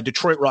pick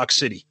Detroit Rock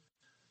City.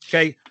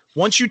 Okay.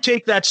 Once you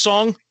take that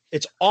song,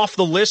 it's off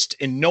the list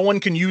and no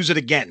one can use it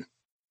again.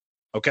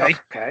 Okay.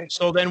 Okay.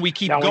 So then we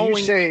keep now, going.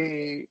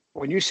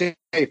 When you say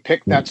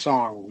pick that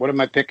song, what am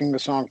I picking the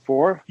song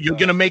for? You're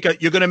gonna make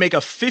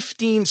a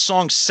 15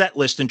 song set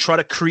list and try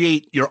to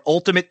create your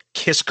ultimate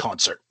Kiss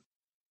concert.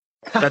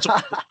 That's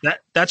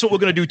what we're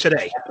gonna do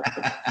today.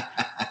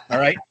 All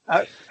right.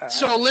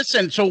 So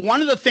listen. So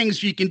one of the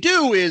things you can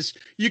do is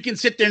you can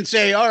sit there and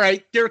say, all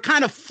right, there are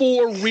kind of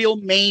 4 real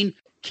main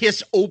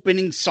Kiss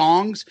opening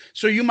songs.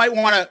 So you might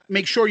want to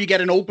make sure you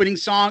get an opening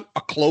song,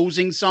 a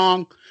closing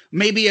song,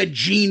 maybe a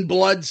Gene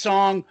Blood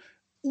song,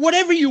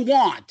 whatever you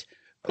want.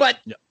 But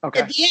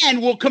at the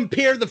end, we'll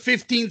compare the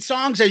 15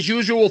 songs. As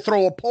usual, we'll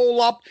throw a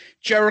poll up.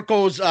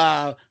 Jericho's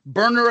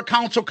burner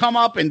accounts will come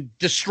up and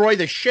destroy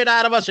the shit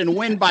out of us and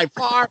win by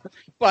far.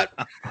 But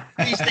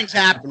these things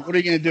happen. What are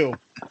you going to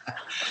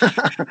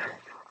do?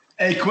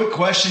 Hey, quick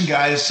question,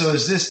 guys. So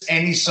is this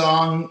any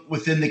song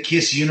within the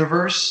Kiss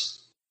universe?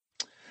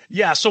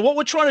 Yeah. So what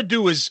we're trying to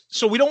do is,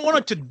 so we don't want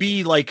it to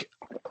be like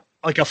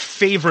a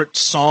favorite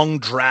song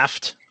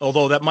draft,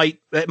 although it might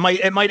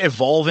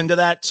evolve into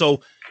that.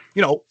 So,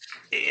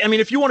 I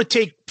mean, if you want to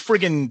take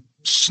friggin'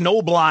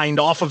 Snowblind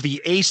off of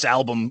the Ace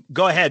album,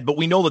 go ahead. But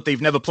we know that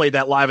they've never played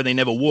that live and they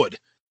never would.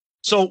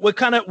 So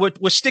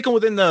we're sticking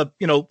within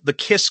the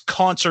Kiss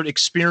concert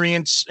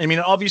experience. I mean,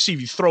 obviously,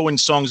 if you throw in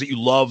songs that you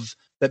love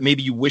that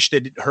maybe you wish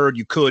they'd heard,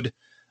 you could.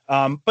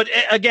 But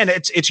again,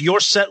 it's your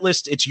set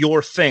list, it's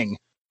your thing,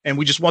 and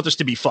we just want this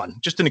to be fun,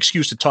 just an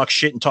excuse to talk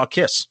shit and talk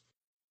Kiss.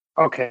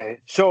 Okay,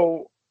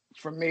 so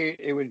for me,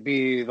 it would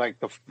be like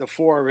the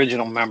 4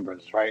 original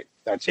members, right?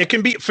 It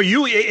can be for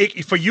you.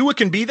 For you, it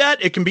can be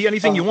that. It can be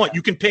anything you want.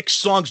 You can pick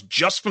songs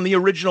just from the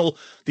original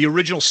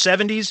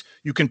 70s.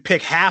 You can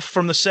pick half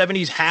from the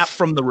 70s, half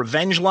from the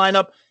Revenge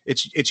lineup.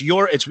 It's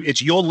your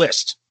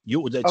list.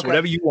 It's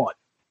whatever you want.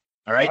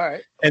 All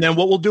right. And then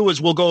what we'll do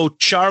is we'll go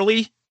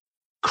Charlie,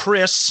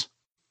 Chris.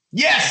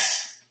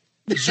 Yes.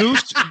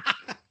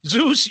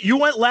 Zeus, you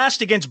went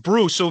last against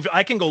Bruce, so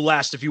I can go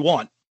last if you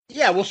want.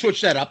 Yeah, we'll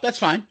switch that up. That's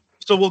fine.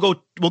 So we'll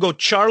go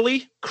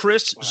Charlie,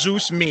 Chris,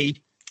 Zeus, me,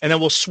 and then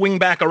we'll swing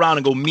back around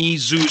and go me,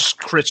 Zeus,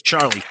 Chris,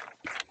 Charlie.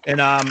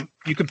 And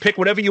you can pick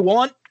whatever you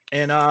want,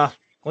 and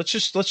let's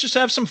just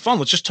have some fun.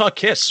 Let's just talk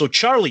Kiss. So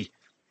Charlie,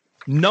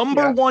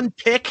 number 1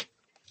 pick.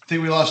 I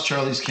think we lost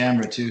Charlie's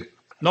camera too.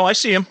 No, I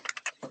see him.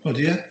 Oh,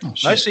 do you? Oh,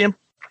 shit. I see him.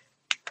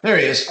 There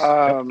he is.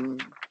 All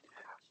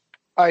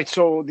right,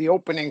 so the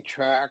opening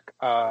track,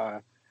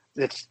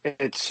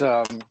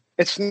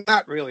 it's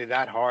not really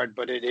that hard,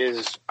 but it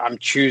is. I'm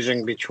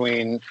choosing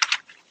between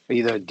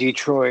either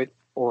Detroit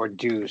or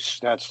Deuce.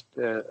 That's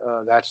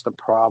the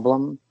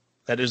problem.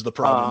 That is the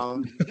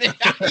problem.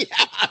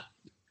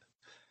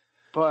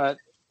 But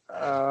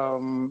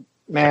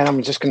man,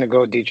 I'm just going to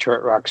go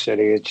Detroit Rock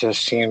City. It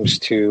just seems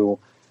to.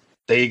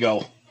 There you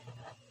go.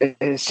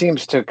 It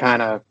seems to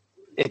kind of.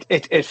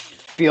 It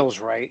feels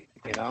right,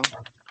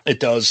 It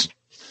does.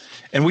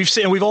 And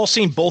we've all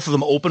seen both of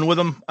them open with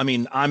them. I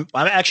mean, I'm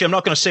not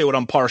going to say what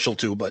I'm partial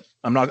to, but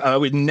I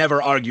would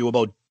never argue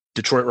about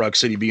Detroit Rock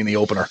City being the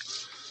opener.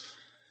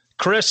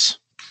 Chris,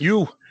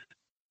 you.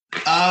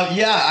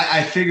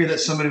 I figured that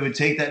somebody would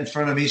take that in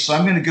front of me, so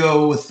I'm going to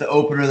go with the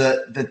opener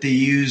that they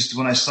used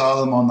when I saw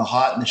them on the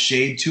Hot in the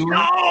Shade tour.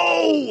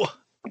 No!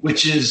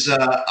 Which is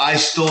I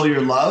Stole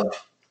Your Love,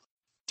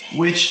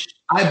 which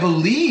I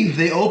believe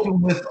they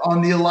opened with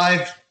on the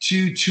Alive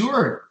 2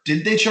 tour.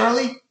 Did they,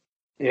 Charlie?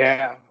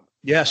 Yeah.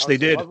 Yes, they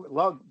did.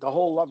 The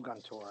whole Love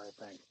Gun tour, I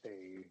think.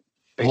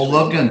 The whole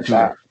Love Gun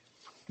tour.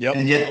 Yep.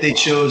 And yet they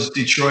chose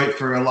Detroit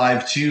for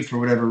Alive 2 for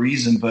whatever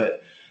reason.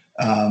 But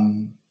I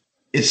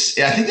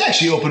think they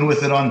actually opened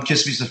with it on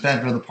Kiss Meets the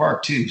Phantom of the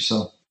Park too.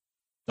 So.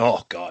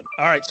 Oh, God.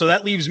 All right. So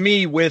that leaves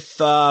me with,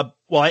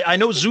 I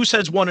know Zeus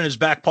has one in his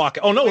back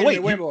pocket. Oh, no,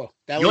 wait.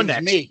 You're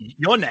next. Me.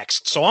 You're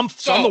next. So I'm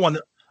the one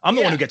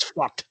who gets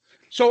fucked.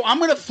 So I'm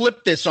going to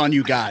flip this on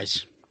you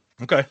guys.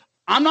 Okay.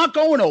 I'm not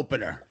going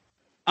opener.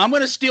 I'm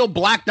going to steal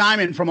Black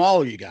Diamond from all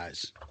of you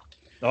guys.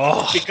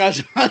 Oh.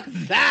 Because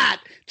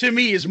that, to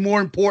me, is more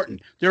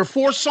important. There are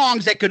 4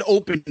 songs that could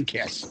open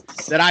Kiss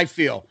that I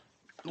feel.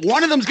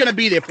 One of them's going to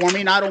be there for me,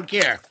 and I don't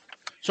care.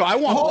 So I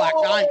want Black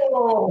Diamond.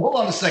 Hold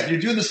on a second.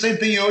 You're doing the same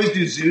thing you always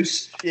do,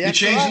 Zeus. Yeah, you're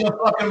changing the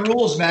fucking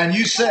rules, man.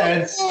 You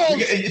said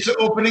it's an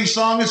opening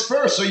song is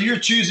first, so you're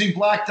choosing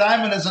Black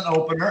Diamond as an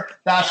opener.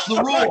 That's the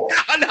rule.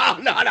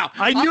 No.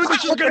 I knew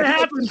this was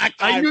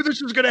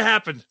going to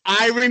happen.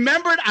 I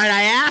remembered, and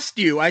I asked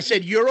you. I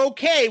said, you're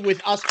okay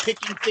with us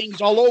picking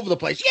things all over the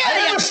place. Yeah,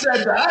 I never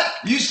said that.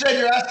 You said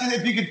you're asking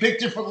if you could pick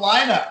different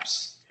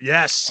lineups.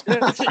 Yes.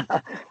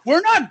 We're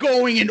not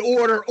going in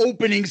order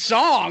opening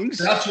songs.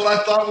 That's what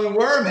I thought we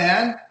were,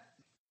 man.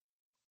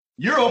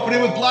 You're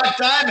opening with Black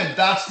Diamond.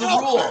 That's the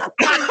rule.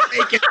 I'm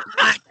making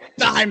Black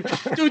Diamond.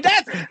 Dude,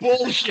 that's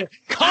bullshit.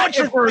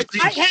 Controversy.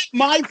 I had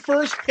my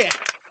first pick.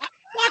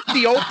 Fuck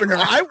the opener.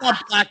 I want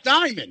Black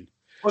Diamond.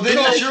 Well, then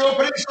that's your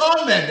opening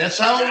song, then. That's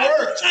how it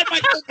works. It's not my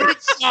opening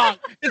song.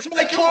 It's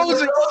my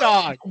closing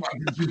song.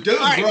 Dude,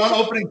 we're on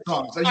opening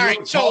songs. All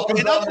right, so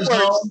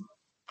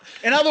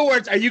in other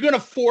words, are you going to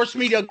force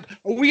me to?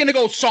 Are we going to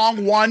go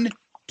song 1,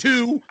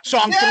 2,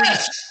 song 3?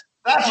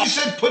 That's you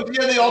said put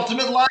together the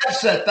ultimate live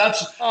set.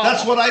 That's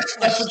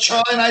what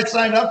Charlie and I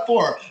signed up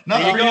for.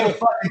 Not for you to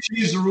fucking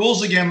change the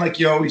rules again like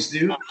you always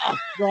do. Oh,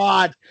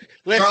 God.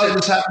 Listen. Charlie,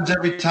 this happens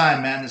every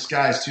time, man. This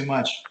guy's too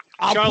much.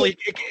 Charlie,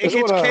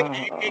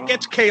 it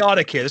gets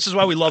chaotic here. This is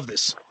why we love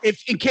this.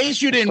 If in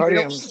case you didn't,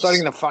 I'm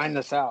starting to find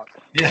this out.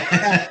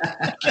 Yeah.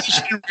 In case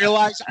you didn't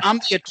realize, I'm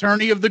the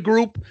attorney of the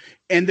group,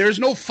 and there's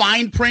no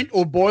fine print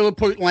or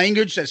boilerplate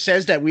language that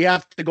says that we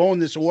have to go in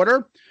this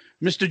order,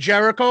 Mr.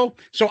 Jericho.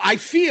 So I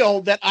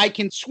feel that I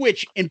can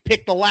switch and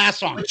pick the last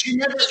song. But you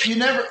never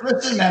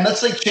listen, man.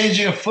 That's like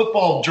changing a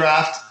football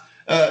draft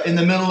in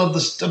the middle of the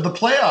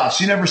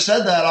playoffs. You never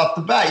said that off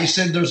the bat. You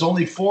said there's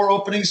only 4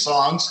 opening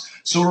songs,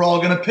 so we're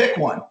all going to pick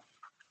one.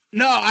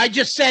 No, I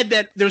just said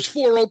that there's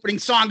 4 opening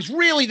songs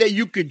really that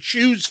you could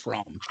choose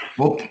from.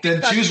 Well,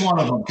 then choose one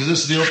of them because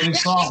this is the opening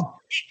song.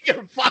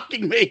 You're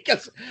fucking me.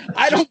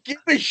 I don't give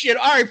a shit.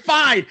 All right,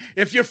 fine.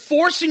 If you're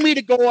forcing me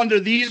to go under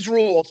these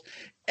rules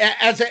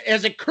as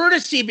a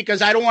courtesy,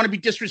 because I don't want to be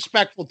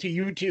disrespectful to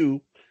you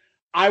two,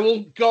 I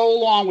will go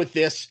along with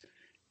this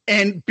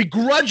and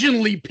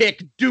begrudgingly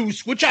pick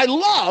Deuce, which I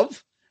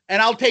love.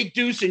 And I'll take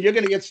Deuce, and you're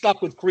going to get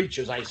stuck with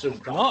Creatures, I assume.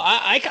 No,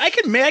 I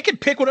can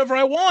pick whatever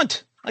I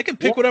want. I can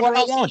pick whatever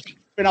I want.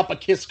 Been up a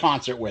Kiss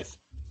concert with.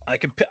 I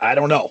can. I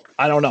don't know.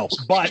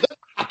 But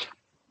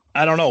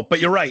I don't know. But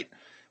you're right.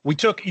 You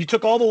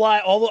took all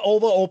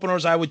the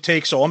openers I would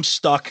take, so I'm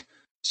stuck.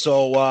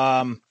 So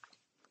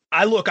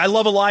I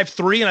love Alive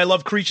 3 and I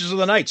love Creatures of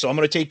the Night, so I'm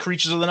going to take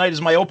Creatures of the Night as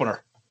my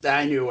opener.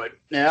 I knew it.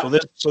 Yeah.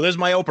 So there's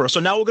my opener. So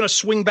now we're going to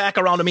swing back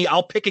around to me.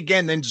 I'll pick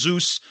again, then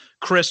Zeus,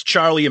 Chris,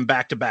 Charlie, and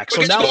back to back.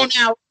 So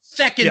now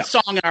second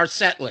song in our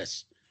set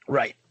list.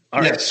 Right.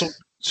 All right.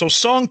 So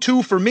song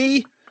 2 for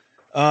me.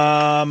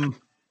 God,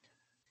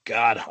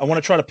 I want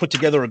to try to put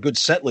together a good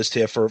set list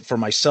here for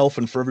myself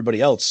and for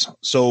everybody else.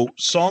 So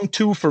song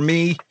 2 for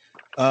me,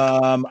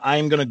 I'm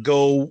going to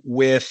go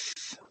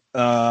with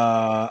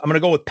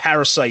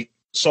Parasite,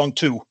 song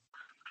 2.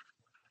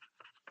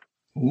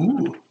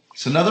 Ooh.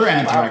 It's another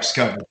Anthrax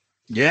cover.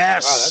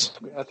 Yes.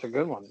 Wow, that's a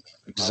good one.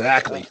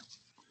 Exactly.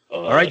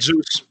 All right,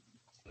 Zeus.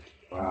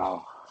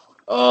 Wow.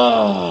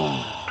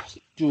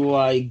 Do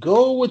I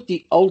go with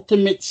the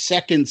ultimate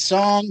second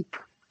song?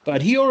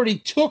 But he already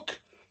took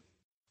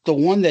the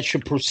one that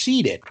should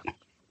precede it.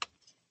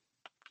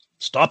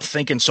 Stop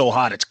thinking so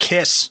hard. It's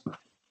Kiss.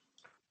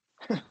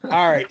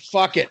 All right,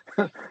 fuck it.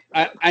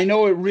 I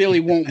know it really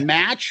won't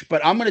match,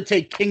 but I'm going to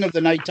take King of the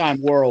Nighttime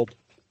World.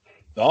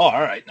 Oh,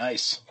 all right.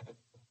 Nice.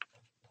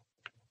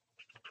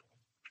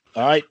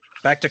 All right,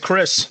 back to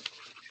Chris.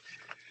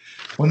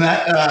 When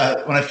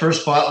I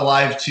first bought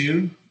Alive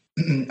 2,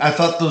 I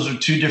thought those were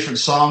 2 different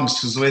songs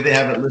because the way they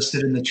have it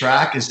listed in the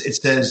track is it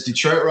says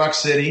Detroit Rock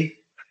City,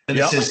 then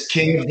it says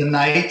King of the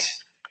Night,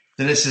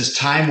 then it says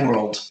Time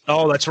World.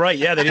 Oh, that's right.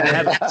 Yeah, they didn't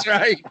have That's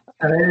right.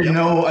 And I didn't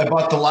know I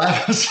bought the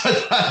live, so I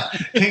thought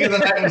King of the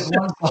Night was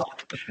one song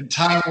and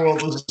Time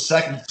World was the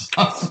second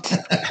song.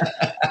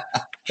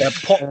 Yeah,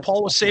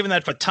 Paul was saving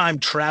that for Time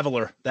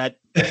Traveler. That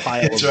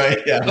pile. That's right.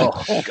 Yeah.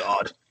 Oh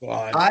God.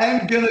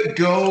 I'm gonna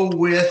go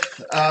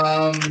with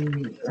I'm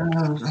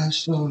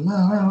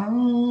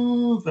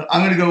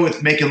gonna go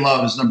with Making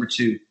Love as number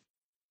 2.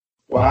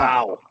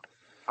 Wow.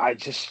 I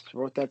just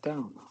wrote that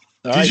down.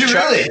 Did you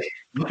really?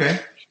 Okay.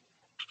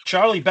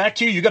 Charlie, back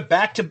to you. You got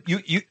back to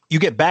you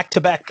get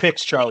back-to-back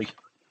picks, Charlie.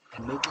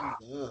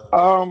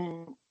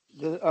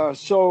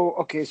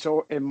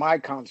 So in my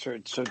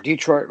concert, so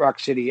Detroit Rock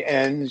City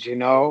ends,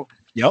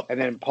 Yep.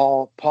 And then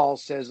Paul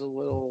says a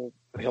little.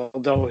 He'll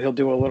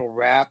do a little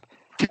rap,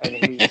 and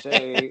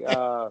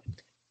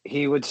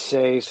he would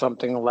say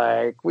something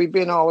like, "We've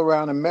been all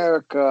around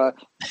America,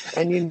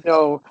 and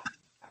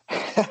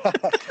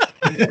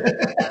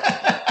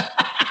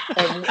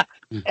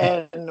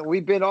and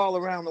we've been all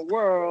around the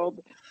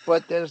world,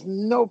 but there's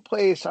no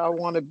place I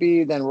want to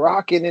be than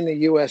rocking in the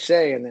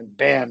USA." And then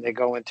bam, they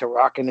go into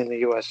rocking in the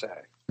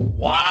USA.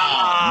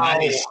 Wow.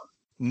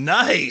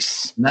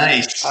 Nice.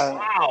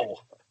 Wow.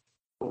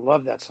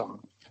 Love that song.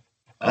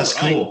 That's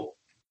cool.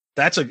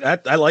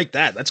 I like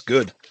that. That's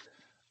good.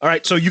 All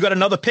right. So you got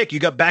another pick. You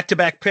got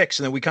back-to-back picks,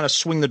 and then we kind of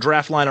swing the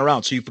draft line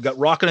around. So you've got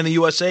Rockin' in the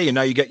USA, and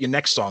now you get your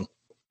next song.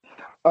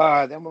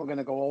 Then we're going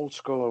to go old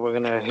school. We're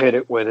going to hit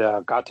it with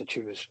Got to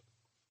Choose.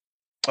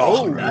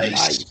 Oh,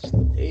 nice.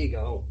 There you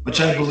go.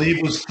 Which I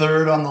believe was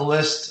 3rd on the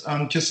list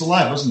on Kiss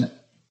Alive, wasn't it?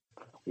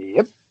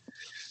 Yep.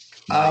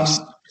 Nice.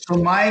 So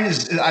mine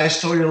is I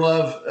Stole Your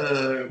Love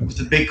with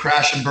the big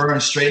crash and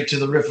burn straight to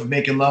the riff of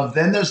Making Love.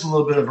 Then there's a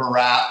little bit of a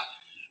rap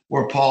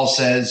where Paul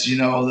says,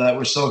 that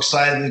we're so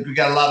excited that we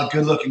got a lot of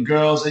good-looking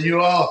girls, and you're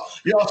all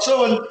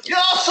so in love with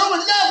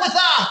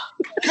our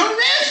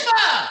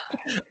charisma.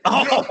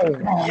 Oh,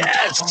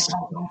 yes.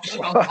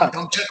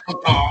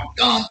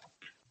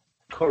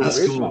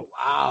 That's cool.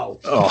 Wow.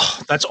 Oh,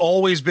 that's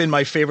always been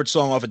my favorite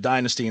song off of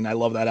Dynasty, and I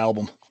love that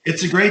album.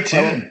 It's a great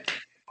tune.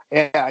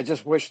 Yeah, I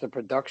just wish the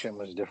production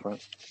was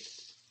different.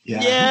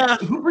 Yeah.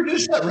 Who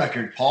produced that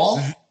record,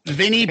 Paul?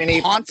 Vinny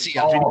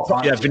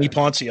Poncia. Yeah, Vinny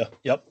Poncia.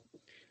 Yep.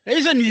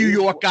 He's a New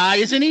York guy,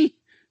 isn't he?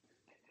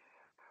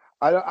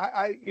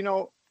 I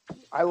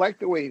I like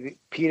the way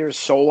Peter's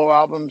solo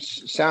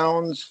albums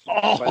sounds,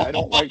 but I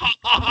don't like.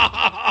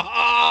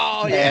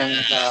 Oh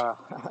yeah.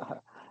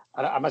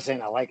 And I'm not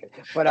saying I like it,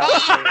 but I'm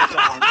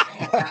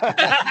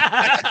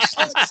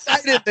so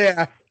excited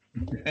there.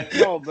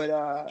 No, but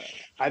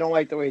I don't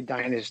like the way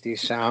Dynasty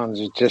sounds.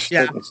 It just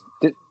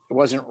it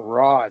wasn't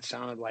raw. It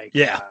sounded like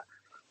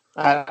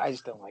I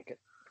just don't like it.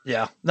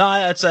 Yeah,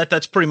 no,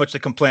 that's pretty much the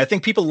complaint. I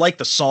think people like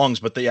the songs,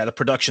 but the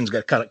production's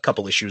got a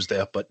couple issues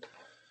there. But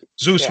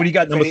Zeus, what do you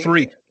got? Number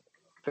 3.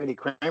 If Eddie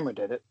Kramer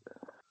did it.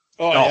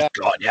 Oh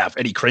God, yeah. If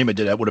Eddie Kramer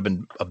did it, that would have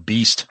been a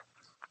beast.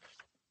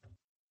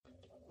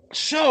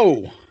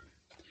 So,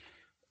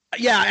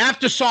 yeah,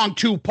 after song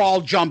 2,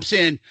 Paul jumps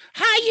in.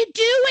 How you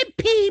doing,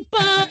 people?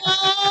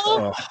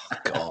 Oh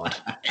God.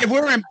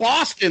 We're in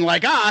Boston,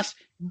 like us.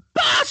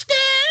 Boston.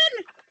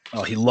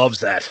 Oh, he loves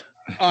that.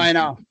 Oh, I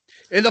know.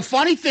 And the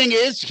funny thing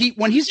is,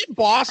 when he's in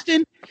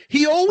Boston,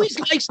 he always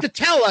likes to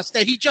tell us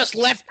that he just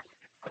left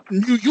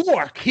New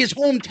York, his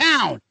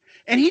hometown.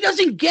 And he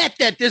doesn't get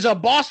that there's a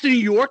Boston, New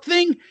York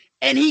thing,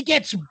 and he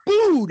gets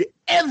booed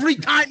every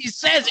time he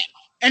says it.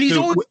 And he's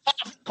always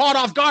caught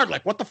off guard.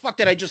 Like, what the fuck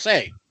did I just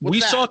say?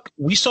 We saw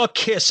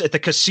Kiss at the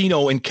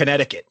casino in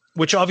Connecticut,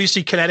 which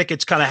obviously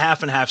Connecticut's kind of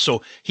half and half.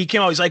 So he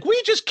came out, he's like, we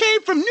just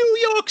came from New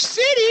York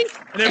City.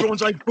 And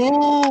everyone's like,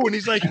 boo. And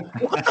he's like,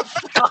 what the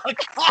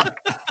fuck?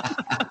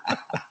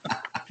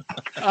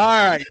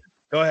 All right.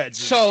 Go ahead.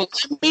 Dude. So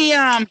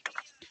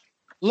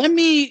let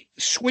me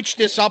switch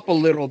this up a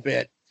little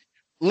bit.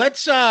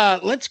 Let's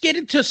get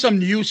into some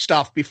new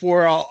stuff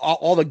before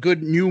all the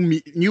good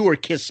newer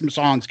Kiss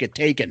songs get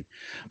taken.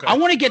 Okay. I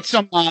want to get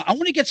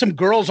some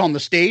girls on the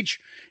stage,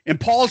 and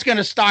Paul's going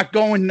to start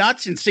going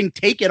nuts and sing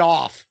 "Take It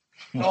Off."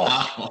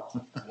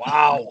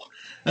 Wow.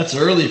 That's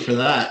early for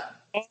that.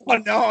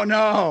 Oh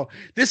no.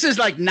 This is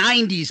like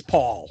 90s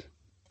Paul.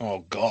 Oh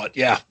God,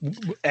 yeah.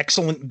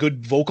 Excellent,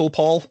 good vocal,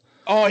 Paul.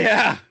 Oh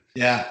yeah.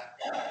 Yeah.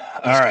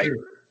 All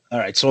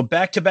right. So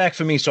back to back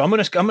for me. So I'm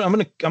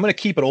gonna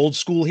keep it old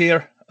school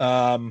here.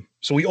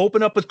 So we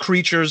open up with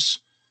Creatures.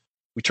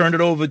 We turned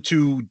it over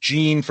to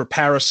Gene for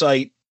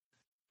Parasite.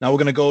 Now we're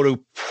gonna go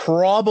to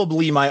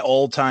probably my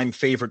all-time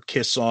favorite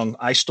Kiss song.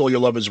 I Stole Your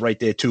Love is right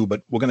there too,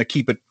 but we're gonna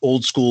keep it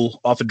old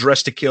school. Off of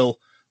Dress to Kill,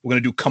 we're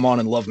gonna do Come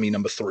On and Love Me,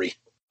 number 3.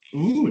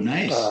 Ooh,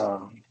 nice.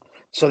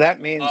 So that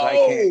means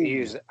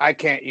I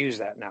can't use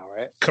that now,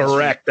 right?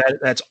 Correct.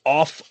 That's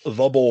off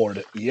the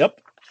board. Yep.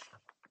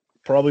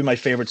 Probably my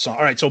favorite song.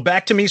 All right, so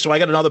back to me. So I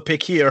got another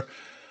pick here.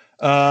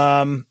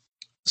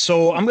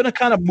 So I'm going to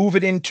kind of move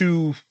it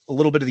into a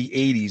little bit of the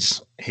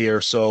 80s here.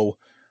 So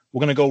we're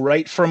going to go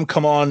right from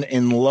Come On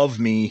and Love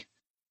Me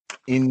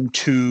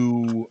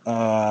into,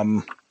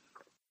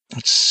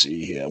 let's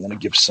see here. I want to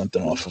give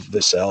something off of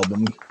this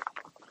album.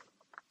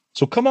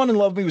 So Come On and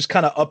Love Me was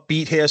kind of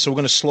upbeat here. So we're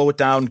going to slow it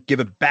down, give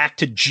it back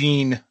to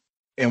Gene,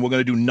 and we're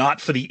going to do Not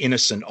for the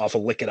Innocent off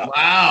of Lick It Up.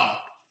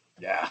 Wow.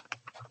 Yeah.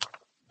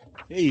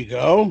 There you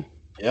go.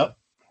 Yep.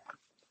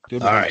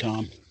 Good one,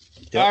 Tom.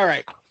 Yep. All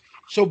right.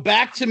 So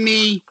back to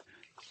me.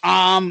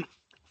 I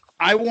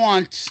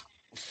want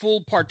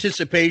full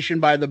participation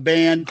by the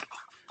band.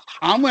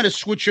 I'm going to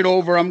switch it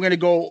over. I'm going to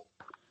go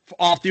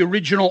off the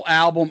original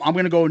album. I'm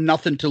going to go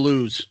Nothing to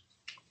Lose.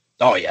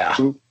 Oh, yeah.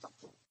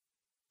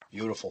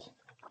 Beautiful.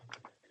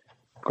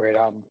 Great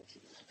album.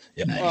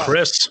 Yeah. Nice.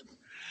 Chris.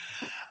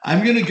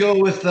 I'm going to go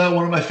with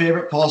one of my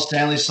favorite Paul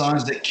Stanley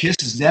songs that Kiss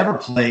has never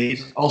played,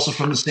 also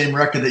from the same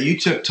record that you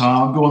took,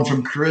 Tom. I'm going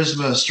from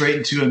Charisma straight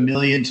into A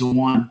Million to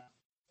One.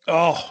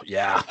 Oh,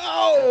 yeah.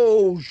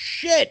 Oh,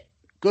 shit.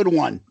 Good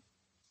one.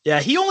 Yeah,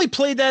 he only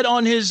played that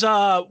on his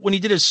when he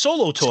did his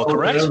solo tour,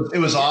 correct? It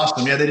was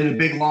awesome. Yeah, they did a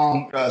big,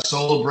 long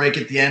solo break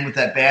at the end with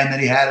that band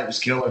that he had. It was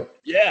killer.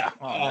 Yeah.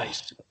 Oh,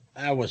 nice.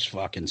 That was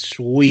fucking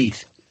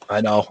sweet.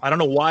 I know. I don't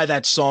know why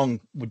that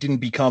song didn't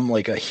become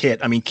like a hit.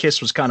 I mean,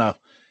 Kiss was kind of,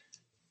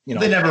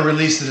 they never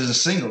released it as a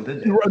single,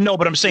 did they? No,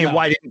 but I'm saying,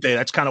 why didn't they?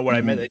 That's kind of what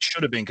I meant. It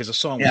should have been because the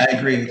song. Yeah, I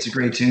agree. It's a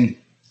great tune.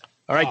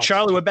 All right,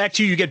 Charlie, we're back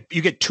to you.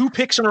 You get 2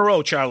 picks in a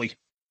row, Charlie.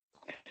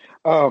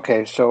 Oh,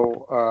 okay,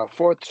 so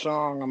fourth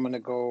song, I'm going to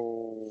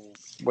go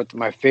with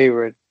my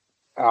favorite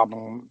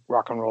album,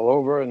 Rock and Roll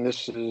Over, and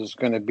this is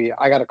going to be,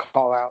 I got to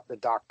call out the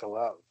Dr.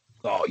 Love.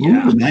 Oh,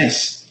 yeah. Ooh,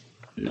 nice.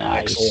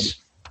 Excellent.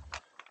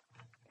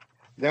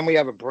 Then we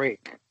have a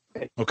break.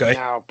 Okay.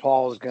 Now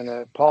Paul's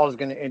gonna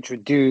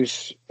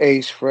introduce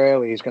Ace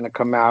Frehley. He's gonna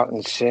come out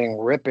and sing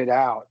 "Rip It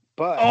Out."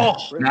 But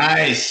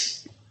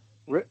nice.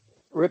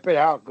 Rip It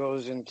Out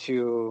goes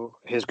into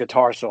his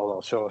guitar solo,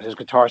 so his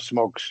guitar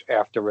smokes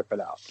after Rip It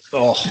Out.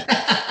 Oh,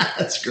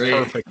 that's great.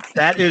 Perfect.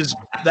 That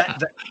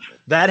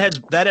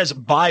has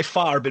by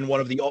far been one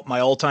of my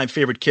all-time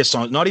favorite Kiss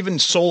songs. Not even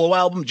solo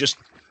album, just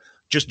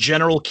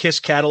general Kiss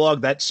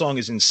catalog. That song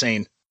is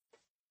insane.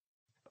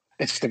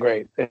 It's the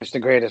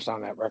greatest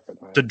on that record,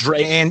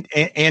 man.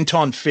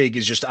 Anton Fig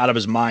is just out of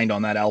his mind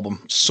on that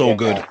album. So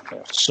good.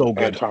 Yeah. So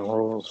good. Anton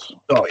rules.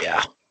 Oh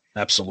yeah,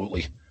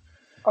 absolutely.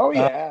 Oh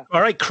yeah.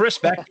 All right, Chris,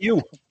 back to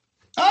you.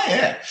 Oh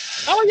yeah.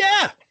 Oh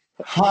yeah.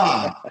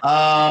 Huh.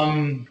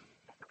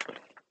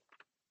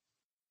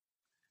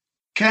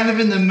 kind of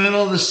in the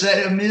middle of the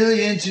set.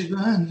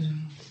 1,200,000.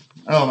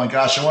 Oh my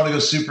gosh, I want to go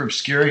super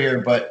obscure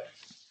here, but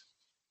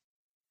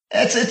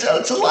it's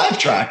a live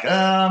track.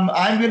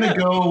 I'm gonna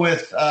go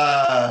with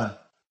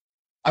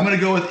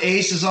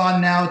Ace is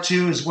on now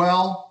too as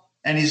well,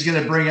 and he's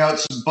gonna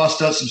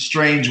bust out some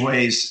Strange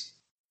Ways.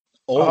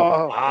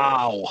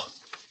 Oh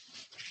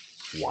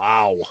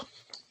wow.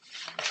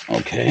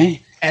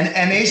 Okay.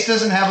 And Ace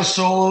doesn't have a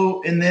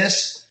solo in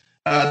this,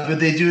 but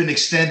they do an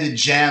extended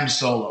jam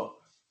solo.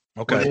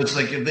 Okay. It's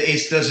like if the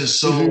Ace does his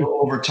solo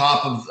over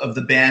top of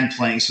the band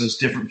playing, so it's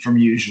different from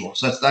usual.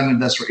 So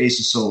that's where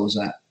Ace's solo is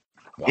at.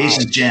 Wow.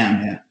 Ace's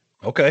jam, yeah.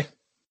 Okay.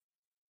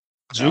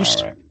 Zeus.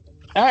 All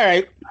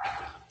right.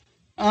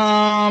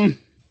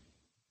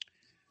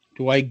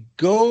 Do I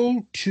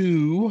go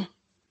to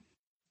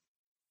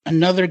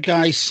another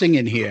guy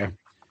singing here?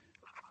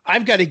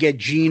 I've got to get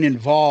Gene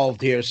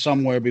involved here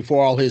somewhere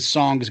before all his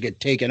songs get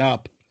taken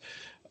up.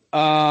 Take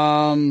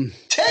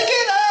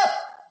it up!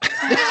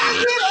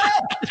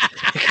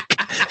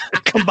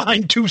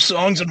 Combine two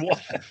songs in one.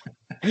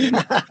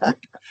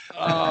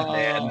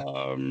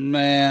 Oh,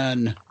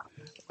 man.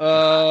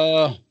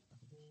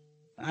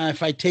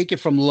 If I take it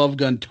from Love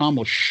Gun, Tom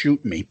will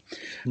shoot me.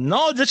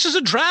 No, this is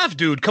a draft,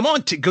 dude. Come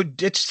on.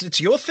 It's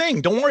your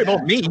thing. Don't worry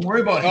about me. Don't worry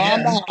about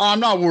him.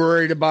 I'm not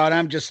worried about it.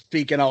 I'm just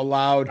speaking out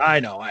loud. I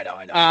know. I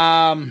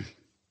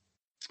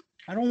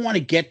don't want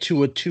to get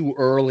to it too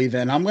early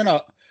then. I'm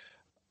gonna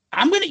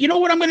you know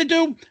what I'm gonna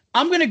do?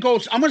 I'm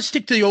gonna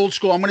stick to the old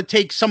school. I'm gonna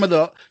take some of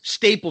the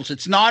staples.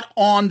 It's not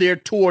on their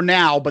tour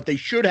now, but they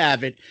should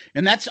have it.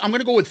 And I'm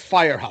gonna go with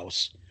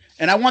Firehouse.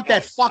 And I want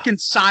that fucking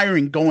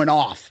siren going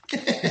off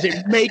because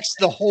it makes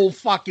the whole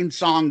fucking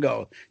song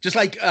go. Just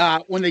like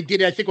when they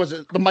did, I think was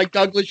it the Mike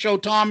Douglas show,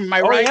 Tom? Am I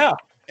right? Yeah.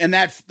 And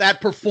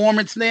that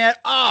performance there,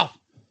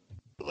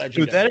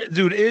 legendary.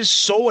 Dude, it is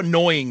so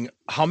annoying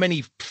how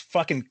many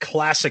fucking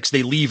classics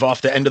they leave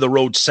off the end of the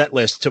road set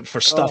list for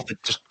stuff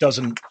that just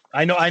doesn't.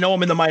 I know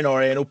I'm in the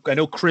minority. I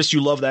know, Chris, you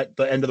love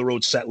the end of the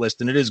road set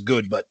list, and it is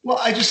good. But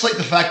I just like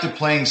the fact they're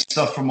playing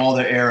stuff from all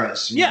their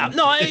eras. Yeah,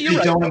 no, you're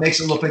right. It makes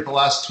it look like the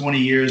last 20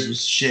 years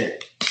was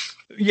shit.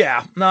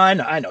 Yeah, no,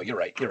 I know. You're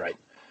right. All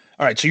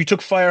right, so you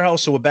took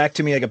Firehouse, so we're back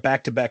to me. I got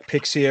back-to-back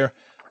picks here.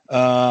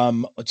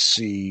 Let's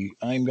see.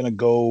 I'm gonna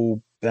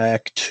go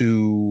back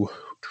to.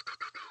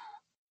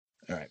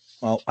 All right.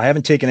 Well, I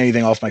haven't taken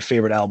anything off my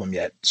favorite album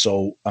yet,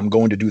 so I'm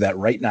going to do that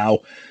right now.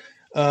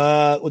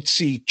 Let's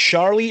see.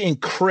 Charlie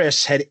and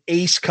Chris had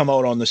Ace come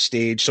out on the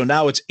stage, so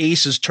now it's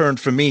Ace's turn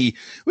for me.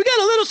 We got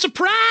a little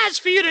surprise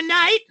for you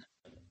tonight,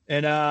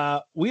 and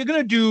we're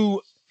gonna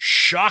do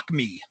 "Shock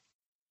Me,"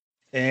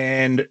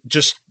 and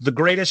just the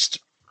greatest,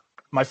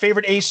 my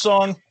favorite Ace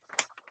song.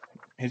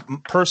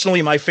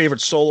 Personally, my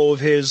favorite solo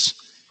of his,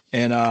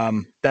 and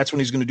that's when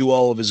he's gonna do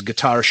all of his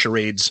guitar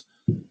charades.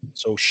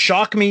 So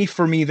 "Shock Me"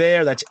 for me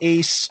there. That's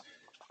Ace.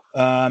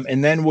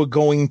 And then we're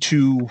going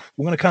to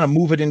kind of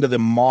move it into the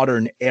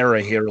modern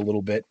era here a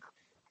little bit.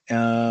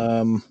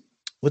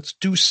 Let's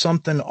do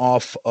something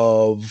off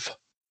of,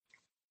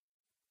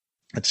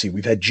 let's see.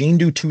 We've had Gene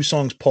do 2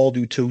 songs, Paul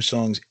do 2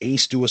 songs,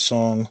 Ace do a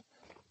song.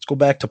 Let's go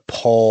back to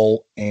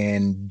Paul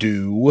and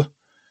do,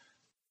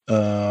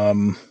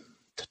 no,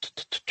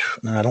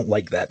 I don't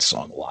like that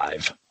song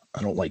live.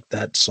 I don't like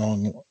that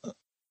song.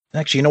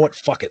 Actually, you know what?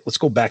 Fuck it. Let's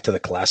go back to the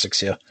classics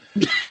here.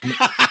 That's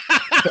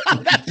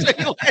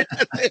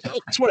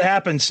what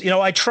happens.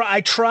 I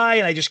try,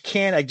 and I just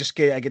can't. I just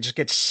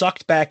get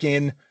sucked back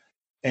in,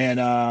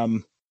 and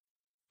I'm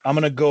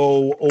gonna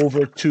go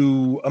over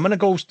to. I'm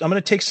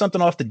gonna take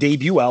something off the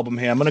debut album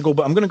here. I'm gonna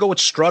go with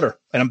Strutter,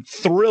 and I'm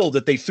thrilled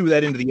that they threw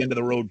that into the End of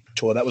the Road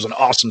tour. That was an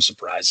awesome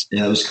surprise.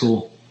 Yeah, that was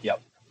cool.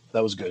 Yep,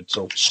 that was good.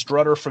 So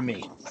Strutter for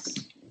me.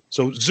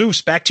 So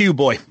Zeus, back to you,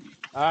 boy.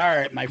 All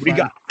right, my friend. What do you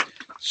got?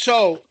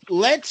 So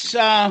let's,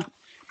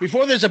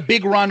 before there's a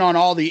big run on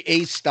all the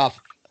Ace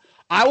stuff,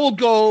 I will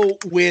go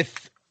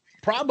with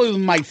probably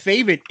my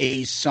favorite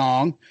Ace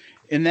song,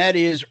 and that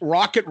is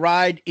Rocket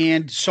Ride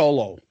and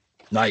Solo.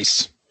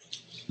 Nice.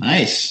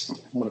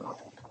 What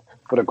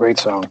a great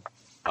song.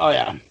 Oh,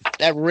 yeah.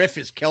 That riff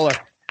is killer.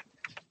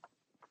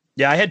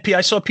 Yeah,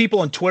 I saw people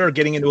on Twitter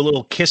getting into a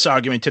little Kiss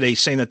argument today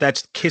saying that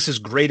that's Kiss's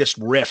greatest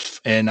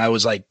riff, and I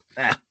was like,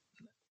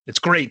 it's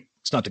great.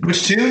 It's not the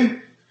greatest. Which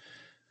tune?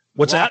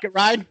 What's Rocket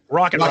Ride?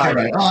 Rocket Ride.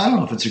 Oh, I don't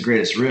know if it's the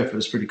greatest riff, but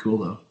it's pretty cool,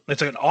 though.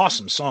 It's an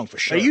awesome song for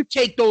sure. Now you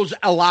take those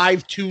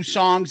Alive 2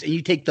 songs and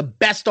you take the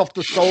best off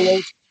the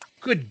solos.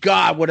 Good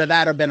God, would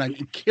that have been a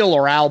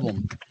killer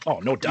album? Oh,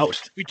 no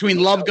doubt. Between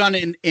Love Gun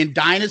and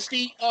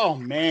Dynasty? Oh,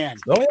 man.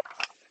 Oh, yeah.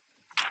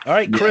 All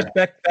right, Chris,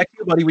 back to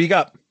you, buddy. What you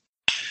got?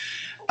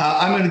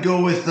 I'm going to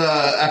go with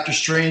After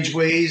Strange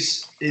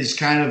Ways is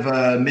kind of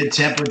a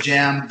mid-tempo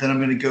jam. Then I'm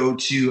going to go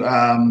to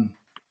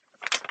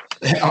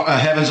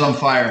Heaven's on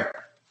Fire.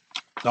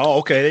 Oh,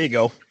 okay. There you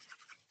go.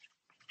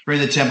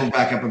 Bring the tempo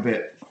back up a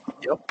bit.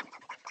 Yep.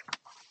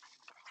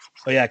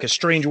 Oh yeah, because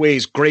Strange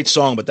Ways, great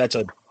song, but that's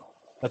a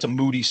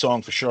moody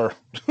song for sure.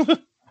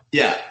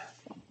 Yeah.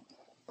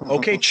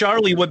 Okay,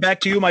 Charlie, we're back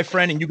to you, my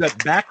friend, and you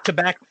got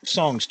back-to-back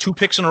songs, 2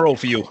 picks in a row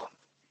for you.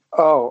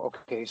 Oh,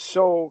 okay.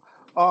 So,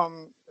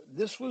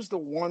 this was the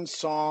one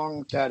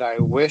song that I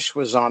wish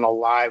was on a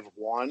live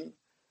one.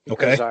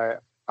 Okay. Because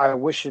I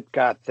wish it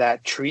got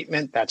that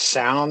treatment, that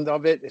sound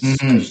of it. It's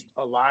just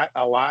alive.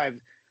 A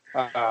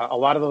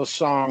lot of those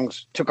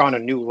songs took on a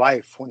new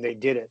life when they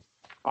did it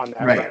on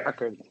that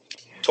record.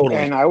 Totally.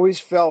 And I always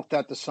felt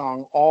that the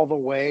song "All the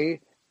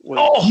Way"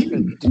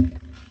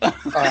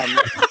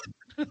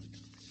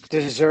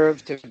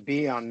 deserved to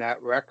be on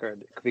that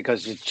record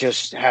because it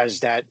just has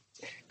that.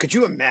 Could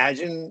you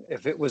imagine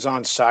if it was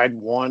on side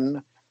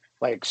one,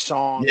 like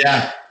song?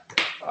 Yeah.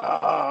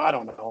 I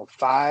don't know,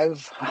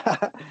 5.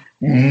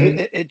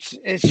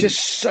 It's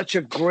just such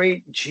a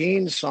great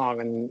Gene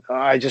song, and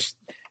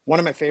one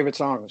of my favorite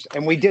songs.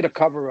 And we did a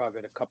cover of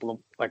it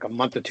a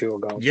month or two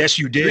ago. Yes,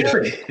 you did.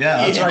 Really?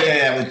 Yeah, that's right.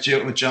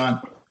 Yeah, with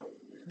John.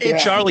 Hey,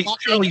 Charlie,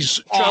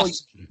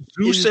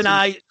 Zeus and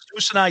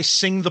I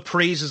sing the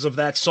praises of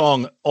that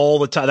song all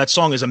the time. That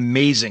song is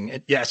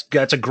amazing. Yes,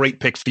 that's a great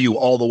pick for you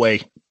all the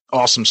way.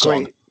 Awesome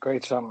song.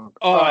 Great song.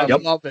 Oh, I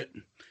love it.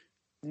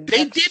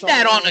 They did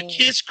that on a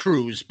Kiss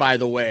cruise, by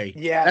the way.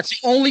 Yeah. That's the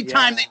only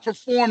time they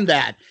performed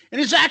that. And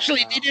it's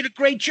actually, they did a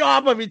great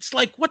job of it. It's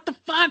like, what the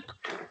fuck?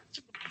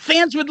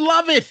 Fans would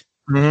love it.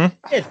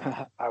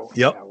 Mm-hmm.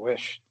 I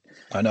wish.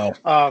 I know.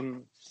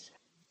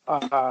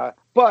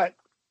 But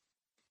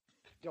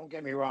don't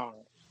get me wrong.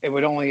 It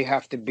would only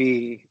have to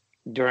be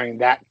during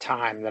that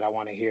time that I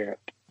want to hear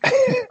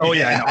it. Oh,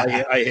 yeah.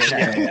 I hear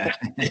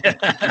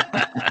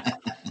that.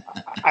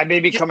 I may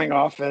be coming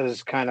off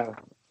as kind of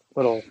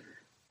little...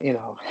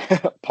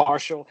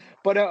 partial,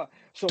 but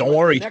so don't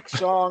worry. The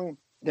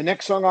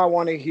next song I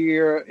want to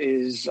hear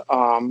is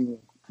going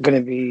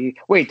to be.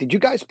 Wait, did you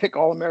guys pick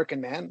All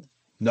American Man?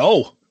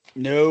 No,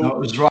 it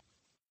was right.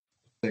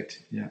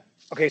 Yeah.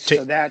 Okay,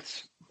 so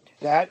that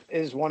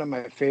is one of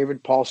my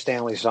favorite Paul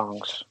Stanley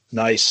songs.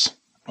 Nice.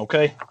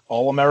 Okay,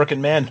 All American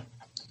Man.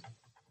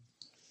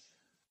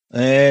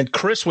 And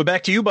Chris, we're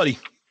back to you, buddy.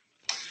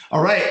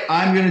 All right,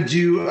 I'm going to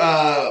do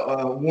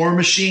War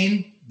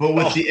Machine. But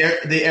with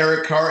the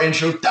Eric Carr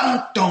intro,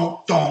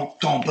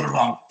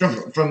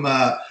 from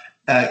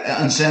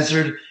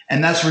Uncensored,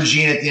 and that's where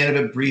Gene at the end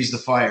of it breathes the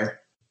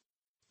fire.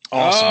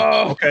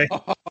 Awesome.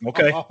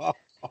 Okay.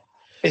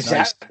 Is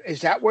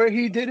that where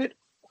he did it?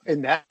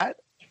 In that?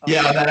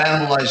 Yeah, on that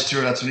Animalized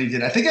tour, that's what he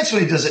did. I think that's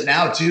what he does it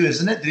now too,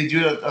 isn't it? Did he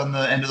do it on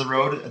the End of the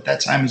Road at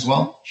that time as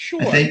well?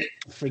 Sure. I think.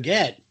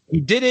 Forget. He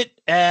did it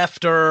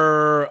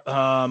after.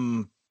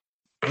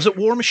 Was it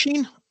War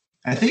Machine?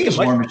 I think it was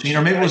War Machine,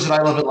 or maybe was it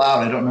I Love It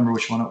Loud? I don't remember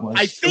which one it was.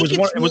 I think it's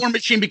War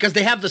Machine because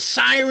they have the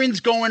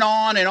sirens going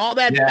on and all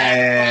that.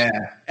 Yeah.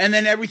 And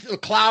then the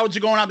clouds are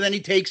going up, and then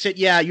he takes it.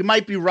 Yeah, you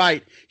might be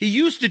right. He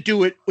used to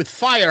do it with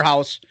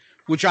Firehouse,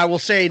 which I will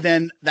say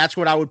then that's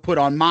what I would put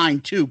on mine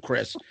too,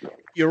 Chris.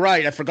 You're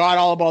right. I forgot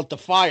all about the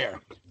fire.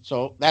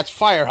 So that's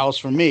Firehouse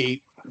for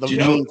me, the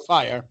main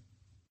fire.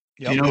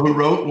 Do you know who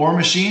wrote War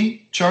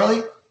Machine,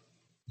 Charlie?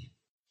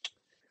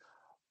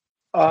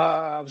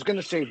 I was going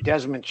to say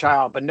Desmond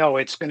Child, but no,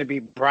 it's going to be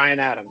Bryan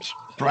Adams.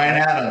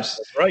 Bryan Adams.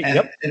 Right.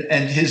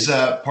 And his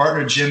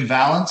partner, Jim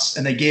Vallance,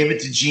 and they gave it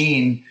to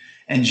Gene,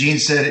 and Gene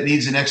said it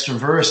needs an extra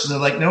verse. And they're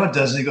like, no, it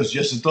doesn't. He goes,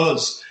 yes, it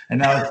does.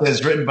 And now it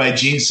says written by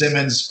Gene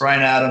Simmons,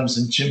 Bryan Adams,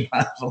 and Jim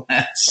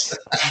Vallance.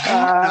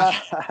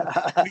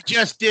 We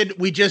just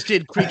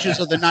did Creatures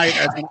of the Night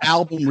as an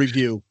album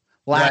review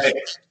last week,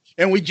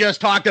 and we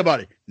just talked about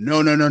it.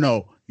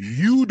 No.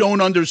 You don't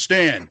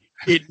understand.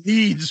 It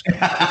needs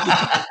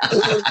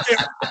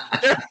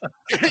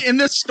in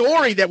this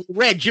story that we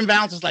read, Jim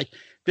Vallance is like,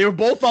 they were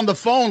both on the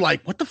phone,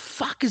 like, what the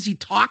fuck is he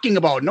talking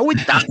about? No,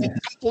 it doesn't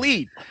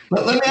complete.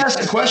 Let me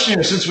ask a question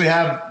here, since we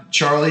have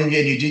Charlie and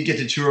you did get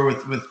to tour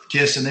with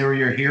Kiss and they were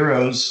your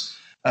heroes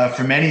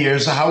for many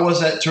years. How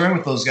was that touring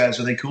with those guys?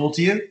 Were they cool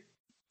to you?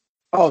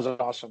 Oh, it was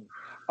awesome.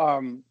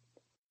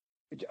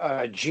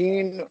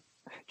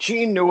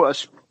 Gene knew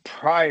us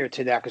prior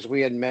to that because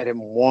we had met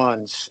him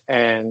once,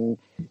 and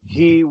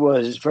he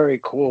was very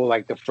cool.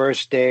 Like the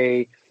first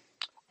day,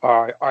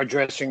 our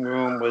dressing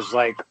room was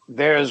like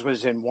theirs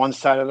was in one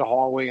side of the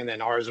hallway, and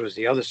then ours was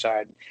the other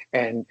side.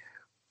 And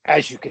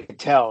as you can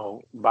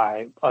tell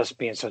by us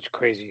being such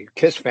crazy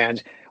Kiss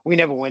fans, we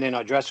never went in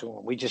our dressing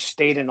room. We just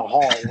stayed in the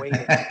hall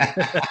waiting.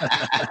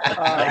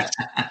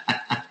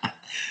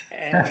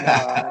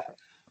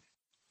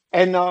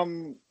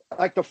 And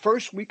like the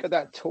first week of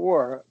that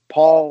tour,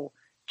 Paul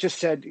just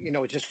said,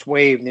 just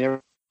waved, never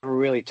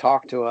really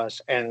talked to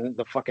us. And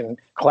the fucking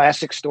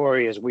classic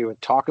story is we were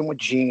talking with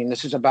Gene.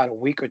 This is about a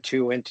week or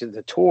two into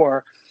the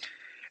tour.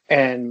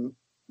 And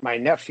my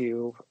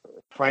nephew,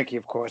 Frankie,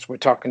 of course, we're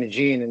talking to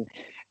Gene.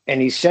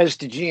 And he says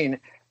to Gene,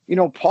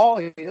 Paul,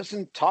 he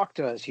doesn't talk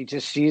to us. He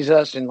just sees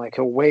us and like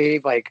he'll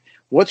wave. Like,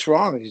 what's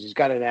wrong? He's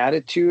got an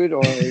attitude,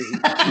 or he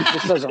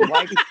just doesn't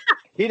like.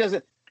 He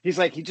doesn't. He's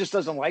like, he just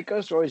doesn't like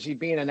us, or is he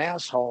being an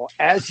asshole?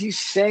 As he's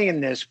saying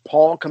this,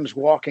 Paul comes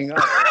walking up.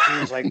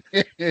 And Gene's like,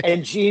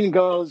 and Gene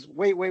goes,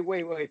 wait,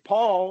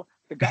 Paul,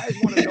 the guys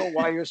want to know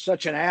why you're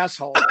such an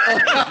asshole.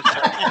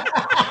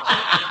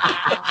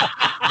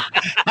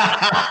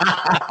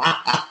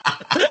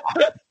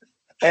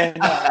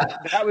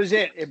 That was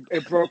it.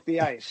 It broke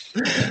the ice.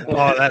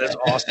 Oh, that is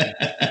awesome.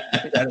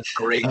 That is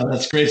great. Oh,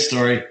 that's a great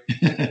story.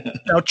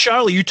 Now,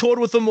 Charlie, you toured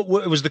with them. It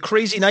was the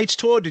Crazy Nights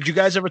tour. Did you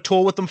guys ever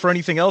tour with them for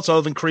anything else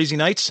other than Crazy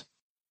Nights?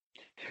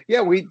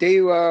 Yeah, we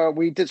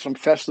did some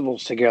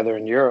festivals together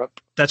in Europe.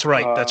 That's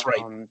right. That's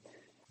right.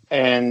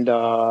 And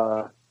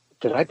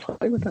did I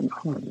play with them?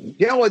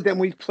 Yeah, well, then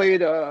we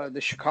played the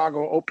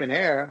Chicago Open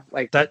Air.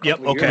 Like that.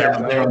 Yep. Okay.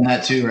 They're on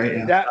that too, right?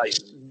 Yeah.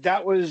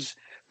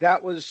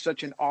 That was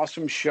such an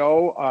awesome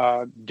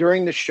show.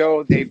 During the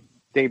show,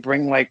 they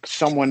bring like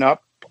someone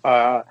up,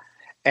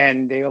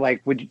 and they were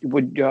like,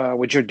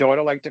 "Would your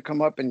daughter like to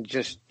come up and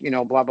just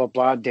blah blah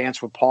blah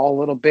dance with Paul a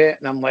little bit?"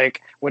 And I'm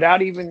like,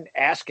 without even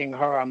asking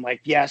her, I'm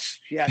like, yes.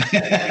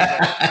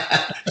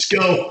 Let's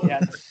go.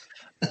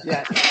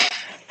 Yes.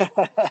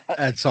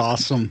 That's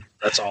awesome.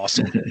 That's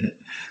awesome.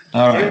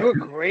 All right.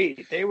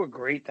 They were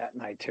great that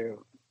night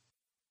too.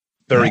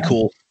 Very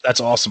cool. That's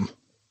awesome.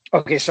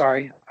 Okay,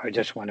 sorry, I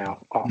just went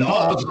out. Oh. No,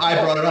 I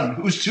brought it on.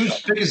 Whose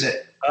pick is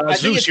it?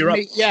 Zeus, you're up.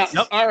 Yeah.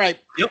 Yep. All right.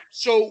 Yep.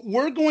 So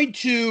we're going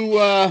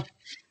to.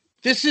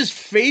 This is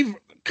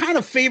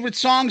favorite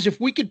songs. If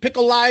we could pick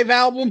a live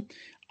album,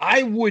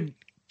 I would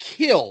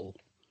kill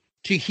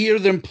to hear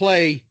them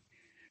play,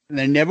 and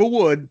I never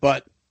would,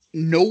 but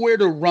Nowhere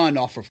to Run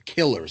off of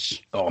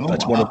Killers.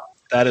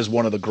 That is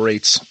one of the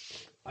greats.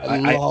 I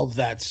love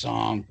that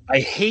song. I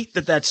hate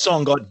that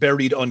song got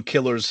buried on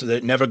Killers, that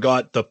it never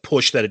got the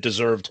push that it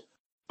deserved.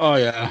 Oh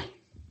yeah.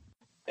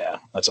 Yeah,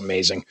 that's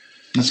amazing.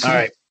 That's cool. All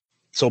right.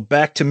 So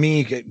back to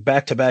me,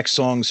 back-to-back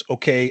songs.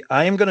 Okay,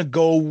 I am going to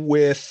go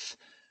with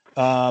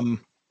I'm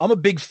a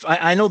big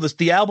I know this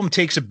the album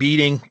takes a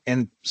beating,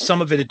 and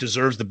some of it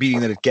deserves the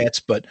beating that it gets,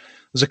 but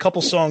there's a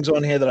couple songs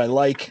on here that I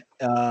like.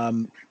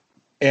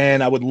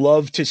 And I would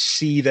love to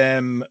see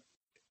them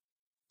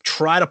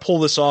try to pull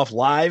this off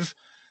live,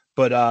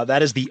 but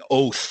that is The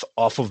Oath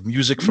off of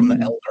Music from the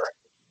Elder.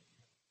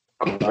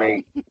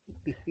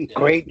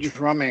 Great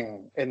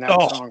drumming in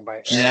that song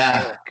by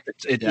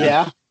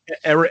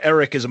Eric.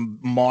 Eric is a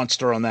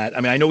monster on that.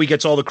 I mean, I know he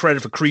gets all the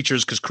credit for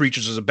Creatures because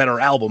Creatures is a better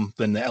album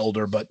than the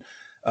Elder, but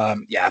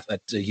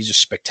he's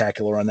just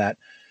spectacular on that.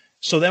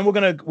 So then we're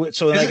gonna.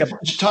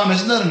 Tom,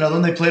 isn't that another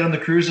one they played on the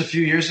cruise a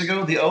few years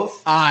ago? The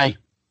Oath.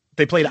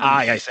 They played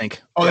I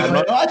think. Oh,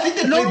 I think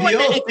they played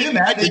The Oath too,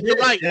 Matt. You're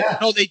right. Yeah.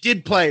 No, they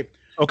did play.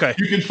 Okay.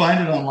 You can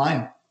find it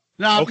online.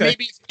 Now,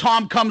 maybe if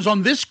Tom comes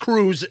on this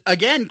cruise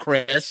again,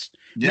 Chris,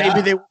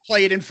 maybe they will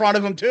play it in front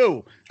of him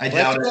too. I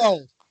doubt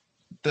it.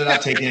 They're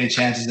not taking any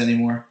chances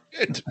anymore.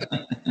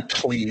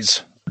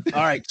 Please.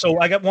 All right. So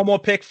I got one more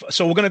pick.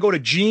 So we're going to go to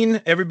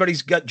Gene.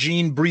 Everybody's got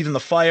Gene breathing the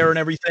fire and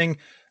everything.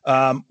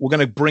 We're going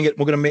to bring it.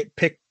 We're going to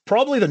pick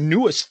probably the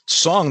newest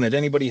song that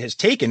anybody has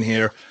taken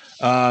here.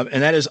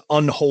 And that is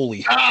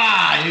Unholy.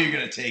 I knew you were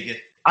going to take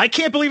it. I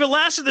can't believe it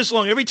lasted this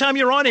long. Every time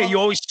you're on here, you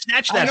always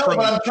snatch that from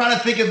me. I'm trying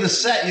to think of the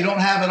set. You don't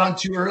have it on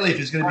too early if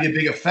there's going to be a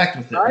big effect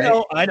with it.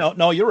 I know.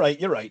 No, you're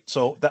right.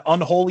 So the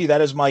Unholy, that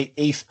is my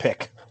 8th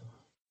pick.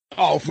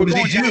 Oh, what does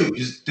he do?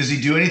 Does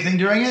he do anything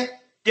during it?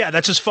 Yeah,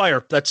 that's his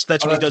fire. That's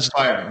what he does.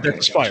 Fire. That's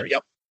his fire.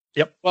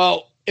 Yep.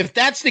 Well, if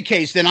that's the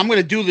case, then I'm going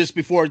to do this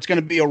before it's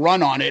going to be a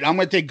run on it. I'm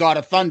going to take God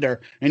of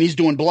Thunder, and he's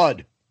doing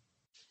Blood.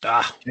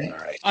 All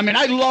right. I mean,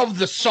 I love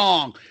the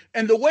song.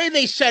 And the way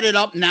they set it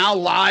up now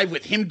live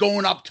with him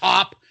going up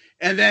top,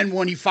 and then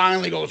when he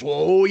finally goes,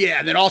 whoa, yeah,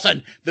 and then all of a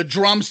sudden the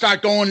drums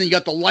start going, and you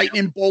got the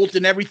lightning bolt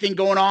and everything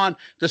going on,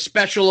 the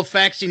special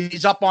effects, and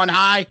he's up on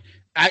high.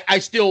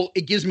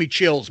 It gives me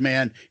chills,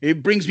 man.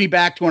 It brings me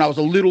back to when I was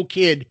a little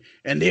kid,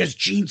 and there's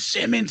Gene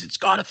Simmons. It's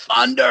God of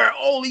Thunder.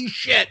 Holy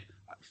shit.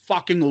 I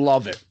fucking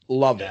love it.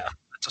 Love it.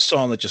 It's a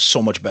song that's just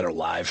so much better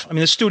live. I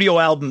mean, the studio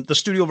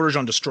version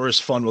on Destroyer is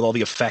fun with all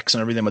the effects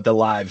and everything, but the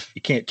live,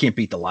 you can't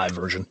beat the live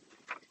version.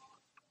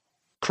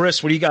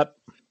 Chris, what do you got?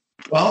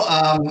 Well,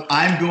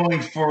 I'm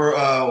going for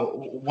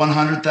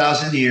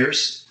 100,000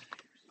 Years.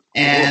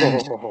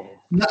 And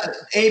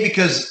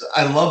because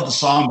I love the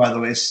song, by the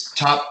way, it's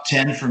top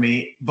 10 for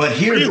me. But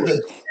here,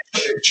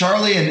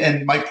 Charlie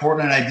and Mike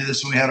Portman and I did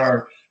this when we had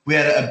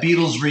a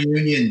Beatles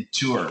reunion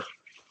tour.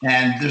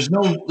 And there's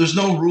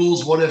no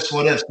rules, what ifs.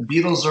 The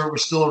Beatles were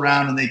still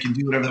around and they can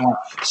do whatever they want.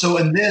 So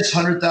in this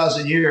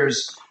 100,000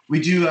 Years, we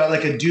do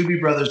like a Doobie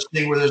Brothers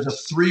thing where there's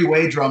a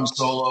 3-way drum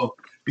solo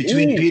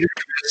between Peter,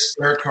 Chris,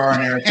 Eric Carr,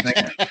 and Eric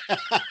Smith.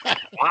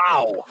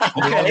 Wow.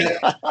 Okay.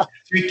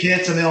 3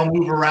 kits and they all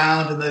move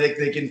around and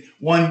they can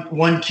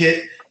one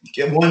kit,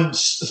 one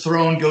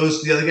throne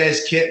goes to the other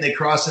guy's kit and they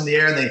cross in the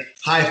air and they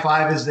high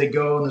five as they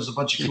go and there's a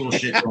bunch of cool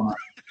shit going on.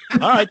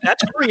 All right,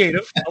 that's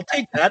creative. I'll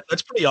take that.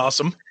 That's pretty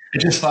awesome. I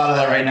just thought of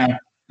that right now.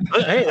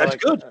 Hey, that's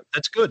good.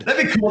 That's good.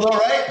 That'd be cool, though,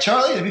 right,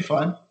 Charlie? That'd be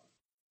fun.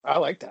 I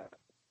like that.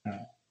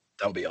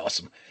 That would be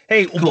awesome.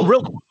 Hey,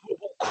 real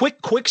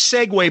quick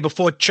segue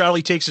before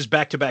Charlie takes his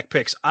back-to-back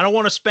picks. I don't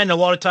want to spend a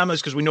lot of time on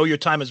this because we know your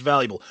time is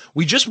valuable.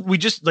 We just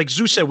like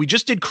Zeus said, we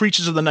just did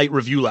Creatures of the Night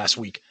review last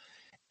week,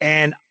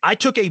 and I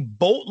took a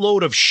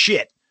boatload of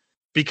shit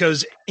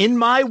because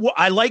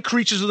I like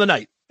Creatures of the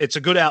Night. It's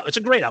a good album. It's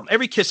a great album.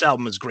 Every Kiss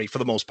album is great for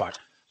the most part,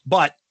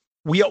 but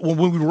when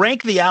we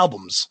rank the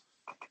albums,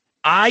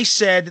 I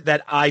said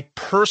that I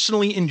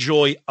personally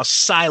enjoy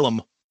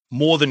Asylum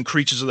more than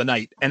Creatures of the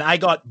Night, and I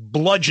got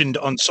bludgeoned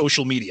on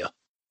social media.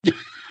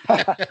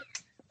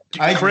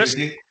 Chris,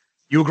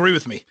 you agree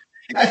with me?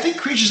 I think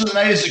Creatures of the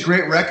Night is a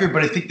great record,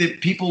 but I think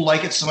that people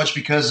like it so much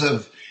because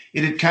of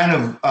it had kind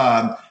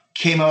of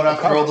came out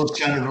after all those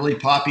kind of really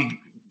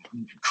poppy,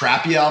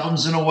 crappy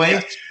albums in a way.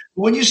 Yes.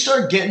 When you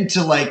start getting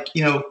to like,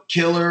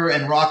 Killer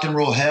and Rock and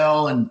Roll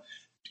Hell and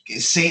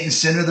Saint and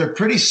Sinner, they're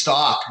pretty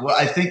stock. Well,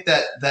 I think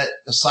that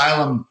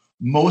Asylum,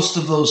 most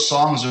of those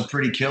songs are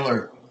pretty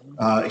killer,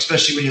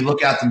 especially when you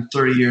look at them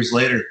 30 years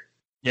later.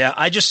 Yeah,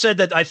 I just said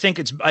that I think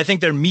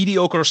they're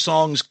mediocre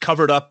songs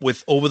covered up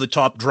with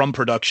over-the-top drum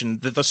production.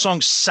 The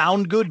songs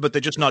sound good, but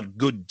they're just not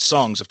good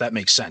songs, if that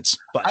makes sense.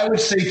 But I would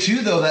say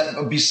too, though,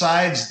 that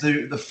besides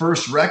the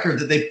first record,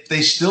 that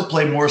they still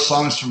play more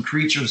songs from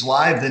Creatures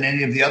live than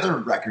any of the other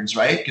records,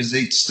 right? Because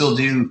they still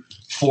do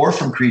 4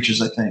 from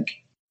Creatures, I think.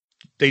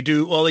 They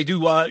do. Well, they do.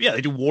 They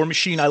do War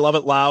Machine. I Love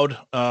It Loud.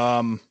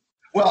 Well,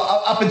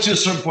 up until a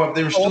certain point,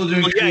 they were still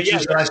doing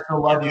Creatures, and I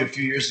Still Love You a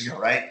few years ago,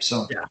 right?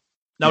 So yeah.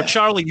 Now,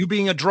 Charlie, you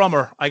being a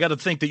drummer, I got to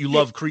think that you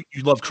love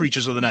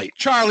Creatures of the Night.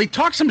 Charlie,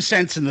 talk some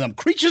sense into them.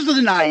 Creatures of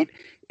the Night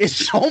is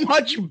so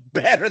much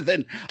better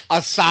than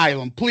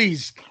Asylum.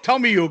 Please tell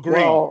me you agree.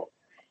 Well,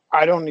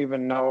 I don't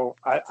even know.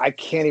 I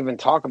can't even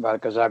talk about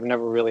it because I've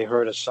never really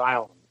heard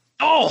Asylum.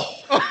 Oh,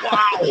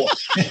 wow.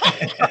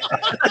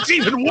 That's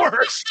even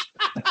worse.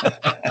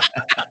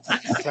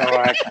 So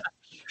I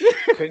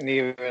couldn't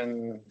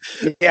even.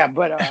 Yeah,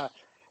 but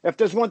if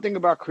there's one thing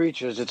about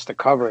Creatures, it's the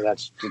cover.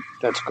 That's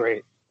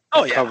great.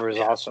 Oh, yeah. Cover is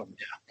awesome.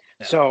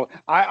 Yeah. So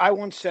I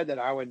once said that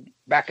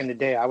back in the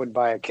day, I would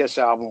buy a Kiss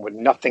album with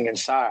nothing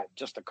inside,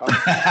 just a cover.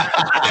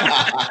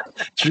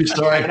 True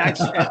story.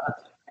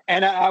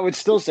 And I would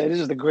still say this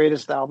is the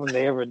greatest album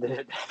they ever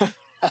did.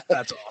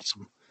 That's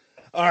awesome.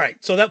 All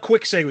right. So that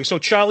quick segue. So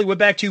Charlie, we're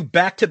back to you.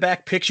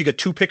 Back-to-back picks. You got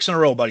 2 picks in a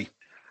row, buddy.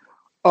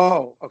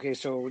 Oh, okay.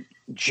 So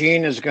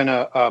Gene is going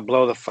to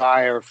blow the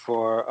fire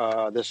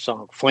for this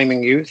song,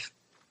 Flaming Youth.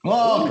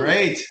 Oh,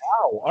 great.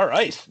 Wow. All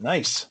right.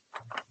 Nice.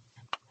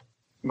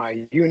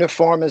 My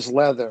uniform is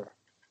leather.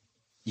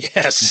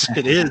 Yes,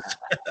 it is.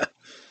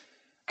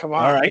 Come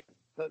on. All right.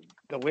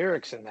 The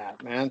lyrics in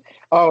that, man.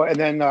 Oh, and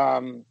then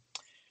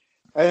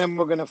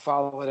we're going to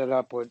follow it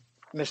up with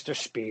Mr.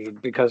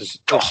 Speed because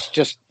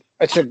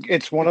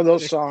it's one of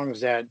those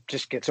songs that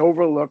just gets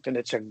overlooked, and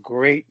it's a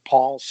great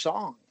Paul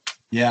song.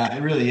 Yeah,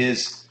 it really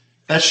is.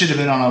 That should have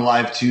been on a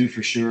live too,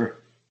 for sure.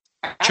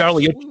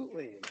 Charlie,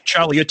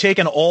 you're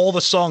taking all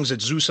the songs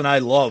that Zeus and I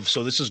love,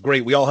 so this is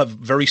great. We all have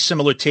very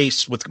similar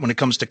tastes when it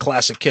comes to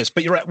classic Kiss.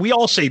 But you're right. We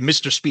all say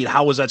Mr. Speed.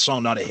 How was that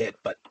song not a hit?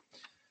 But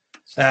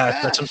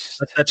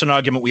that's an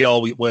argument we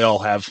all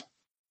have.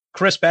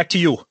 Chris, back to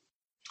you.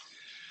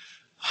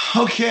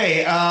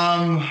 Okay,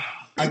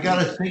 I got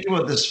to think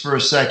about this for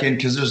a second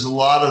because there's a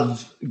lot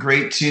of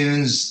great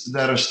tunes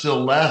that are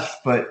still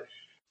left, but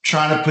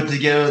trying to put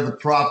together the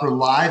proper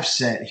live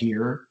set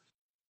here.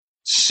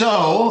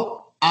 So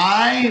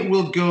I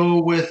will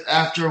go with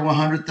After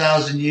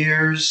 100,000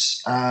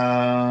 Years.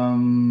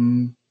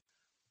 I'll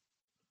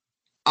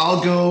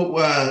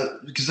go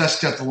because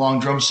that's got the long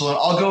drum solo.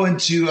 I'll go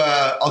into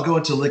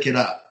Lick It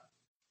Up.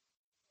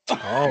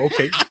 Oh,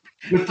 okay.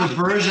 With the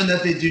version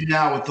that they do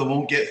now with the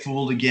Won't Get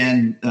Fooled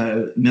Again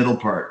middle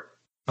part.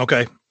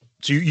 Okay.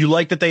 So you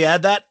like that they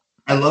add that?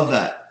 I love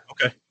that.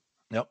 Okay.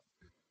 Yep.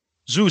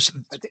 Zeus,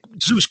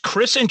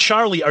 Chris and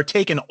Charlie are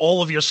taking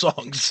all of your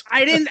songs.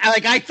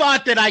 I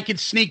thought that I could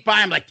sneak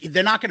by. I'm like,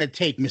 they're not going to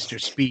take Mr.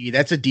 Speed.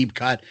 That's a deep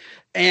cut.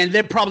 And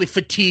they're probably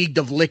fatigued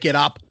of Lick It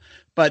Up.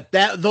 But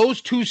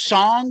those 2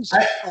 songs,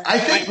 I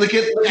think Lick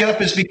It Up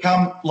has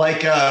become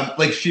like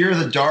Fear of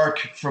the Dark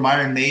from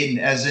Iron Maiden,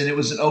 as in it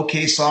was an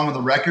okay song on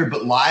the record,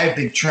 but live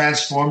they've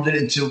transformed it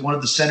into one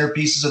of the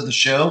centerpieces of the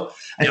show.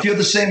 I feel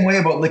the same way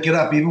about Lick It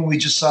Up. Even when we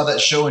just saw that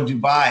show in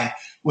Dubai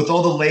with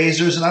all the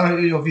lasers, and I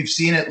don't know if you've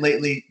seen it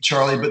lately,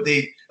 Charlie, but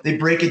they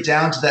break it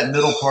down to that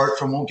middle part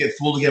from Won't Get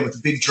Fooled Again with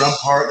the big drum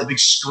part, the big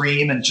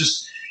scream, and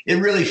it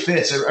really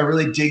fits. I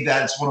really dig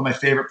that. It's one of my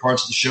favorite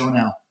parts of the show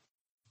now.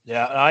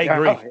 Yeah, I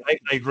agree.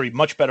 I agree.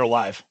 Much better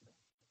live.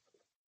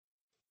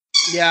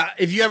 Yeah,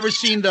 have you ever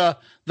seen the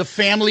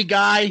Family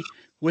Guy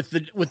with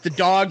the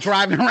dog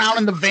driving around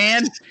in the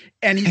van,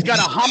 and he's got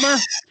a Hummer,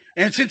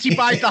 and since he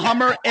buys the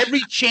Hummer,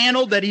 every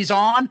channel that he's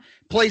on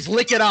plays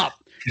Lick It Up.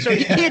 So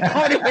he can't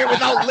go anywhere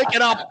without Lick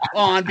It Up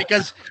on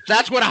because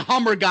that's what a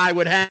Hummer guy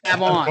would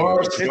have on.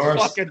 Of course.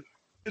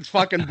 It's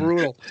fucking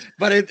brutal.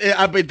 But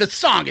the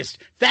song is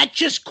that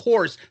just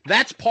chorus.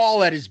 That's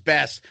Paul at his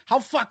best. How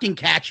fucking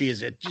catchy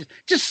is it?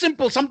 Just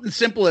something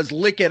simple as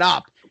Lick It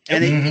Up,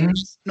 and he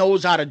just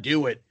knows how to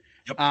do it.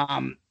 Yep.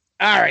 All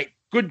right,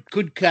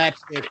 good catch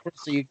there,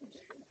 Chrissy.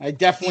 I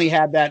definitely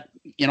had that,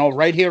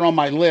 right here on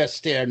my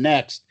list there.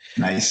 Next,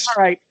 nice. All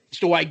right,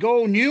 so I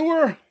go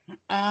newer.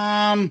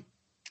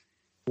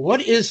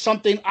 What is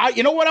something?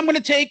 You know what I'm going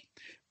to take?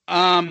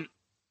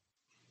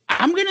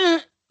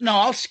 No,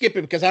 I'll skip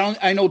it because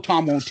I know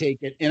Tom won't take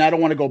it, and I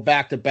don't want to go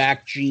back to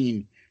back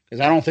Gene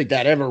because I don't think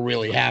that ever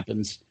really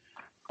happens.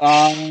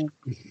 I'm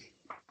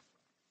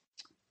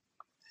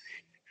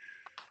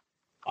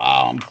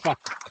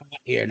fucking caught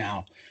here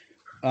now.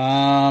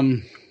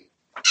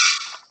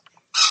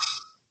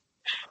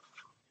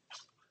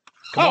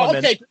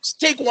 Okay. Let's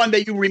take one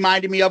that you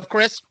reminded me of,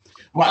 Chris.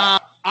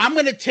 I'm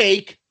going to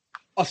take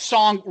a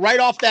song right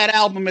off that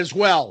album as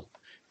well.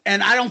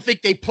 And I don't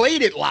think they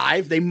played it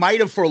live. They might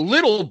have for a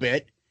little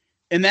bit.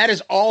 And that is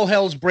All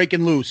Hell's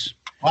Breaking Loose.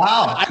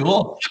 Wow,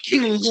 cool. I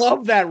fucking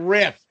love that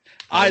riff.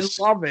 Nice.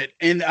 I love it.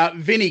 And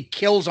Vinny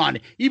kills on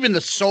it. Even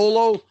the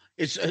solo,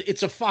 it's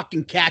a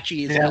fucking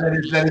catchy.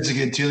 That is a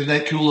good tune.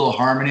 That cool little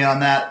harmony on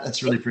that.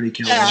 That's really pretty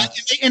killer. Yeah,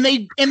 and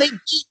they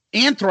beat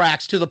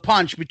Anthrax to the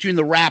punch between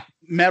the rap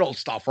metal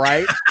stuff,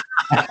 right?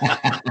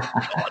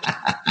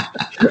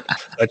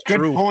 That's good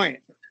true. Point.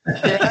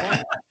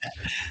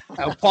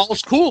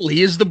 Paul's cool.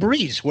 He is the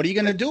breeze. What are you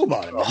going to do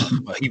about it?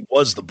 He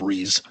was the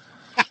breeze.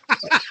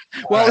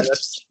 Well,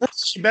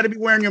 you better be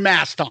wearing your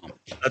mask, Tom.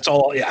 That's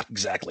all. Yeah,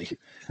 exactly.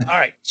 All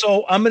right.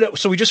 So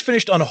we just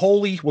finished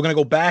Unholy. We're gonna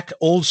go back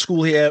old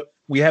school here.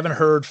 We haven't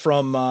heard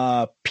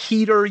from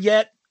Peter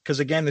yet because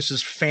again, this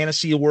is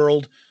fantasy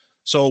world.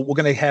 So we're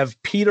gonna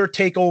have Peter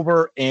take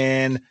over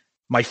and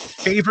my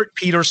favorite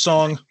Peter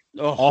song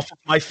off of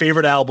my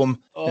favorite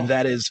album, and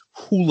that is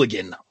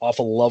Hooligan off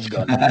of Love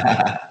Gun.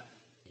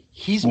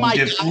 He's my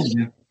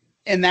guy,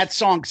 and that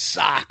song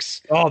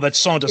sucks. Oh, that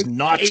song does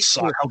not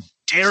suck. How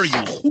dare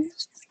you?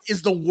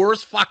 Is the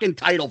worst fucking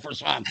title for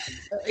song.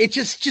 It's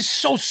just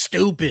so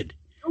stupid.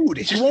 Dude,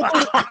 he won't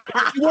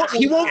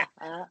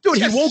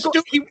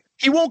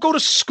go to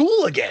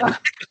school again.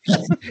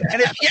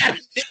 And if he had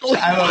Nicholas,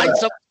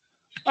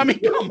 I mean,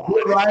 come on.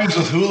 It rhymes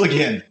with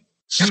hooligan.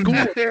 School,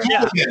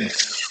 yeah.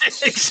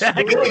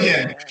 Exactly.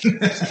 Hooligan.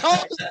 So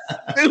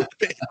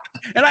stupid.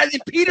 And I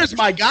think Peter's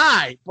my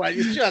guy, but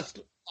it's just.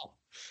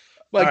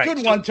 But right,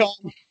 good one, Tom.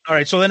 All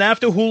right, so then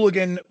after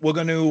Hooligan, we're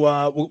going to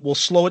we'll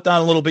slow it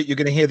down a little bit. You're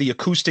going to hear the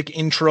acoustic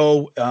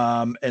intro,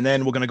 and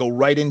then we're going to go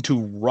right into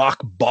Rock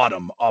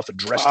Bottom off of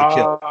Dress to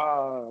Kill.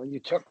 Oh, you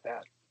took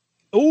that.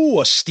 Oh,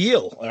 a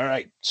steal. All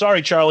right.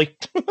 Sorry, Charlie.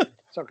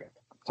 It's okay.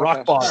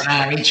 Rock Bottom.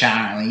 Sorry,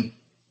 Charlie.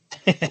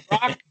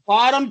 Rock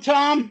Bottom,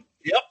 Tom?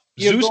 Yep.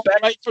 Zeus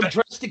back right from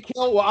Dress to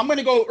Kill. Well, I'm going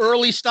to go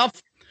early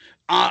stuff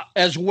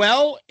as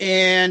well,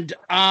 and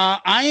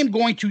I am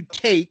going to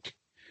take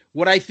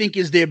what I think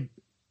is their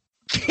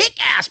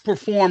kick-ass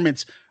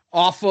performance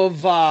off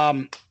of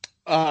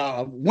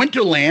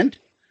Winterland,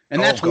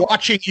 and that's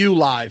Watching You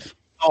Live.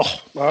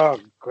 Oh,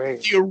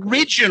 great. The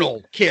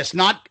original Kiss,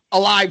 not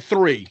Alive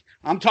 3.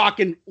 I'm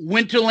talking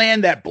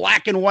Winterland, that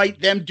black and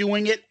white, them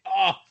doing it.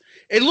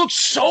 It looked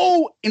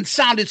so and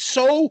sounded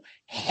so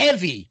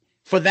heavy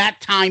for that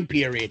time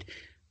period.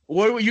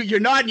 You're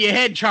nodding your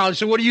head, Charlie,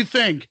 so what do you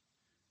think?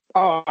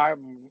 Oh,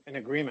 I'm in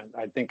agreement.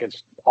 I think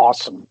it's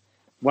awesome.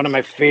 One of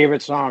my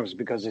favorite songs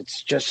because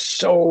it's just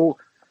so,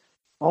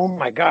 oh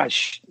my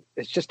gosh,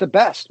 it's just the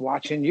best.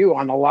 Watching You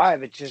on the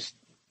live, it just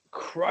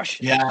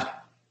crushes. Yeah.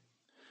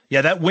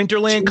 Yeah, that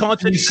Winterland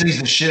concert. He sings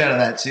the shit out of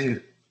that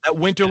too. That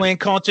Winterland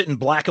concert in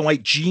black and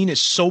white. Gene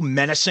is so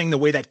menacing. The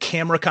way that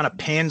camera kind of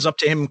pans up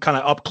to him, kind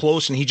of up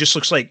close, and he just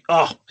looks like,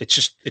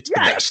 it's the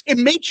best. It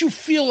makes you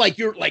feel like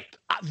you're like,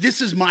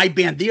 this is my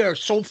band. They are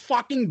so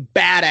fucking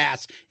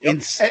badass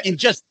and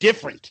just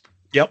different.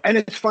 Yep. And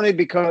it's funny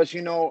because,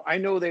 I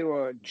know they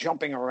were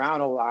jumping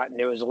around a lot and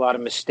there was a lot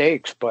of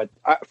mistakes, but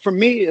for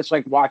me, it's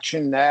like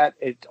watching that.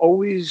 It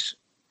always,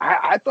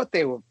 I thought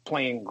they were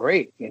playing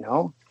great,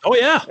 Oh,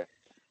 yeah.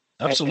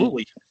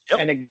 Absolutely.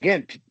 And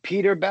again,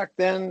 Peter back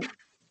then,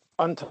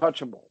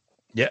 untouchable.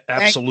 Yeah,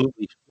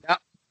 absolutely. Yep.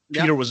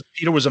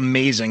 Peter was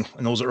amazing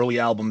in those early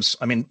albums.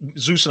 I mean,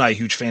 Zeus and I are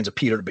huge fans of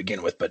Peter to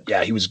begin with, but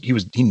yeah,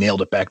 he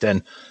nailed it back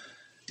then.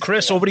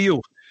 Chris, over to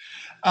you.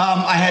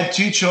 I had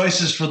two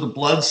choices for the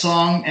Blood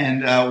song,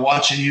 and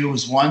Watching You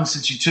was one.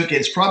 Since you took it,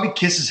 it's probably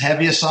Kiss's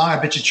heaviest song. I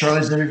bet you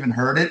Charlie's never even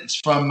heard it. It's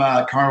from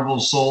Carnival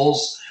of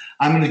Souls.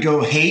 I'm going to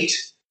go Hate.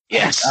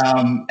 Yes.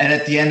 And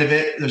at the end of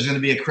it, there's going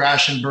to be a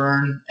crash and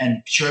burn,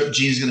 and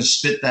Gene's going to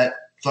spit that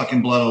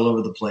fucking blood all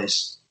over the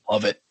place.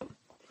 Love it.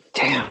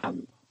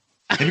 Damn.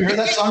 Have you heard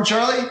that song,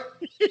 Charlie?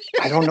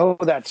 I don't know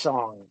that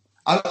song.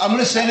 I'm going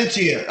to send it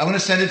to you.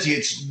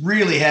 It's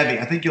really heavy.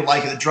 I think you'll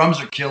like it. The drums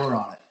are killer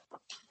on it.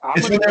 I'm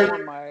going to go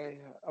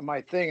on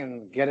my thing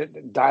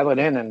and dial it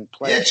in and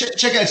play. Yeah,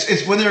 check it.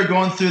 It's when they're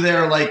going through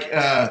their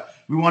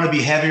we want to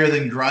be heavier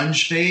than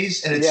grunge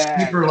phase, and it's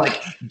super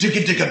like.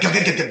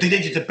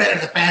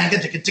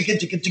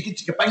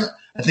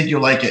 I think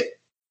you'll like it.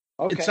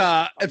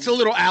 Okay. It's a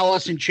little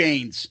Alice in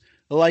Chains,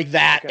 like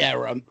that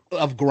era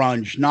of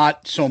grunge,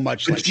 not so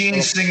much. But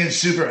Gene's singing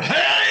super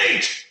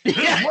hate.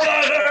 Yeah. What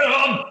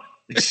I am.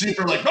 It's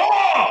super like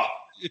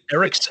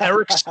Eric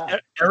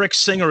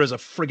Singer is a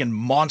friggin'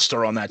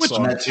 monster on that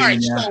song. So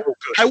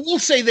I will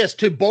say this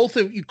to both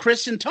of you,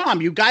 Chris and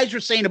Tom. You guys were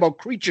saying about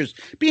Creatures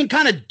being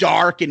kind of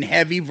dark and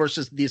heavy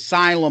versus the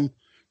Asylum.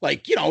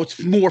 Like, it's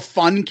more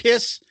fun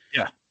Kiss.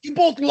 Yeah. You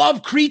both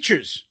love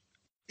Creatures.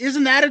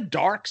 Isn't that a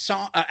dark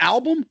song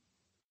album?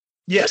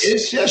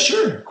 Yes. Yeah,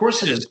 sure. Of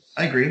course it is.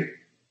 I agree.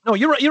 No,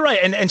 you're right. You're right.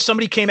 And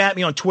somebody came at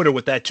me on Twitter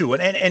with that too.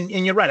 And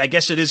you're right. I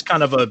guess it is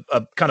kind of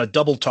a kind of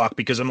double talk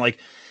because I'm like,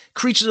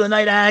 Creatures of the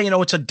Night,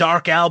 it's a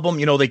dark album.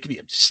 They could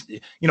be,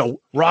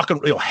 rock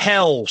and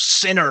hell,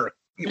 sinner,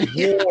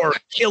 war,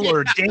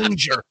 killer,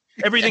 danger.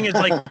 Everything is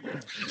like a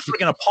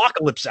freaking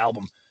apocalypse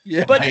album.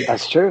 Yeah, but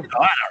that's true. I don't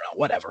know,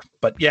 whatever.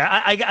 But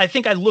yeah, I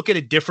think I look at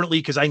it differently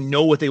because I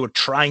know what they were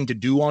trying to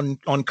do on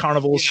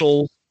Carnival of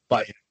Souls.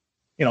 But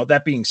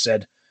that being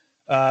said,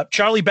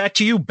 Charlie, back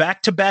to you.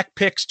 Back-to-back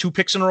picks, 2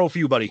 picks in a row for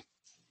you, buddy.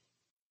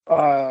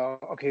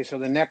 Okay, so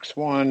the next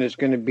one is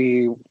going to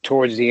be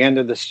towards the end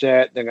of the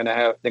set. They're going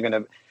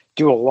to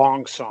do a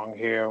long song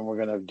here, and we're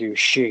going to do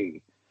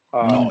She.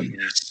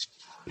 Yes.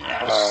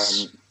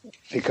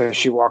 Because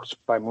She Walks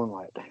by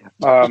Moonlight.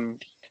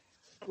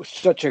 It was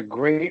such a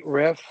great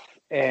riff,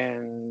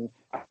 and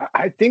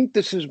I think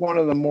this is one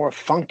of the more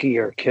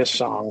funkier Kiss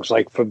songs,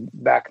 like for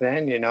back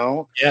then.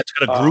 Yeah, it's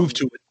got a groove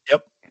to it.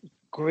 Yep.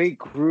 Great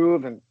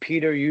groove, and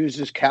Peter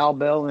uses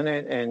cowbell in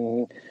it,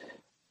 and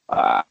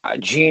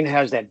Gene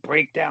has that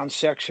breakdown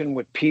section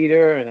with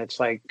Peter, and it's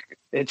like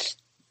it's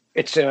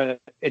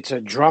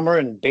a drummer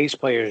and bass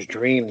player's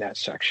dream, that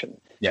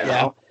section.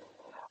 Yeah.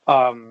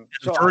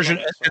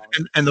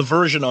 The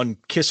version on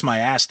Kiss My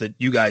Ass that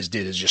you guys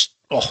did is just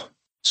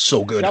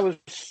so good. That was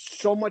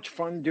so much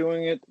fun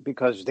doing it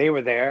because they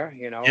were there,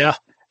 Yeah.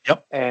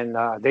 Yep. And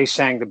they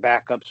sang the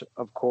backups,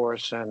 of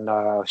course, and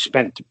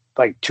spent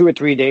like 2 or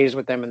 3 days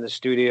with them in the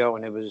studio,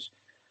 and it was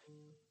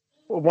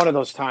one of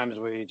those times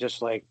where you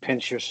just like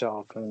pinch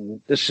yourself, and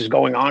this is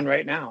going on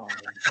right now.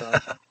 So,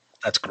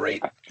 that's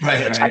great.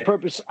 I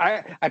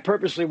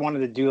purposely wanted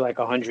to do like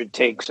 100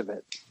 takes of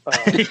it.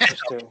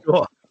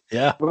 Cool.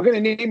 Yeah, we're gonna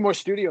need more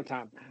studio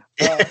time.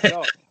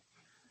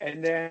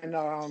 And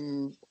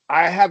then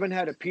I haven't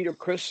had a Peter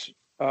Criss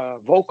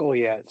vocal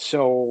yet,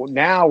 so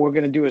now we're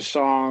gonna do a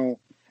song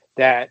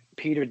that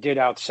Peter did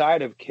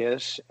outside of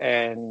Kiss,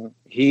 and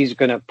he's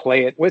gonna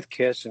play it with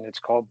Kiss, and it's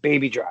called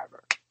Baby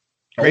Driver.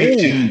 Great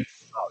tune.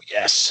 Oh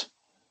yes.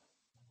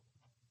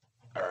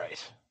 All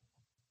right.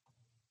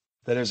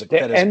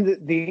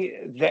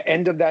 The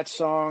end of that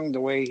song,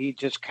 the way he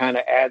just kind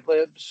of ad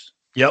libs.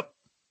 Yep.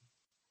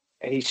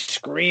 And he's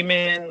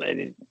screaming,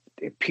 and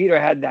Peter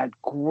had that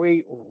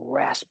great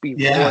raspy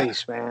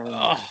voice, man.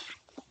 Oh,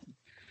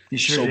 he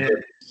sure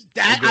did.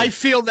 I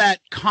feel that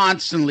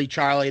constantly,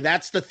 Charlie.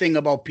 That's the thing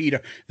about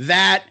Peter.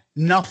 That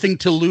Nothing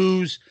to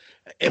Lose,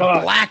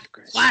 Black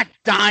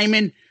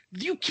Diamond.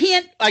 You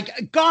can't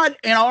God.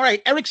 And all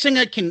right, Eric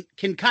Singer can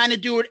kind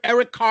of do it.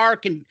 Eric Carr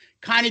can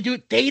kind of do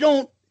it. They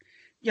don't.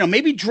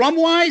 Maybe drum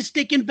wise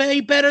they can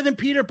play better than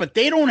Peter, but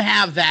they don't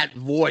have that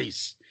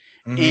voice.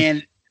 Mm-hmm.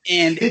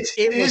 And it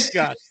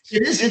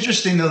is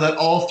interesting though that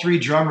all 3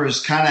 drummers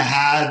kind of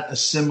had a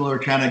similar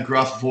kind of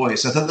gruff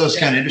voice. I thought that was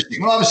kind of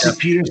interesting. Well, obviously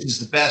Peter's is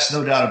the best,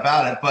 no doubt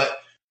about it. But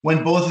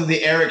when both of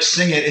the Erics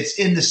sing it, it's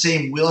in the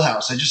same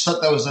wheelhouse. I just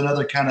thought that was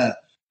another kind of.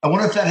 I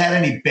wonder if that had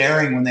any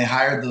bearing when they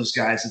hired those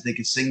guys that they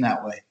could sing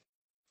that way.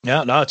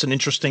 Yeah, no, it's an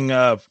interesting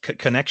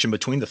connection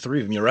between the 3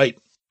 of them. You're right.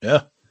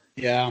 Yeah.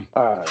 Yeah.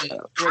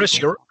 Chris,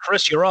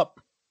 you're up.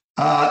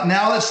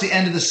 Now that's the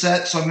end of the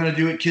set, so I'm going to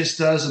do what Kiss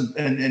does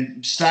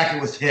and stack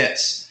it with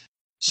hits.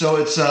 So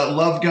it's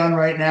Love Gun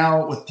right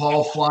now with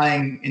Paul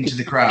flying into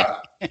the crowd.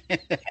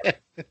 Damn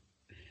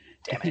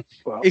it.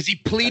 Well, is he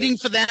pleading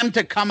for them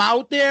to come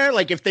out there?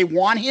 Like if they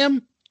want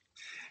him?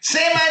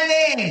 Say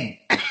my name.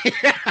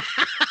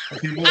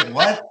 People,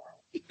 what?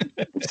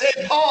 Say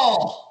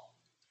Paul.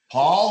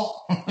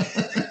 Paul?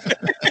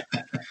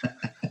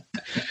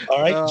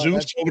 All right,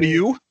 Zeus, over to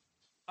you.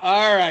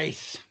 All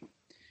right.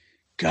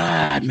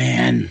 God,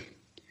 man.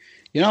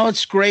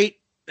 It's great.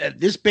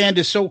 This band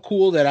is so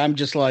cool that I'm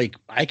just like,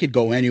 I could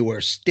go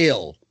anywhere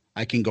still.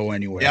 I can go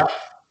anywhere. Yeah.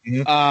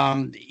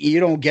 Mm-hmm. You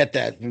don't get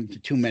that from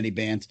too many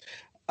bands.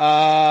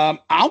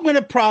 I'm going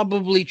to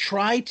probably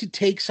try to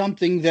take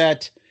something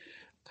that,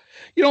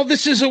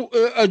 this is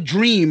a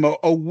dream,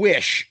 a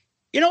wish.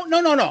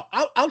 No.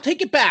 I'll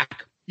take it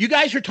back. You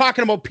guys are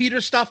talking about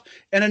Peter stuff.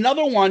 And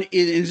another one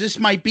is this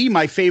might be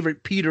my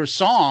favorite Peter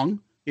song,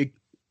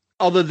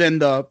 other than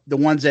the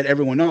ones that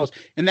everyone knows.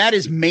 And that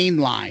is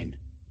Mainline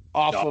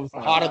off of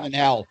Hotter Than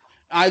Hell.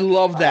 I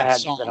love that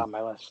song. That on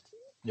my list.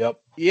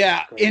 Yep.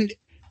 Yeah. And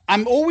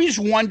I'm always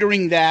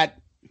wondering that,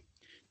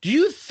 do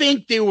you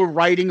think they were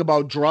writing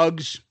about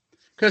drugs?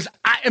 Because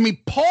I mean,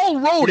 Paul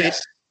wrote it,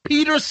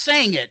 Peter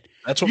sang it.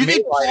 That's what you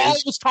think Paul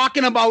is. was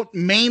talking about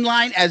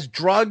Mainline as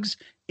drugs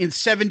in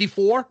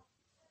 '74?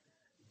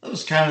 That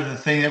was kind of the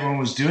thing everyone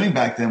was doing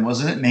back then,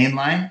 wasn't it?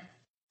 Mainline.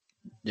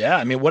 Yeah,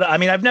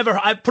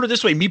 I put it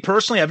this way. Me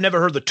personally, I've never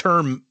heard the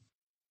term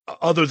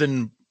other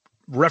than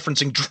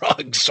referencing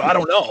drugs. So I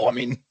don't know. I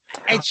mean,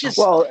 it's just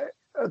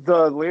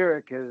the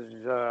lyric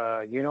is,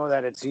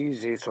 that it's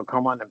easy. So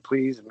come on and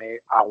please me.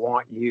 I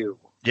want you.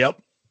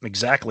 Yep,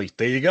 exactly.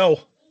 There you go.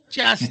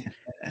 Just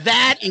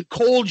that and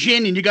Cold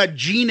Gin, and you got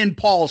Gene and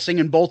Paul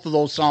singing both of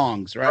those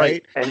songs,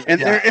 right?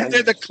 And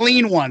they're the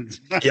clean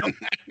ones. Yep.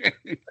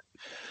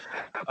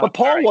 But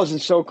Paul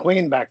wasn't so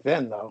clean back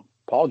then, though.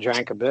 Paul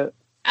drank a bit.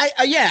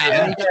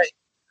 Yeah,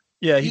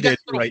 he did.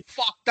 Right.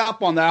 Fucked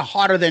up on that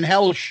hotter than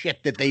hell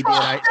shit that they did.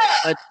 Yeah.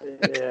 I'm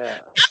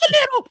a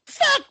little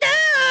fucked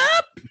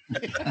up.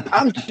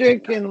 I'm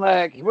drinking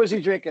what was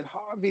he drinking?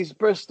 Harvey's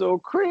Bristol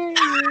Cream.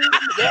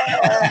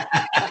 Yeah.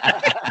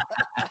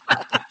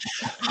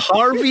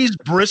 Harvey's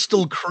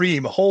Bristol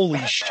Cream. Holy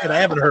shit! I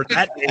haven't heard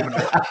that name in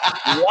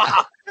a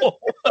while. Wow.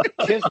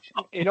 Kiss,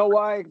 you know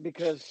why?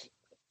 Because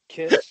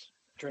Kiss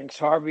drinks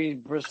Harvey's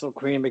Bristol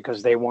Cream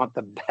because they want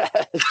the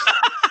best.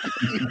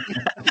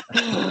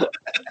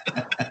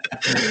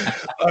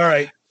 All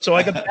right. So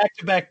I got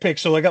back-to-back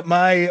picks. So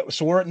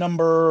we're at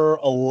number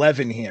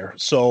 11 here.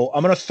 So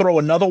I'm going to throw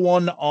another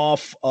one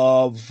off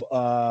of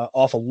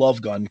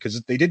Love Gun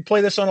because they did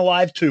play this on a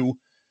live too.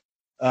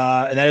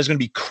 And that is going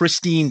to be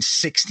Christine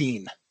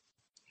 16.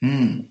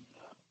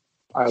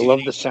 I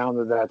love the sound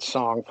of that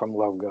song from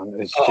Love Gun.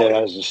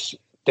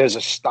 There's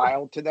a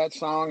style to that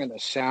song and a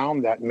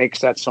sound that makes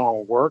that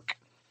song work.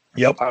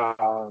 Yep.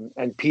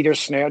 And Peter's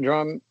snare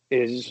drum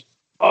is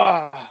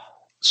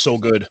so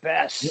good.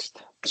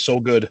 Best. So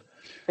good.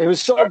 It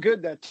was so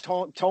good that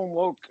Tone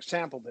Loc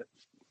sampled it.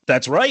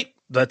 That's right.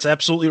 That's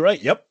absolutely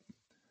right. Yep.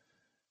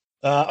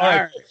 All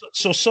right.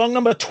 So song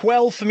number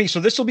 12 for me. So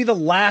this will be the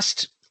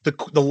last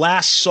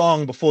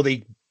song before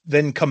they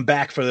then come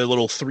back for their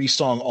little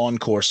 3-song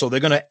encore. So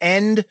they're going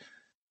to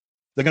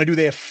do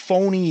their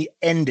phony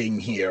ending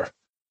here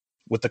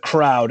with the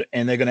crowd,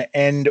 and they're going to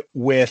end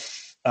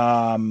with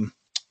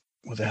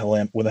where the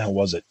hell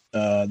was it?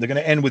 They're going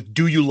to end with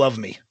 "Do You Love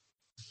Me?"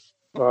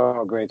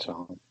 Oh, great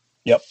song.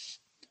 Yep.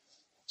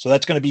 So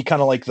that's going to be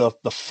kind of like the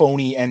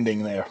phony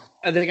ending there.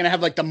 Are they going to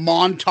have like the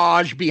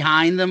montage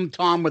behind them,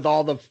 Tom, with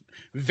all the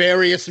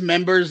various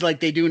members like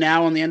they do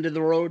now on the end of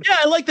the road? Yeah,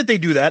 I like that they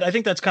do that. I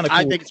think that's kind of cool.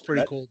 I think it's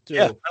pretty cool too.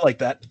 Yeah, I like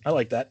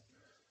that.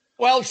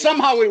 Well,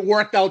 somehow it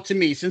worked out to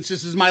me since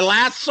this is my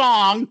last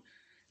song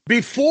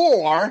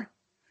before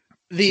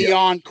the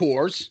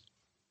encores.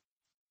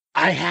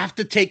 I have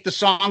to take the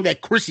song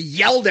that Chris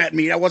yelled at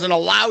me I wasn't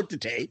allowed to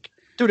take.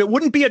 Dude, it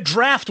wouldn't be a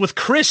draft with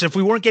Chris if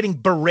we weren't getting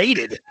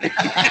berated.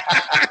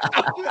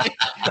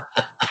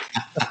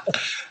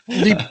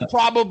 The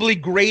probably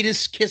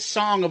greatest Kiss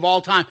song of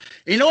all time.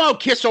 You know how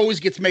Kiss always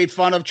gets made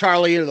fun of,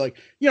 Charlie? Like,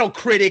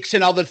 critics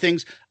and other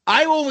things.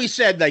 I always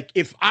said, like,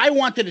 if I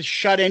wanted to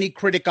shut any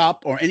critic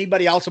up or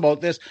anybody else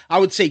about this, I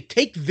would say,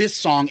 take this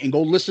song and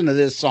go listen to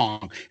this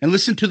song and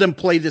listen to them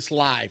play this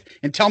live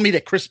and tell me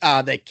that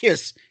that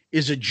Kiss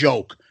is a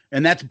joke.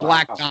 And that's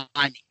Black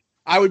Diamond.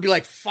 I would be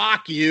like,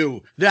 fuck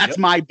you. That's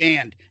my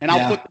band. And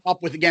I'll put them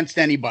up with against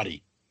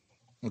anybody.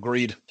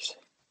 Agreed.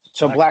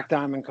 So Black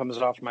Diamond comes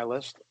off my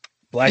list.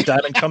 Black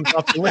Diamond comes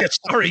off the list.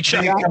 Sorry,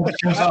 Chuck. It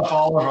comes off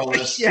all of our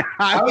lists. Yeah,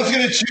 I was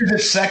going to choose it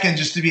second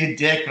just to be a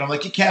dick, but I'm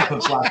like, you can't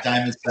put Black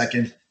Diamond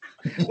second.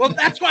 Well,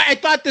 that's why I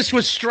thought this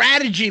was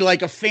strategy,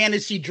 like a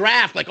fantasy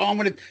draft. Like, I'm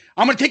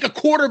gonna take a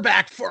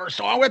quarterback first.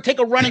 So I'm gonna take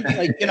a running,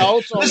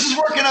 So this is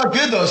working out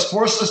good though. It's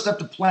forced us to have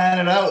to plan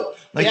it out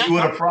like you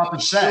would a proper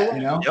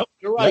set. Yep.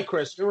 You're right,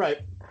 Chris. You're right.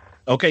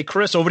 Okay,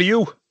 Chris, over to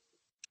you.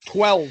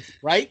 12,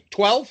 right?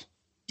 12.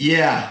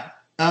 Yeah.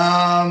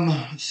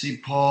 Let's see.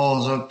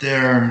 Paul's up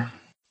there.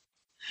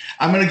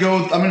 I'm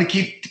gonna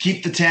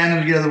keep the tandem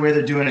together the way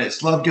they're doing it.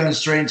 It's Love Gun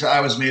straight into "I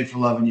Was Made for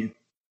Loving You."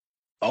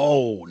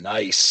 Oh,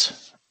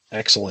 nice.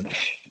 Excellent.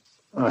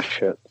 Oh,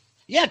 shit.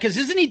 Yeah, because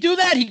doesn't he do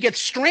that? He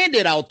gets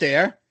stranded out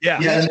there. Yeah,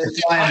 and they're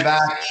flying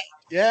back.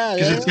 Yeah,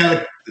 because it's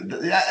got.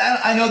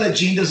 I know that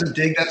Gene doesn't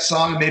dig that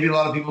song, and maybe a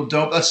lot of people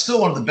don't. But that's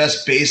still one of the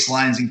best bass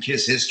lines in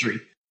Kiss history.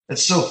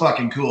 That's so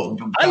fucking cool.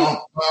 They were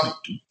all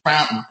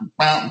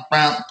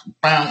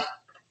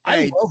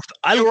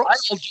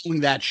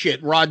doing that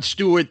shit. Rod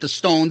Stewart, the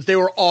Stones, they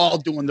were all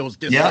doing those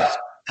discos. Yeah,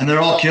 and they're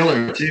all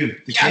killer too.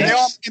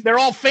 They're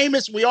all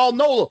famous. We all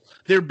know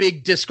their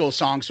big disco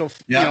songs. So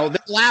they're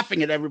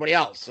laughing at everybody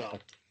else. So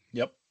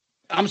yep.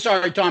 I'm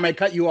sorry, Tom, I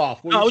cut you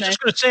off. I was just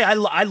going to say I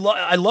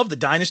love the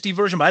Dynasty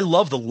version, but I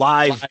love the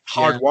live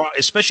hard rock,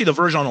 especially the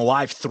version on the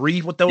Live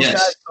 3 with those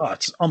guys. Oh,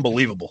 it's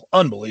unbelievable.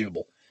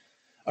 Unbelievable.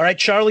 All right,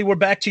 Charlie, we're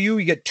back to you.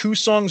 You get 2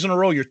 songs in a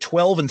row. You're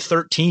 12 and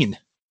 13.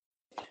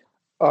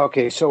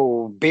 Okay,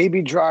 so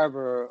Baby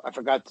Driver, I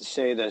forgot to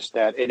say this,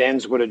 that it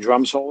ends with a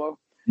drum solo.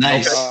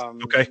 Nice.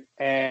 Okay.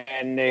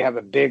 And they have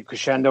a big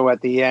crescendo at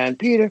the end.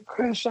 Peter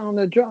Criss on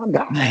the drum.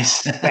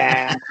 Nice.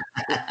 Bam.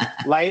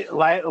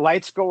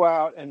 Lights go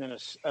out, and then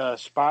a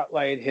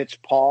spotlight hits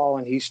Paul,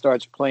 and he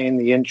starts playing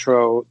the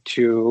intro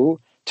to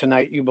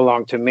 "Tonight You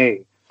Belong to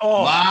Me."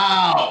 Oh,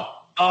 wow.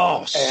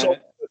 Oh, so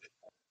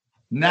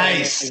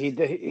nice.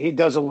 He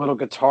does a little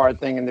guitar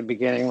thing in the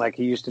beginning, like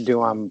he used to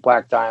do on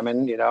Black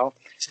Diamond,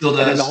 Still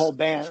does. And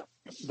then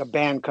the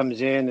band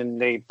comes in and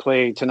they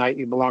play "Tonight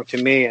You Belong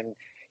to Me," and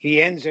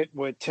he ends it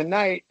with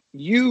 "Tonight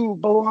you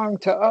belong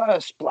to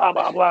us," blah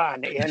blah blah,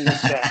 and they end the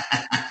set.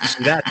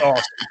 That's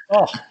awesome.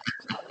 Oh,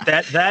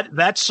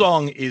 that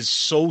song is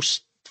so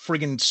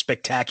friggin'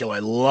 spectacular. I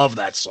love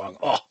that song.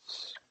 Oh,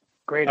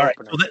 great. All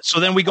opener. Right. So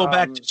then we go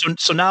back.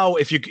 So now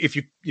if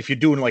you're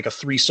doing like a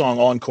 3-song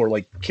encore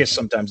like Kiss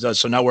sometimes does.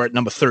 So now we're at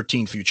number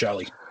 13 for you,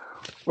 Charlie.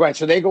 Right,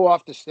 so they go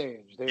off the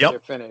stage. Yep. They're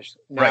finished.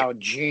 Now Right.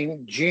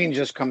 Gene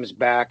just comes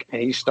back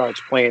and he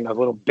starts playing a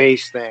little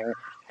bass thing,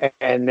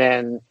 and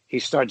then he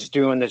starts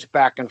doing this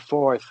back and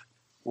forth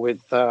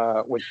with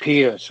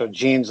Peter. So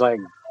Gene's like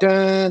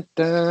dun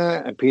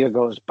dun, and Peter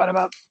goes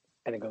ba-da-ba,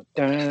 and he goes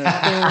dun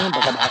dun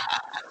ba-da-ba.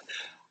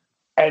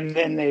 And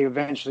then they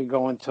eventually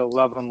go into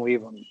Love 'Em,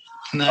 Leave 'Em.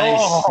 Nice.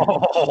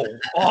 Oh,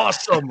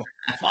 awesome.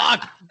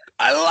 Fuck.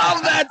 I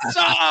love that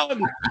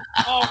song.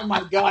 Oh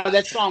my God,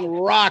 that song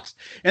rocks.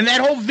 And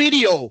that whole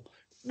video,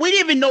 we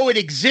didn't even know it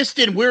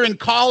existed. We're in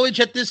college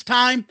at this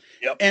time.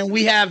 Yep. And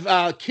we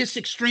have Kiss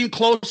Extreme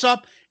Close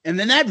Up. And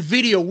then that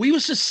video, we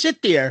used to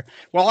sit there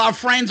while our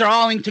friends are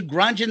all into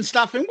grunge and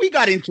stuff. And we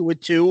got into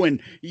it too,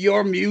 and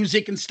your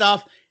music and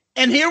stuff.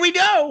 And here we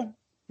go.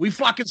 We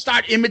fucking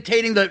start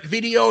imitating the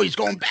video. He's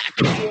going back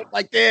and forth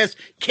like this,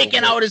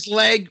 kicking out his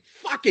leg.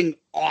 Fucking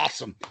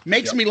awesome.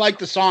 Makes me like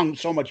the song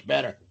so much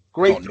better.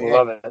 Great.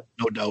 Love it.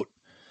 No doubt.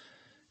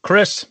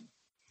 Chris.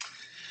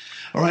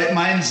 All right,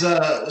 mine's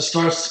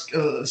starts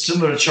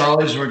similar to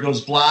Charlie's, where it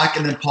goes black,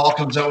 and then Paul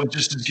comes out with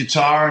just his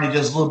guitar, and he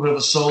does a little bit of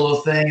a solo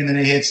thing, and then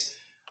he hits,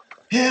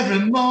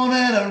 every morning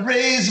I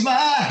raise my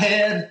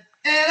head,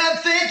 and I'm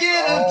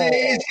thinking of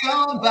days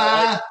gone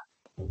by.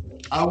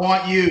 I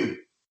want you.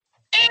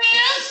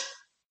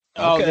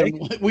 Oh, Okay.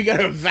 then we got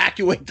to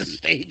evacuate the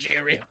stage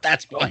area if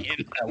that's playing. Yeah,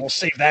 we'll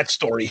save that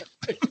story.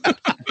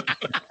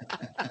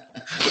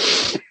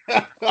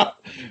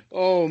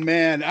 Oh,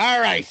 man. All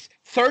right.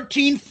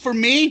 13 for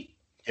me.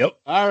 Yep.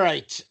 All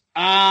right.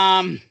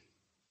 No,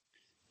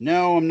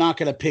 I'm not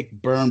going to pick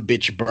Burn,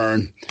 Bitch,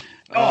 Burn.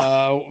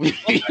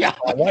 Yeah,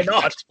 Why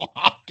not?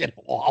 fucking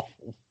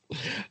awful.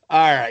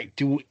 All right.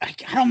 I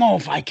don't know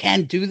if I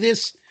can do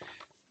this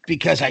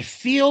because I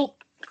feel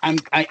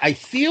I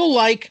feel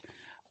like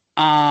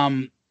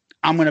I'm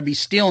going to be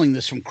stealing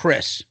this from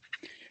Chris.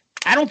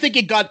 I don't think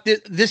it got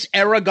this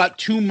era got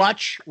too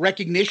much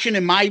recognition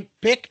in my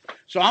pick,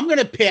 so I'm going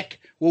to pick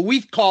what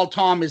we've called,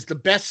 Tom, is the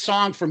best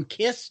song from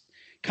Kiss,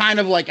 kind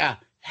of like a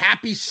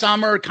happy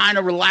summer, kind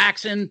of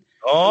relaxing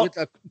with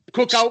a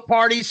cookout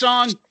party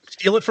song.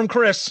 Steal it from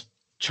Chris.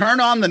 Turn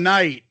on the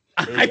Night.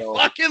 I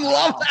fucking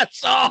love that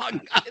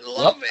song. I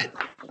love it.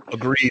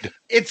 Agreed.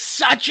 It's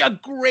such a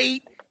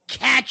great,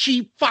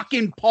 catchy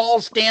fucking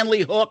Paul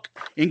Stanley hook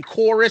in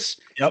chorus.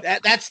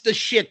 Yep. That's the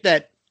shit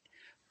that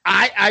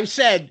I've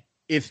said.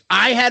 If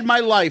I had my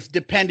life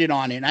dependent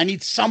on it, I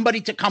need somebody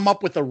to come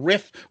up with a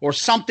riff or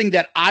something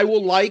that I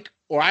will like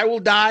or I will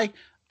die.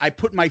 I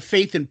put my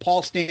faith in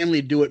Paul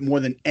Stanley to do it more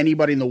than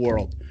anybody in the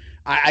world.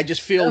 I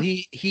just feel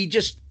he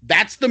just,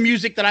 that's the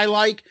music that I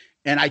like,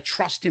 and I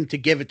trust him to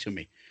give it to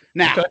me.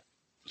 Now,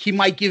 he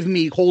might give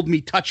me, hold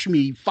me, touch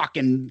me,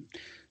 fucking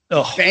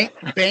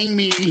bang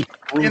me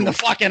in the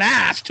fucking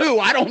ass too.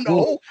 I don't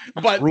know,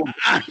 but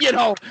you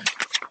know,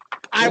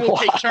 I will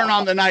take Turn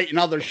on the Night and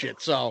other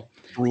shit. So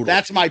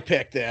that's my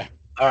pick there.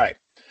 All right.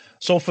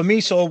 So for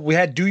me, we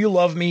had Do You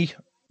Love Me?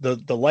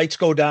 The lights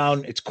go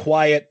down, it's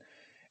quiet,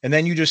 and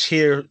then you just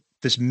hear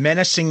this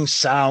menacing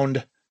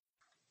sound.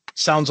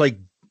 Sounds like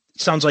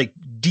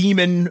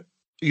demon.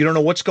 You don't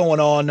know what's going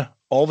on.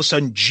 All of a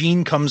sudden,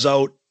 Gene comes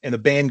out, and the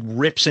band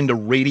rips into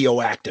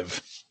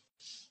Radioactive.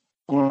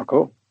 Oh,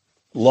 cool.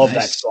 Love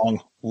that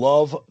song.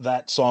 Love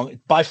that song.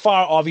 By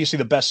far, obviously,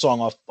 the best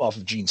song off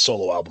of Gene's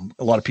solo album.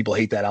 A lot of people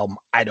hate that album.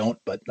 I don't,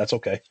 but that's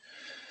okay.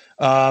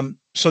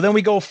 So then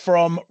we go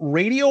from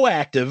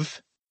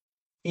Radioactive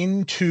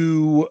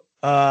into,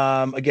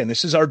 again,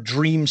 this is our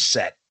dream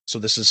set. So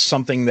this is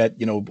something that,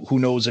 you know, who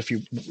knows if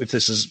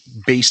this is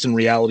based in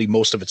reality.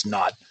 Most of it's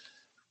not.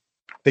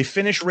 They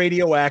finish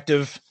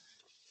Radioactive,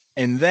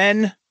 and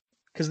then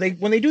because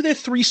when they do their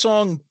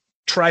 3-song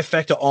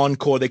trifecta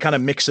encore, they kind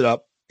of mix it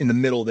up in the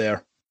middle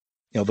there.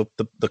 You know,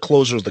 the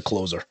closer is the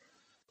closer.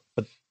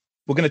 But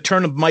we're going to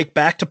turn the mic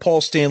back to Paul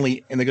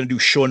Stanley, and they're going to do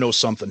Sure Know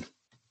Something.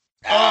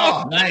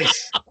 Oh,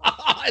 nice.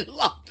 I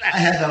love that. I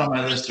had that on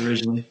my list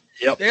originally.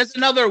 Yep. There's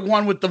another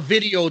one with the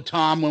video,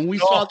 Tom. When we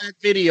saw that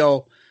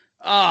video,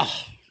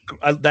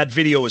 that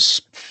video is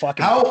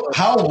fucking.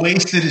 How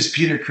wasted is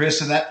Peter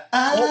Criss in that?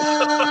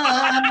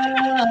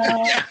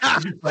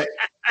 Like,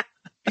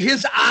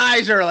 his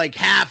eyes are like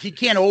half. He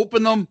can't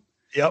open them.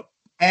 Yep.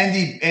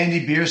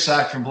 Andy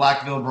Biersack from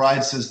Blackville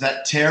Bride says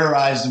that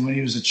terrorized him when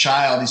he was a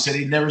child. He said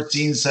he'd never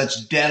seen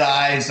such dead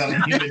eyes on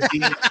a human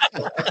being.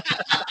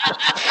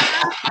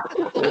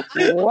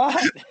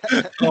 What?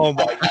 Oh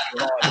my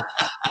God.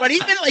 But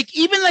even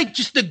like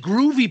just the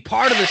groovy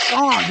part of the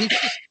song,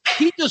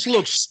 he just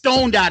looks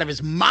stoned out of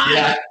his mind.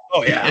 Yeah.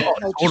 Oh yeah. You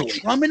know, Totally.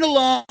 just drumming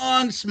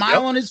along,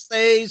 smile on his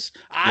face,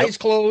 eyes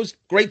closed.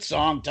 Great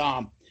song,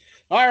 Tom.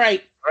 All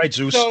right,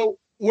 Zeus. So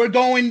we're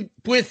going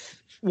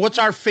with what's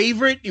our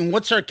favorite and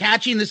what's our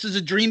catchy, and this is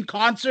a dream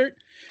concert.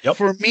 Yep.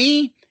 For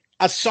me,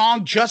 a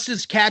song just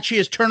as catchy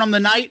as Turn on the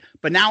Night,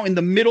 but now in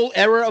the middle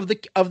era of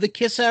the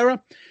Kiss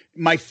era.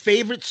 My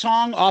favorite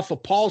song off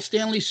of Paul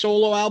Stanley's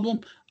solo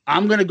album,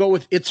 I'm going to go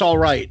with It's All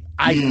Right.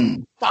 I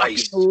fucking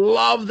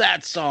love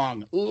that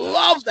song.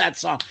 Love that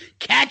song.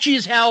 Catchy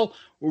as hell,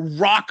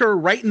 rocker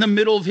right in the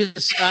middle of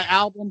his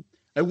album.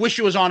 I wish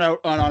it was on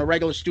a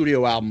regular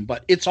studio album,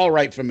 but it's all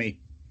right for me.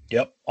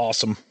 Yep.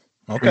 Awesome.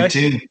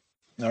 Okay.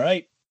 All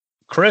right.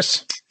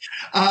 Chris.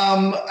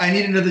 I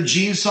need another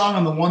Gene song,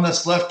 and the one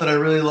that's left that I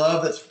really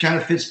love that kind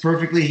of fits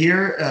perfectly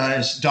here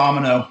is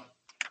Domino.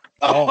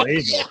 Oh, there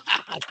you go.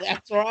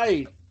 That's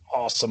right.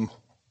 Awesome.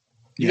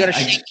 You got to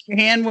shake your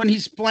hand when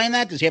he's playing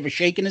that? Does he have a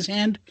shake in his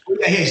hand?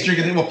 Yeah, he's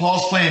drinking it. Well,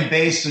 Paul's playing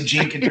bass, so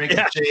Gene can drink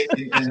and shake.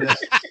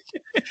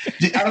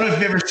 I don't know if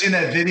you've ever seen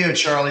that video,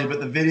 Charlie, but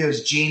the video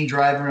is Gene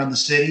driving around the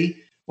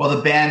city while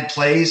the band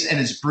plays, and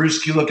it's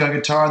Bruce Kulick on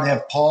guitar, and they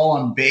have Paul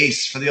on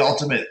bass for the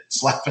ultimate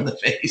slap in the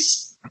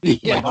face.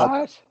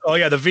 Yeah. Oh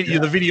yeah, the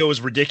video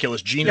is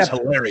ridiculous. Gene is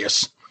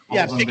hilarious.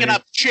 Yeah, picking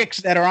up chicks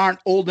that aren't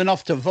old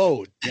enough to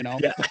vote,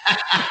 Yeah.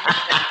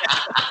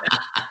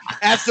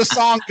 As the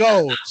song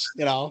goes,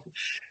 All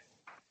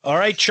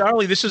right,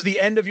 Charlie, this is the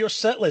end of your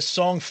set list.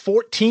 Song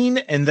 14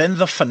 and then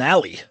the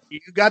finale.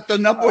 You got the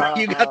number.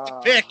 You got the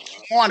pick. You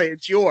want it.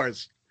 It's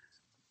yours.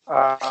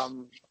 I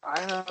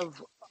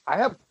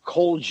have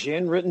Cold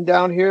Gin written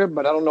down here,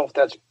 but I don't know if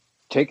that's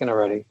taken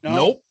already.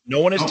 Nope.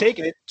 No one has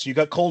taken it. So you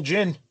got Cold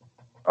Gin.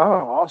 Oh,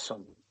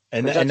 awesome.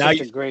 And that's now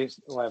a great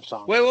live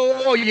song. Wait.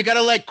 You got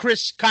to let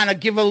Chris kind of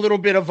give a little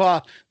bit of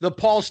the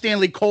Paul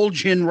Stanley Cold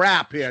Gin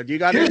rap here. Do you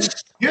got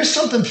Here's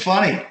something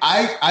funny.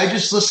 I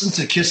just listened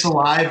to Kiss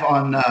Alive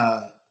on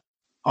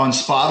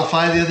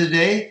Spotify the other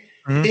day.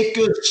 Mm-hmm. It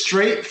goes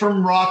straight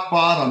from rock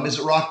bottom. Is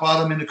it rock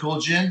bottom into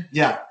Cold Gin?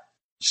 Yeah.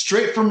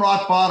 Straight from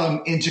rock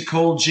bottom into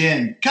Cold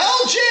Gin.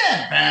 Cold Gin!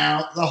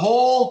 Now, the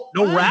whole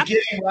rap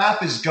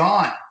rap is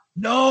gone.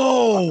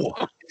 No.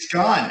 It's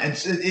gone. And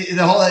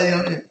the whole,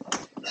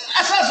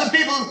 I saw some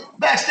people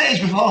backstage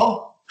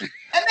before,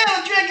 and they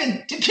were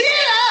drinking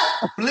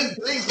tequila. Blink,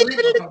 blink,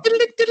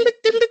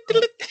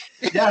 blink.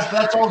 Yes,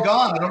 that's all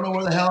gone. I don't know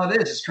where the hell it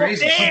is. It's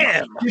crazy.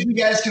 Damn. If you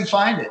guys can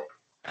find it.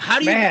 How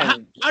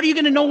are you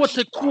going to know what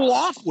to cool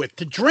off with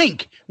to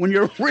drink when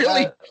you're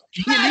really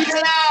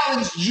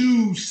orange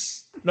juice?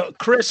 No,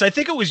 Chris, I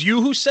think it was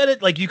you who said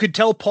it. Like, you could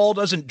tell Paul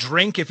doesn't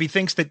drink if he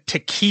thinks that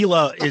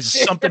tequila is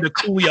something to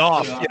cool you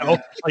off.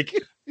 Like.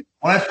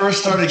 When I first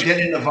started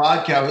getting into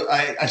vodka,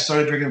 I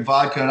started drinking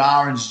vodka and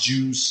orange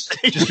juice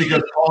just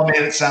because Paul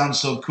made it sound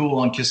so cool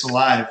on Kiss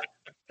Alive.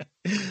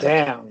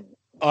 Damn.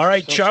 All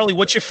right, Charlie,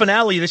 what's your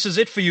finale? This is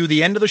it for you,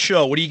 the end of the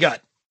show. What do you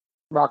got?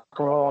 Rock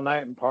and roll all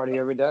night and party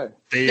every day.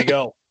 There you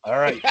go. All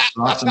right.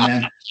 Awesome,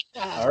 man.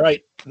 All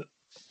right.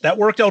 That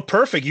worked out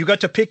perfect. You got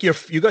to pick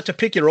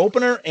your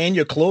opener and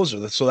your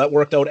closer. So that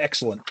worked out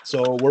excellent.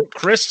 So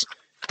Chris,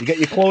 you got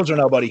your closer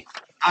now, buddy.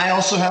 I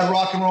also had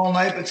Rock and Roll All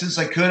Night, but since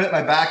I couldn't,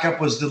 my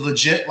backup was the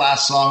legit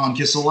last song on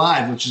Kiss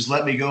Alive, which is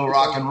Let Me Go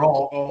Rock and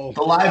Roll,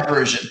 the live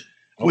version,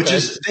 which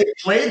is, they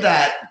played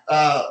that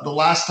the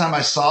last time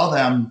I saw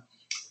them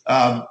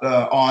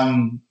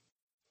on,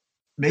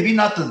 maybe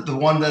not the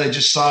one that I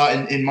just saw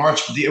in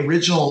March, but the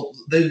original,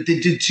 they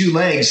did two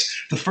legs.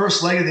 The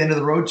first leg of the End of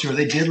the Road tour,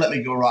 they did Let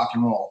Me Go Rock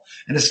and Roll.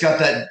 And it's got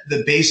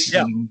the bass,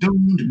 doom,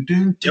 doom,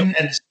 doom, doom,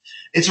 and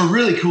it's a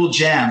really cool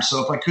jam.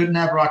 So if I couldn't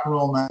have Rock and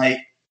Roll Night,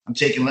 I'm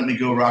taking Let Me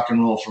Go Rock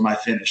and Roll for my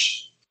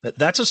finish.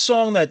 That's a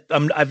song that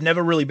I've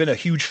never really been a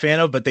huge fan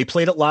of, but they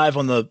played it live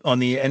on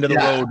the End of the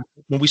Road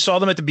when we saw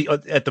them at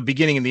the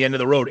beginning and the End of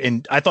the Road,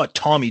 and I thought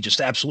Tommy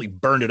just absolutely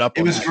burned it up.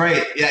 It was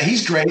great. Yeah,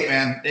 he's great,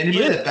 man.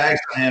 Anybody that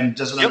bags on him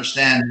doesn't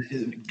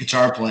understand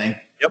guitar playing.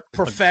 Yep,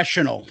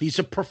 professional. He's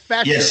a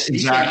professional. Yes,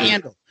 exactly. He can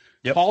handle.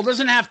 Yep. Paul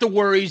doesn't have to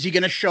worry. Is he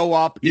going to show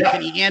up? Yeah.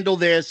 Can he handle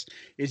this?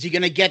 Is he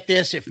going to get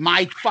this? If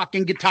my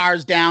fucking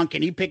guitar's down,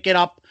 can he pick it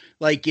up?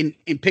 Like and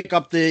pick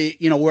up the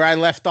where I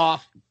left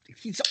off.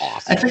 He's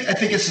awesome. I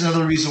think it's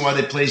another reason why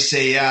they play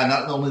Say Yeah.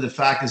 Not only the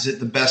fact is it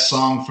the best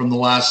song from the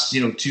last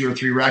 2 or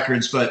 3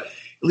 records, but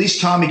at least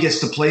Tommy gets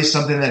to play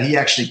something that he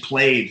actually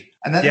played,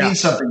 and that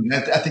means something.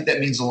 I think that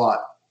means a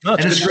lot. No,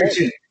 and it's great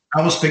too. I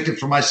almost picked it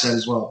for my set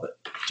as well, but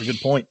it's a good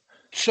point.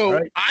 So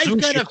right. I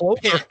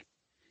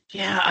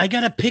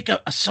gotta pick a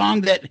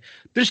song that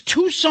there's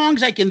 2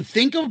 songs I can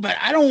think of, but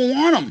I don't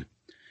want them.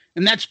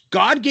 And that's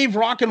God Gave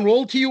Rock and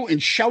Roll to You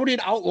and Shout It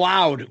Out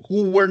Loud,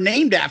 who were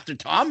named after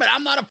Tom, but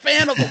I'm not a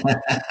fan of them.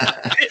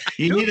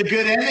 You need a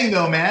good ending,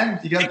 though, man.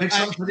 You got to pick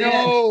something for the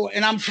end.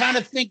 And I'm trying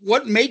to think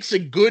what makes a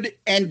good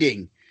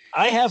ending.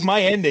 I have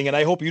my ending, and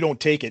I hope you don't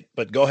take it,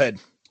 but go ahead.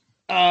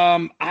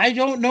 I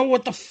don't know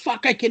what the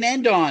fuck I can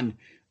end on.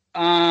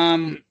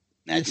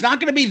 It's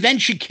not going to be Then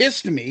She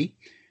Kissed Me.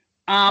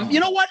 You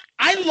know what?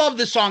 I love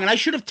this song, and I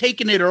should have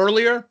taken it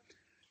earlier,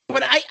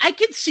 but I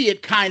could see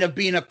it kind of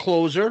being a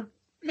closer.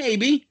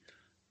 Maybe.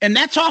 And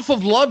that's off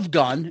of Love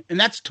Gun, and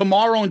that's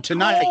Tomorrow and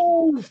Tonight.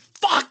 Oh,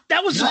 fuck.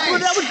 That was going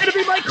to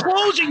be my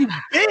closer, you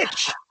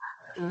bitch.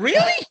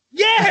 Really?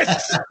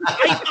 Yes.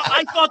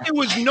 I thought there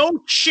was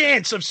no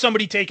chance of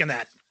somebody taking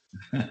that.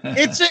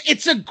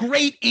 It's a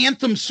great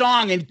anthem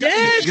song, and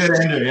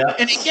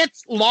and it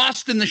gets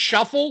lost in the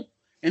shuffle,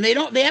 and they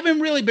haven't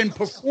really been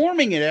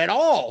performing it at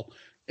all.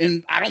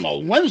 And I don't know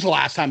when was the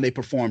last time they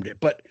performed it,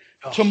 but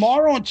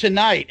tomorrow and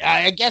tonight,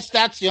 I guess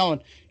that's the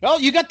only. Well,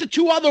 you got the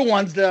two other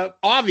ones, the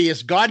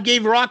obvious God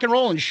Gave Rock and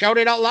Roll and Shout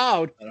It Out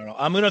Loud. I don't know.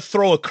 I'm going to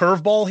throw a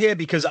curveball here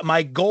because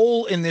my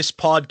goal in this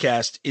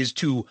podcast is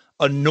to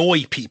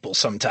annoy people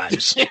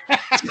sometimes.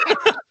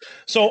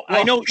 So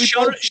I know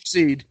Shout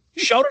It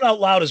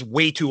Out Loud is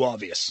way too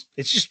obvious.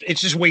 It's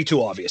just way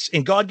too obvious.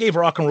 And God Gave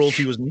Rock and Roll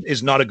to You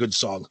is not a good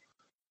song.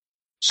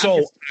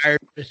 So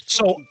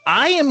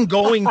I am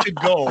going to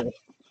go.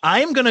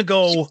 I am going to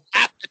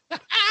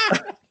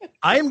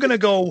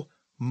go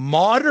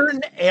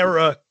modern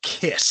era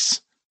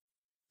Kiss.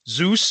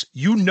 Zeus,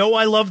 you know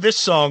I love this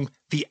song.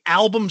 The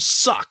album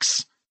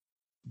sucks,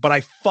 but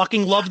I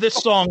fucking love this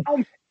song.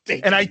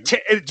 And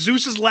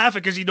Zeus is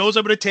laughing because he knows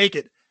I'm going to take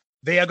it.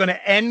 They are going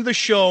to end the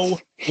show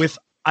with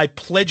I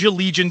Pledge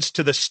Allegiance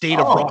to the State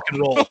of Rock and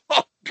Roll.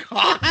 Oh,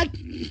 God.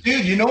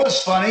 Dude, you know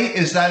what's funny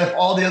is that if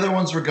all the other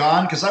ones were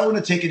gone, because I wouldn't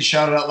have taken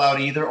Shout It Out Loud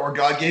either or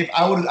God Gave,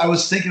 I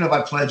was thinking of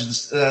I Pledge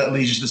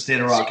Allegiance to the State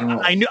of Rock and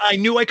Roll. I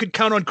knew I could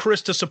count on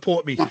Chris to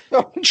support me.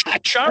 It's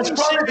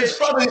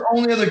probably the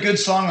only other good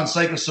song on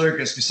Psycho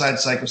Circus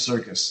besides Psycho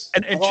Circus.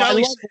 And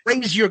Charlie,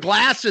 raise your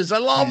glasses. I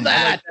love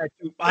that.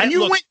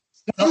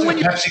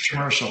 Pepsi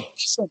commercial.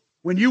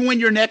 When you win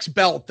your next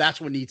belt,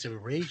 that's what needs to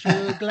raise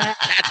your glass.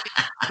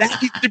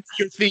 That needs to be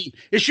your theme.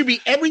 It should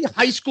be every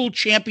high school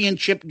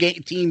championship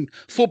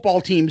football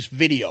team's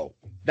video.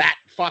 That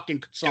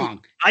fucking song.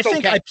 Dude, I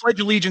think I Pledge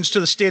Allegiance to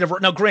the State of.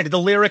 Now, granted, the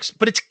lyrics,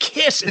 but it's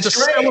Kiss. It's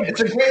great.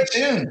 It's a great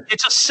tune.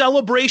 It's a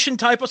celebration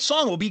type of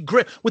song. It will be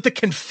great with the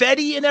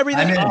confetti and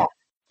everything.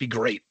 Be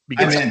great.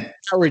 It's a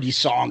parody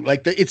song.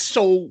 It's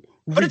so.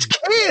 But it's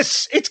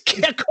Kiss.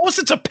 Of course,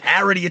 it's a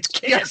parody. It's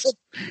Kiss.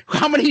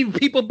 How many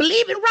people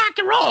believe in rock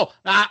and roll?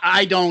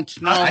 I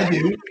don't know. I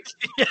do.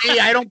 Hey,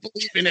 I don't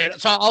believe in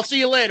it. So I'll see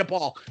you later,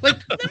 Paul. Come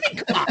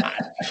on.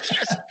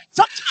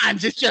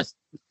 Sometimes it's just,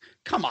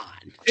 come on.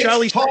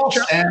 Charlie,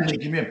 Stanley,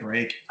 give me a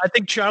break. I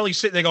think Charlie's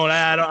sitting there going,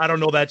 I don't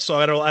know that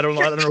song. I don't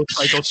know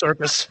Psycho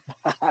Circus.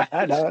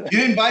 You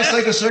didn't buy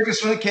Psycho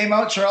Circus when it came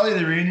out, Charlie,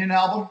 the reunion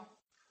album?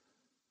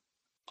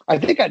 I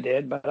think I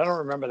did, but I don't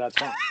remember that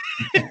song.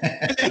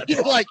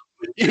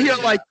 You're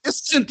like,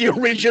 this isn't the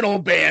original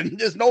band.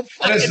 There's no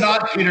fucking. It's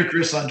not Peter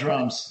Criss on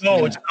drums.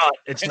 No, it's not.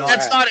 It's not.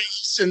 That's not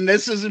Ace, and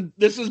this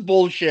is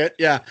bullshit.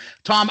 Yeah,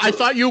 Tom, I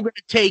thought you were going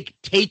to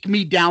take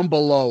Me Down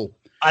Below.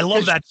 I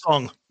love that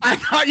song. I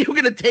thought you were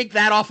going to take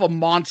that off of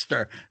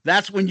Monster.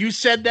 That's when you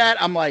said that.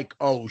 I'm like,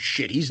 oh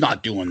shit, he's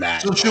not doing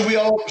that. So should we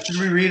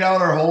read out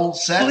our whole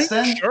sets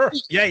then? Sure.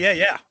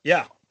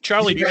 Yeah.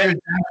 Charlie, do you have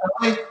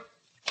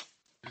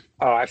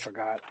Oh, I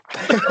forgot.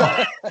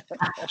 I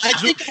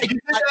think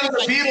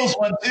the Beatles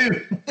one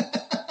too.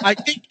 I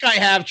think I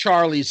have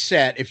Charlie's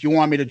set. If you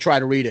want me to try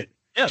to read it,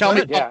 tell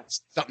me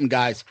something,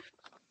 guys.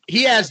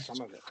 He has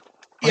some of it.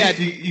 Yeah,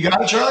 you got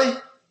it, Charlie.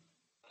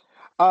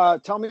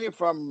 Tell me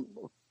from.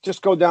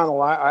 Just go down the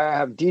line. I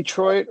have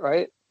Detroit,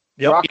 right?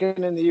 Yep.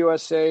 Rockin' in the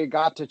USA.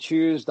 Got to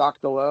Choose.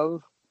 Dr.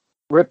 Love.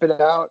 Rip It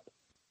Out.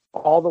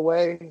 All the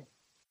Way.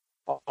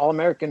 All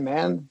American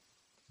Man.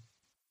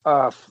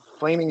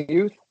 Flaming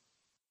Youth.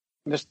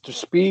 Mr.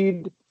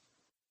 Speed,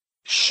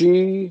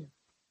 She,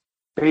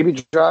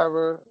 Baby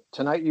Driver,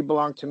 Tonight You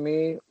Belong to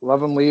Me,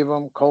 Love 'Em, Leave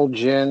 'Em, Cold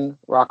Gin,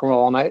 Rock and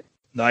Roll All Night.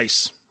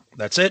 Nice.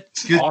 That's it.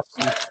 Good.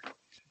 Awesome.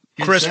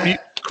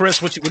 Chris,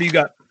 what do you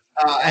got?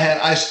 I had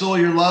I Stole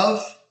Your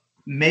Love,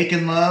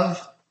 Making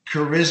Love,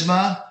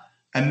 Charisma,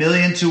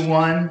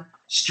 1,000,000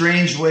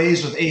 Strange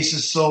Ways with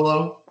Ace's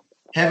solo,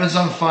 Heaven's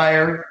on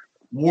Fire,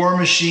 War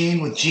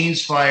Machine with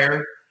Gene's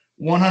Fire,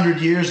 100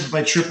 Years with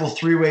my triple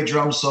three-way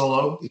drum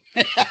solo.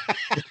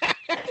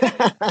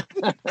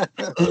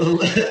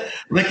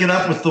 Lick It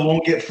Up with the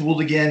Won't Get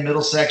Fooled Again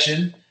middle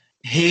section.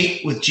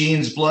 Hate with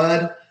Gene's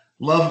Blood.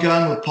 Love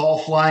Gun with Paul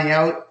Flying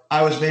Out.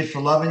 I Was Made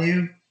for Loving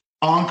You.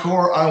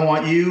 Encore, I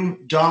Want You.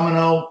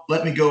 Domino,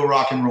 Let Me Go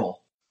Rock and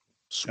Roll.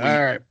 Sweet.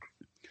 All right.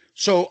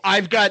 So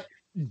I've got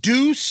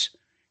Deuce,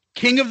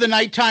 King of the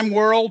Nighttime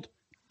World,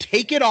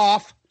 Take It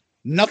Off,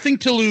 Nothing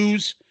to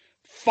Lose,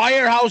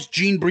 Firehouse,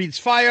 Gene Breathes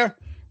Fire,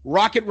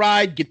 Rocket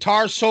Ride,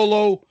 Guitar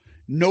Solo,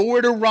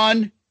 Nowhere to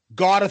Run,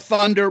 God of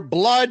Thunder,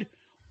 Blood,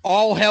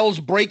 All Hell's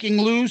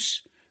Breaking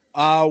Loose,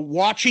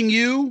 Watching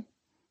You,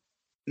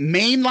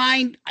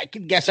 Mainline, I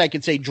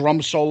could say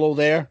drum solo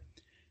there,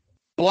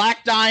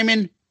 Black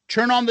Diamond,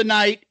 Turn on the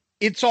Night,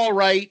 It's All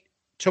Right,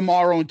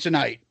 Tomorrow and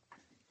Tonight.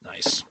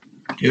 Nice.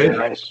 Good.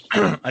 Nice.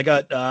 I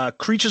got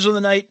Creatures of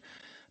the Night,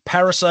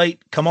 Parasite,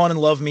 Come On and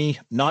Love Me,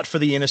 Not for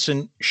the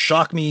Innocent,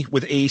 Shock Me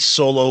with Ace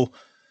solo,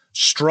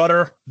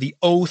 Strutter, The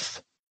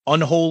Oath,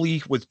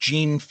 Unholy with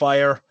Gene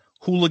Fire,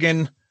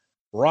 Hooligan,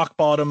 Rock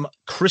Bottom,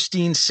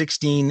 Christine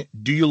 16,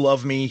 Do You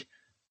Love Me?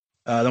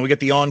 Then we get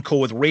the encore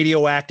with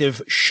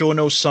Radioactive, Sure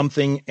Know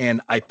Something,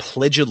 and I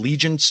Pledge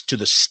Allegiance to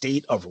the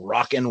State of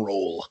Rock and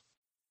Roll.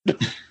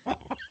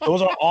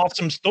 Those are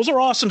awesome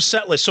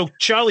set lists. So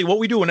Charlie, what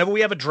we do whenever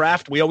we have a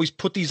draft, we always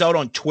put these out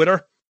on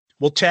Twitter.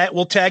 We'll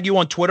tag you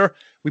on Twitter.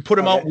 We put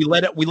them out. We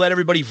let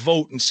everybody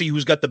vote and see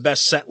who's got the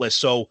best set list.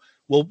 So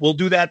we'll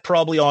do that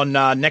probably on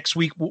next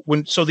week.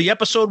 So the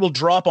episode will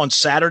drop on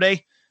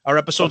Saturday. Our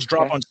episodes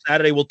drop on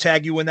Saturday. We'll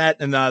tag you in that,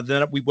 and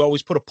then we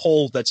always put a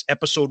poll that's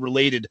episode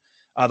related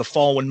the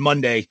following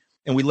Monday,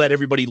 and we let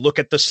everybody look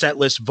at the set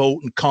list, vote,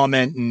 and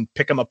comment, and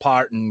pick them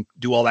apart, and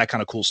do all that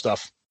kind of cool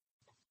stuff.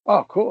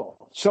 Oh,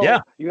 cool! So yeah,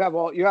 you have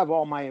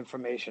all my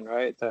information,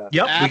 right? Yep,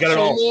 we got it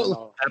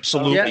all.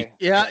 Absolutely.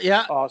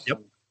 Yeah. Awesome.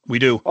 Yep, we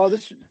do. Oh,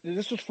 this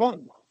was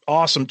fun.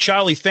 Awesome,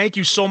 Charlie. Thank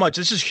you so much.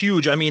 This is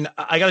huge. I mean,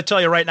 I got to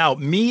tell you right now,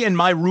 me and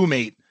my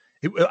roommate,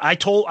 I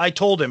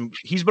told him,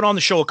 he's been on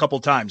the show a couple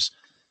of times.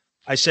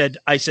 I said,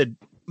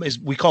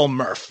 we call him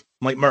Murph.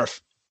 I'm like,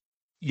 Murph,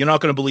 you're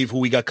not going to believe who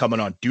we got coming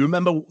on. Do you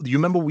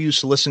remember we used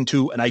to listen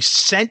to, and I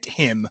sent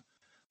him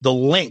the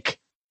link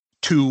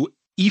to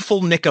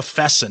Eiffel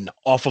Nicafessen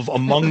off of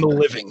Among the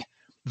Living.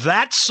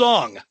 That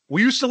song,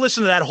 we used to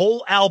listen to that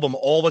whole album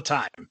all the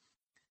time.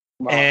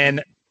 Wow.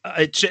 And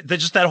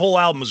just that whole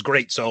album was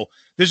great. So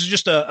this is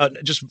just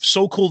just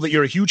so cool that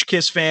you're a huge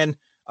Kiss fan,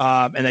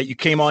 and that you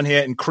came on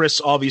here. And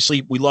Chris,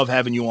 obviously, we love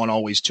having you on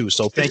always too.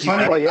 So thank you.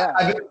 Well,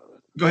 yeah.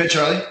 Go ahead,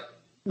 Charlie.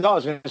 No, I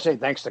was going to say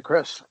thanks to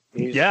Chris.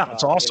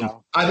 It's awesome.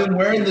 I've been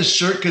wearing this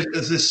shirt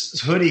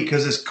this hoodie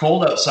because it's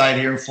cold outside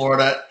here in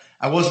Florida.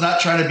 I was not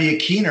trying to be a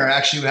keener.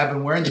 Actually, I've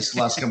been wearing this the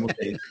last couple of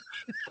days.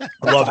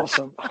 I love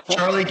awesome. it.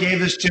 Charlie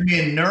gave this to me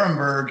in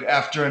Nuremberg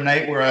after a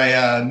night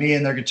where me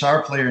and their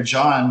guitar player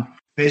John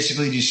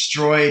basically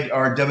destroyed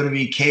our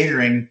WWE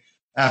catering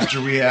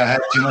after we had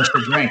too much to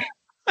drink.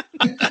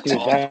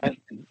 Dude,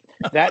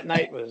 that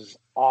night was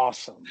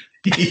awesome.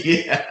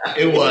 Yeah,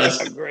 it was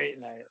a great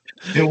night.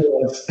 It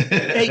was.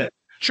 Hey,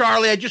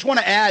 Charlie, I just want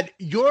to add,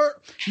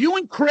 you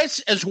and Chris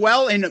as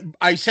well, and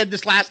I said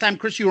this last time,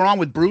 Chris, you were on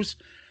with Bruce.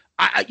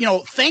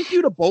 Thank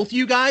you to both of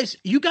you guys.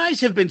 You guys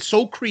have been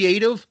so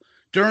creative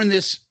during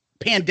this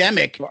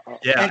pandemic.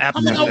 Yeah, and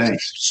coming out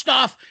with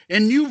stuff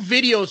and new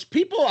videos.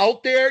 People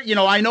out there,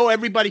 I know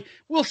everybody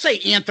will say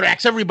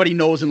Anthrax. Everybody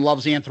knows and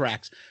loves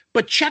Anthrax.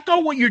 But check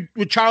out what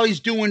Charlie's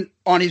doing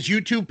on his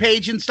YouTube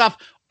page and stuff.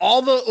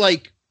 All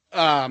the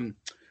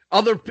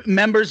other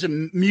members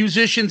and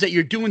musicians that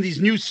you're doing these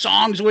new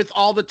songs with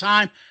all the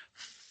time.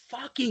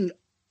 Fucking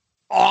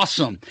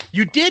awesome.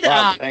 You did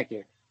thank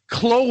you.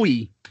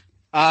 Chloe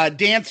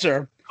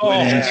Dancer. Oh,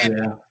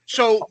 yeah.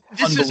 So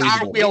this is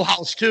our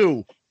wheelhouse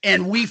too.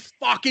 And we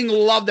fucking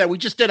love that. We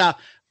just did an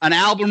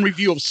album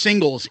review of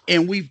Singles,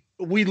 and we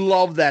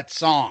love that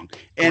song.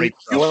 And you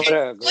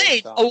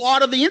played a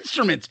lot of the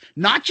instruments,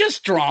 not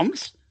just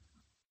drums.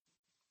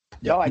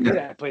 No, I did.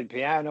 I played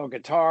piano,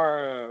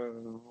 guitar,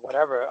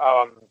 whatever.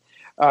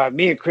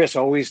 Me and Chris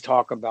always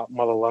talk about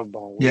Mother Love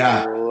Bone. We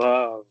love Mother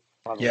Love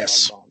Bone.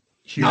 Yes.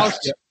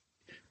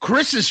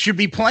 Chris should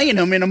be playing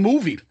him in a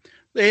movie.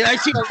 I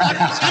see a lot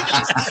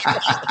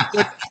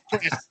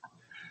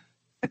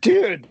of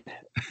dude,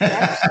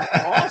 that's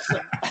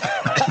awesome.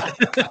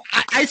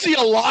 I see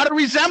a lot of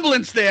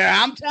resemblance there.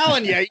 I'm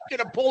telling you, you could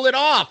have pulled it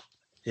off.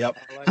 Yep.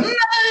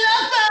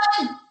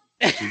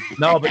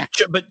 No,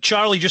 but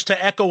Charlie, just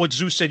to echo what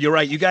Zeus said, you're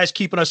right. You guys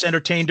keeping us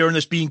entertained during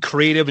this, being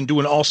creative and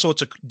doing all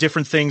sorts of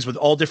different things with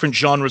all different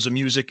genres of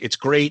music. It's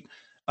great.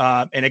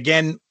 And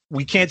again,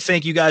 we can't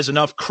thank you guys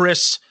enough,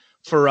 Chris,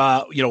 for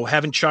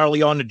having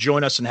Charlie on to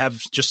join us and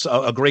have just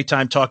a great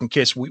time talking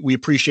Kiss. We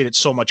appreciate it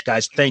so much,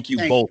 guys. Thank you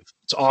both.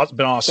 It's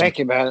been awesome. Thank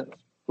you, man.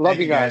 Love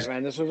you guys,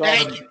 man. This was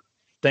awesome.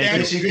 Thank you. Good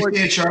to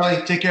see you,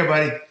 Charlie. Take care,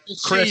 buddy.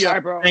 Chris,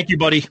 thank you,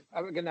 buddy.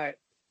 Have a good night.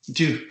 You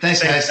too.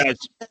 Thanks, guys.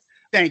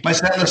 Thank you. My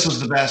set list was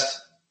the best.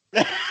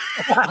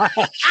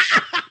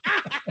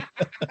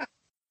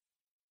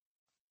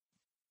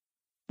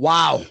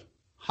 Wow.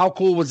 How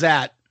cool was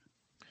that?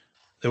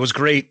 It was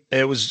great.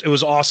 It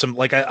was awesome.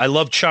 Like I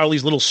love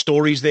Charlie's little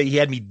stories there. He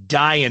had me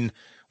dying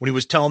when he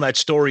was telling that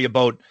story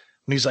about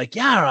when he's like,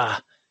 yeah,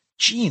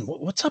 Gene,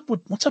 what's up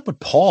with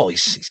Paul?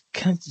 Is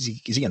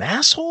he an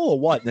asshole or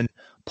what? And then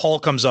Paul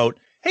comes out,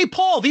 hey,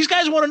 Paul, these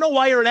guys want to know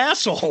why you're an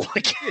asshole.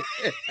 Like,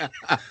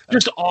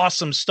 just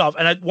awesome stuff.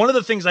 And one of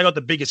the things I got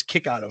the biggest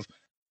kick out of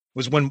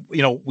was when,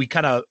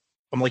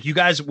 I'm like,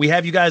 we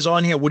have you guys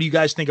on here. What do you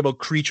guys think about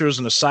Creatures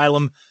and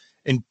Asylum?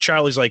 And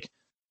Charlie's like,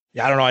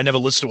 yeah, I don't know. I never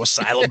listened to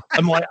Asylum.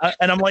 I'm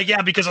like,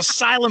 yeah, because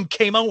Asylum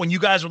came out when you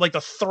guys were like the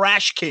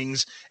thrash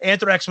kings.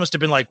 Anthrax must have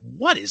been like,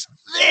 what is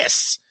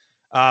this?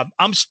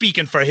 I'm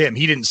speaking for him.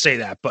 He didn't say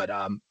that, but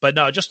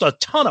no, just a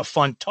ton of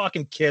fun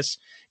talking Kiss,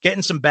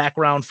 getting some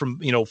background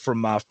from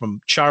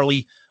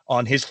Charlie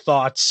on his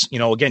thoughts,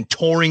 again,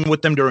 touring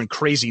with them during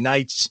crazy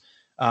nights,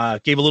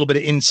 gave a little bit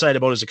of insight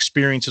about his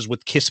experiences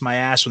with Kiss My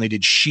Ass when they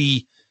did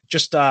She,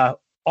 just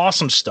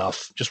awesome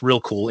stuff. Just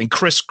real cool. And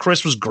Chris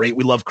was great.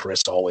 We love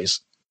Chris always.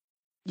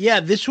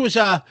 Yeah, this was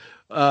I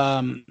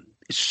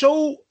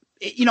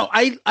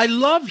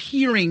love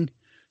hearing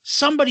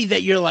somebody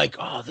that you're like,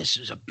 oh, this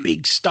is a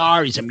big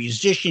star. He's a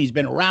musician. He's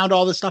been around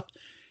all this stuff.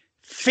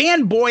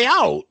 Fanboy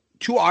out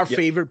to our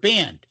favorite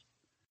band.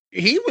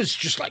 He was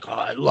just like, oh,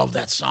 I love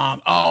that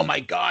song. Oh my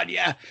God.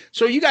 Yeah.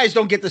 So you guys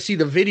don't get to see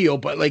the video,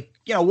 but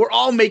we're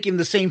all making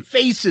the same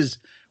faces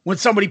when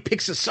somebody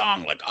picks a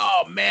song like,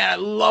 oh man, I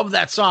love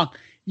that song.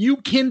 you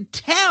can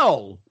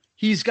tell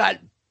he's got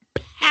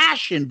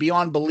passion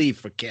beyond belief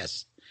for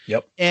Kiss.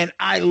 Yep. And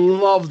I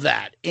love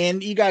that.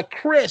 And you got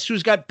Chris,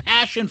 who's got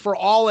passion for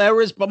all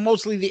eras, but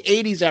mostly the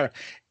 80s era.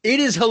 It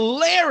is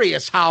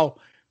hilarious how,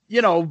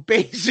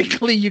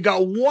 basically you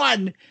got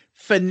one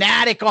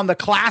fanatic on the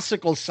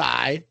classical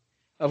side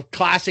of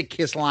classic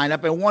Kiss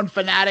lineup and one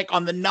fanatic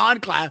on the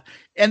non-class,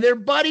 and they're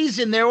buddies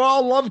and they're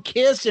all love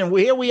Kiss, and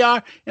here we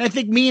are. And I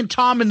think me and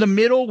Tom in the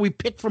middle, we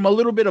picked from a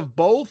little bit of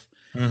both.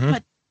 Mm-hmm.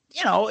 But,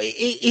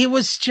 it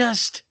was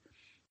just,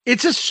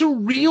 it's a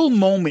surreal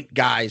moment,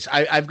 guys.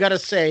 I've got to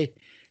say,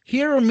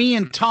 here are me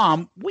and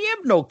Tom. We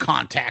have no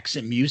contacts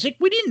in music.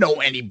 We didn't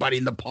know anybody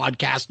in the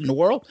podcasting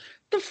world.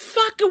 The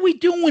fuck are we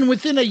doing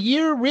within a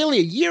year, really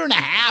a year and a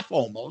half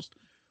almost?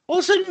 All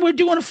of a sudden, we're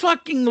doing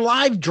fucking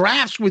live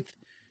drafts with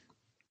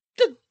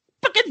the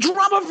fucking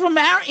drummer from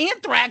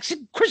Anthrax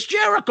and Chris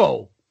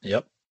Jericho.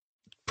 Yep.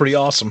 Pretty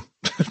awesome.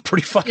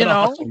 Pretty fucking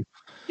awesome.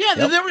 Yeah,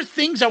 yep. There were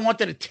things I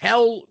wanted to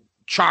tell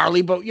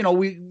Charlie, but,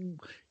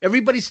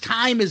 everybody's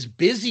time is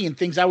busy and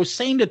things. I was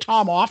saying to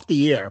Tom off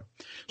the air.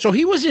 So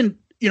he was in,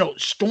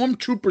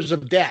 Stormtroopers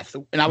of Death.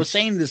 And I was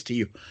saying this to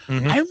you.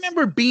 Mm-hmm. I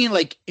remember being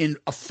like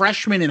a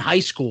freshman in high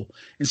school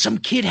and some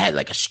kid had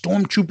like a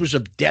Stormtroopers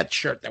of Death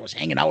shirt that was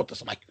hanging out with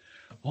us. I'm like,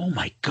 oh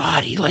my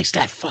God, he likes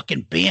that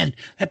fucking band.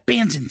 That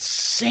band's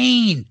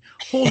insane.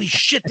 Holy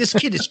shit, this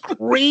kid is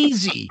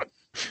crazy.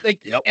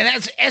 Like, yep. And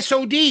that's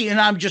SOD. And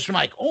I'm just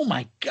like, oh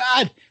my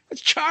God,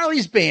 that's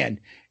Charlie's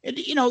band. And,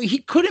 he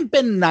couldn't have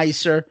been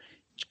nicer.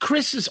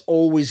 Chris is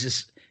always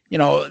this,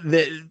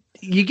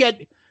 you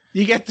get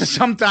to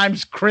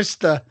sometimes Chris,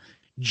 the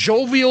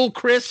jovial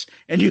Chris,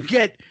 and you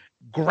get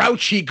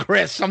grouchy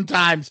Chris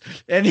sometimes.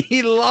 And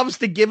he loves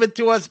to give it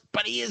to us,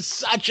 but he is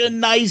such a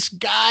nice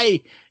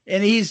guy.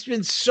 And he's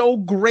been so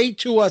great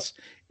to us.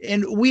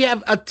 And we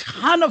have a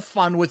ton of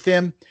fun with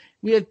him.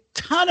 We had a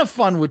ton of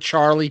fun with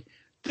Charlie.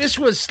 This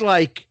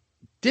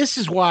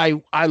is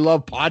why I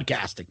love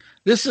podcasting.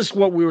 This is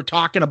what we were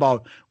talking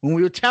about when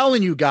we were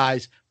telling you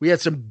guys we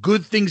had some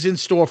good things in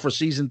store for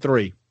season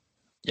 3.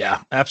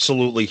 Yeah,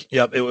 absolutely.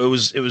 Yep. It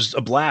was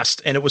a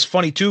blast. And it was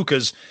funny too,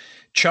 because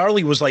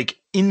Charlie was like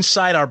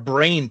inside our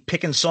brain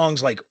picking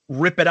songs like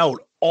Rip It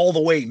Out all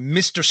the way,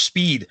 Mr.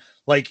 Speed.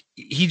 Like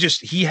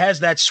he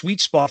has that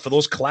sweet spot for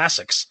those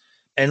classics.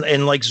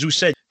 And like Zeus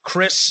said,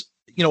 Chris,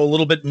 a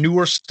little bit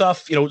newer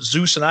stuff,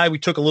 Zeus and I, we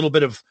took a little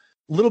bit of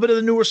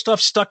the newer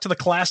stuff, stuck to the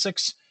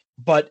classics,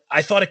 but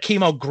I thought it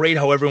came out great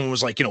how everyone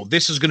was like,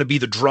 this is going to be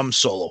the drum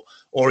solo,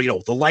 or,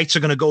 the lights are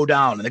going to go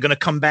down and they're going to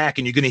come back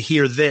and you're going to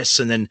hear this.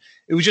 And then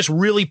it was just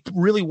really,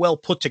 really well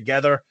put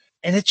together.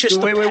 And it's just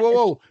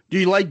whoa. Do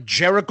you like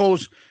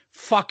Jericho's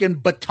fucking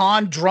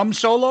baton drum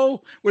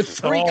solo with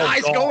three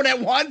guys going at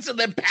once and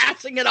then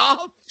passing it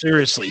off?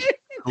 Seriously.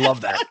 I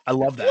love that.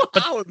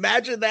 Wow,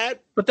 imagine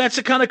that. But that's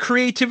the kind of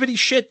creativity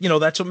shit,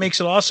 that's what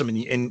makes it awesome.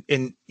 And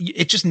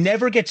it just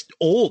never gets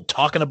old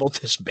talking about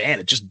this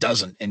band. It just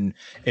doesn't. And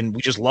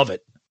we just love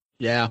it.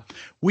 Yeah.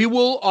 We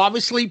will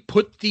obviously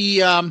put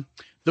the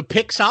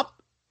picks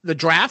up, the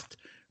draft,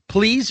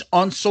 please,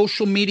 on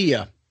social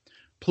media.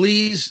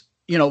 Please,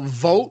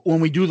 vote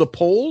when we do the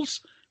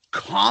polls,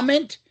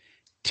 comment,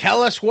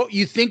 tell us what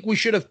you think we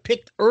should have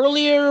picked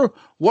earlier,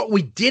 what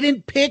we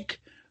didn't pick,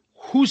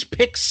 whose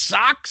pick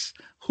sucks,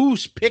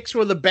 whose picks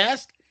were the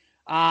best.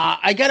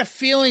 I got a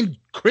feeling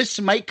Chris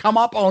might come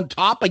up on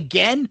top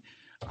again.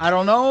 I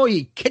don't know.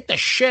 He kicked the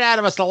shit out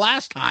of us the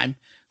last time.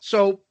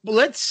 So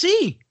let's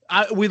see.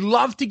 We'd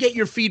love to get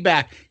your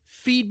feedback.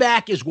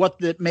 Feedback is what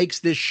that makes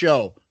this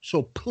show.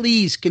 So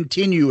please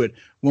continue it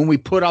when we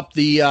put up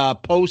the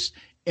posts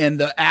and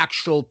the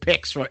actual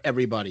picks for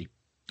everybody.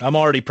 I'm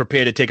already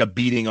prepared to take a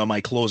beating on my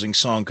closing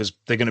song because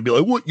they're going to be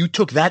like, what, you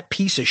took that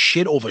piece of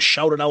shit over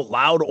Shout It Out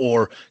Loud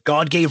or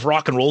God Gave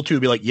Rock and Roll to you?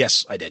 Be like,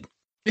 yes, I did.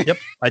 Yep,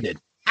 I did.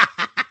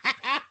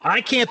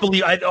 I can't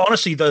believe,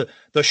 honestly, the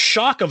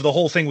shock of the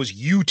whole thing was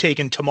you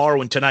taking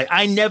Tomorrow and Tonight.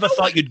 I never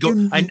thought you'd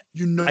go.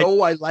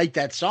 I like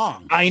that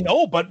song. I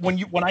know, but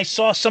when I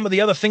saw some of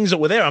the other things that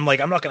were there, I'm like,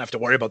 I'm not going to have to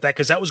worry about that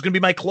because that was going to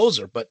be my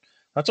closer, but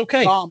that's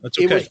okay. That's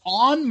okay. It was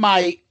on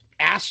my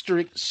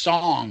asterisk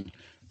song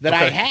that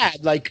I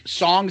had, like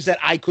songs that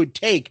I could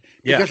take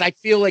because I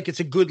feel like it's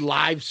a good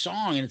live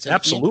song and it's an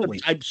absolutely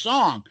type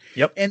song.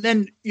 Yep. And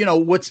then,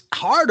 what's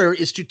harder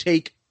is to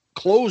take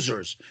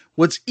closers.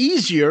 What's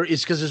easier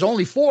is because there's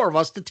only 4 of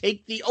us to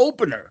take the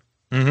opener.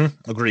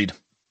 Mm-hmm. Agreed.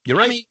 You're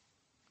right. I mean,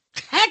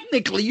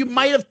 technically, you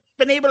might have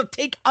been able to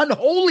take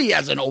Unholy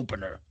as an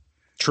opener.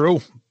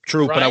 True.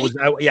 Right? But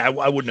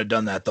I wouldn't have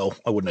done that though.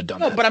 I wouldn't have done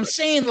that. No, but I'm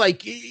saying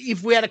like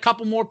if we had a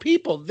couple more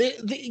people,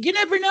 you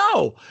never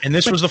know. And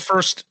this was the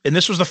first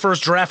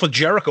draft with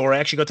Jericho where I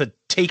actually got to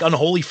take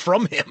Unholy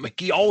from him. Like,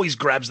 he always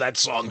grabs that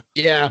song.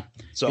 Yeah.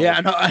 So yeah,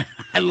 no,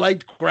 I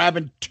liked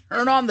grabbing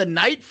Turn On the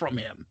Night from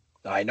him.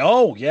 I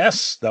know.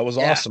 Yes, that was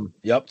awesome.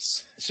 Yep.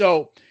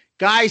 So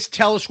guys,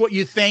 tell us what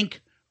you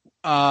think.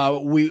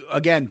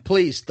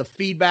 Please, the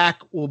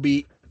feedback will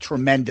be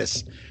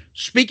tremendous.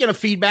 Speaking of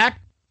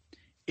feedback,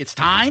 it's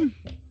time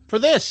for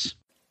this.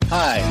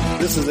 Hi,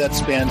 this is Ed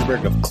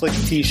Spansberg of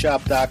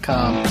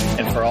ClickTshop.com,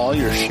 and for all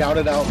your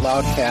Shouted Out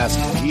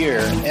Loudcast gear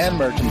and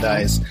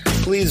merchandise,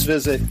 please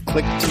visit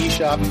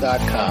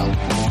ClickTshop.com.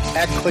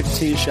 At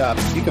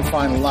ClickTshop, you can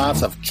find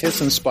lots of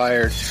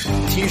KISS-inspired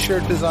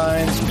t-shirt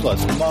designs,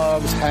 plus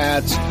mugs,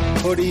 hats,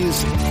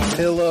 hoodies,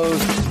 pillows,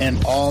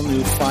 and all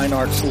new fine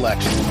art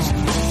selections.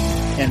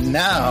 And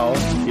now,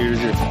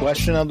 here's your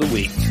question of the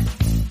week.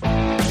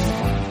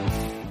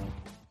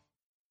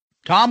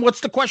 Tom, what's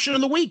the question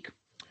of the week?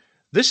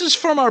 This is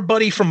from our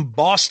buddy from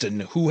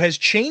Boston who has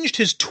changed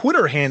his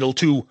Twitter handle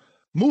to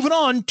moving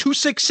on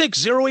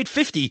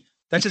 2660850.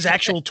 That's his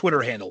actual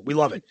Twitter handle. We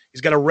love it. He's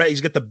got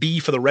the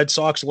B for the Red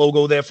Sox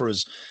logo there for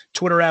his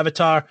Twitter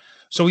avatar.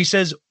 So he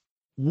says,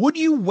 would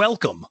you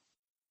welcome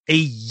a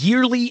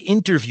yearly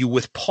interview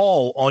with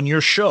Paul on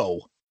your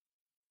show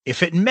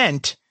if it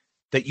meant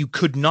that you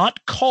could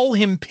not call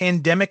him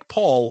Pandemic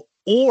Paul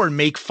or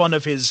make fun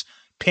of his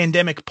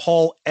Pandemic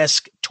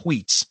Paul-esque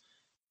tweets?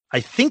 I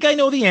think I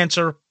know the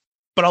answer,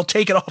 but I'll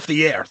take it off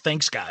the air.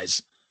 Thanks,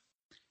 guys.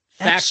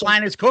 Fax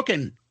line is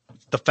cooking.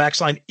 The fax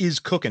line is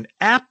cooking.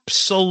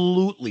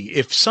 Absolutely.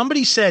 If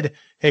somebody said,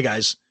 hey,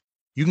 guys,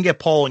 you can get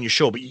Paul on your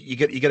show, but you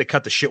got to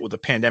cut the shit with the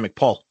Pandemic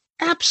Paul.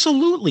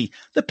 Absolutely.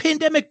 The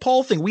Pandemic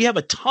Paul thing, we have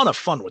a ton of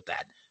fun with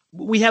that.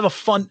 We have a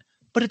fun,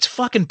 but it's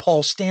fucking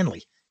Paul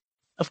Stanley.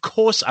 Of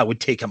course I would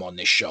take him on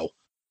this show.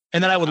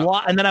 And then I would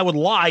lie,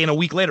 and a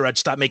week later I'd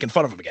stop making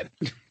fun of him again.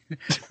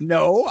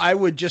 No, I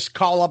would just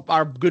call up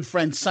our good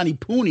friend Sonny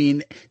Pooney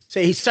and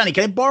say, hey, Sonny,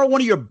 can I borrow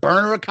one of your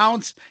burner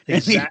accounts?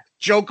 Exactly. And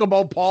joke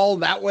about Paul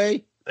that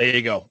way? There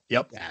you go.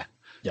 Yep.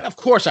 Yeah. Of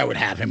course I would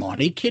have him on.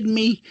 Are you kidding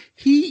me?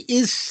 He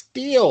is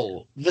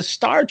still the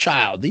star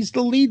child. He's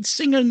the lead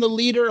singer and the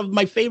leader of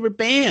my favorite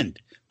band.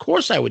 Of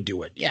course I would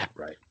do it. Yeah.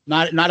 Right.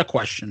 Not a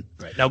question.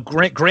 Right. Now,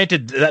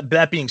 granted,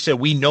 that being said,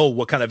 we know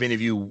what kind of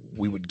interview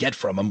we would get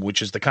from him,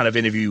 which is the kind of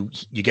interview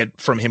you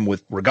get from him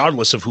with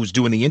regardless of who's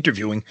doing the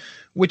interviewing,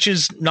 which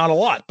is not a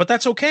lot, but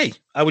that's okay.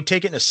 I would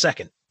take it in a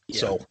second.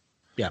 Yeah. So,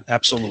 yeah,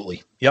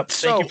 absolutely. Yep.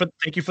 So,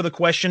 thank you for the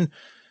question.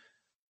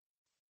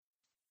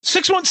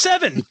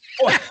 617.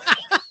 I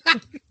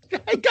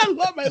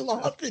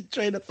lost the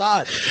train of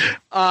thought.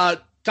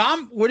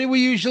 Tom, where do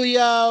we usually?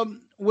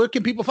 Where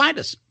can people find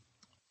us?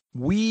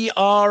 We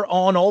are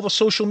on all the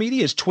social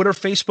medias, Twitter,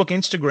 Facebook,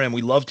 Instagram.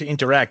 We love to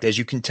interact. As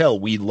you can tell,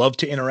 we love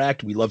to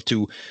interact. We love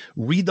to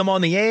read them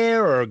on the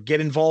air or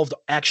get involved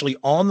actually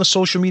on the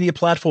social media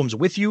platforms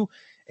with you.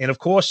 And of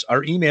course,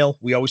 our email,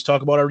 we always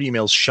talk about our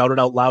emails,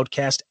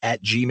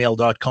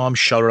 shoutitoutloudcast@gmail.com,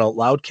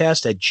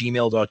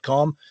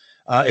 shoutitoutloudcast@gmail.com.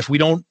 If we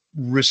don't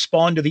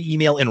respond to the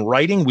email in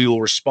writing, we will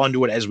respond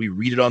to it as we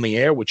read it on the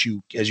air, which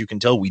as you can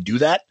tell, we do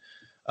that.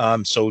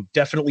 So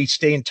definitely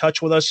stay in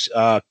touch with us.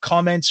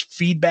 Comments,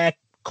 feedback,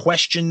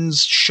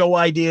 questions, show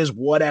ideas,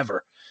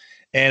 whatever.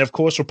 And of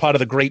course, we're part of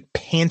the great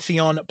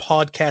Pantheon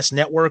Podcast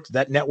Network.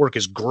 That network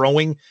is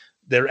growing.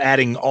 They're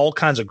adding all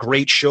kinds of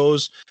great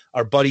shows.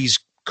 Our buddies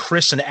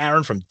Chris and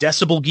Aaron from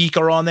Decibel Geek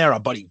are on there. Our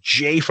buddy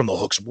Jay from the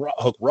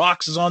Hook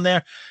Rocks is on there.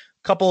 A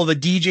couple of the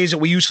DJs that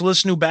we used to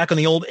listen to back on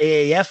the old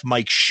AAF,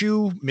 Mike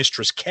Shue,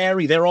 Mistress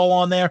Carrie, they're all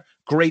on there.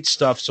 Great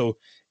stuff. So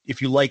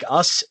if you like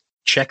us,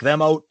 check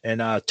them out,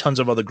 and tons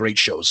of other great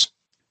shows.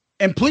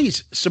 And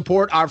please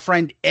support our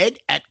friend Ed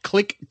at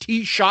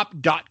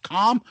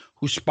ClickTshop.com,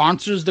 who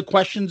sponsors the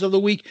questions of the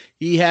week.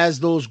 He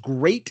has those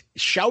great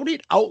Shout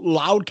It Out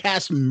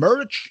Loudcast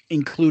merch,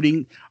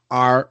 including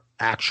our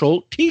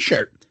actual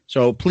T-shirt.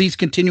 So please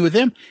continue with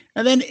him.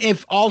 And then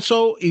if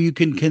also you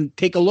can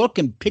take a look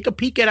and pick a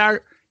peek at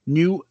our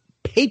new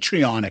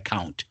Patreon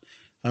account.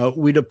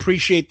 We'd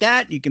appreciate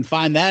that. You can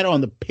find that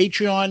on the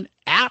Patreon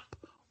app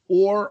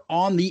or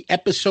on the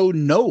episode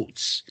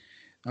notes.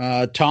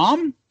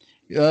 Tom?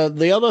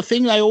 The other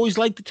thing I always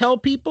like to tell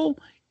people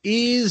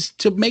is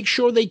to make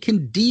sure they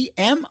can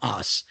DM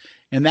us,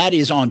 and that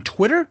is on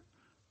Twitter,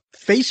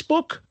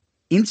 Facebook,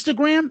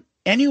 Instagram,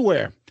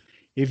 anywhere.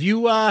 If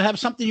you have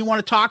something you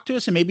want to talk to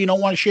us and maybe you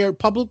don't want to share it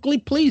publicly,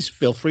 please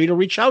feel free to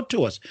reach out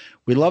to us.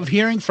 We love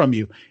hearing from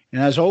you.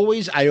 And as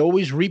always, I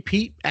always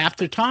repeat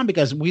after Tom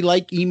because we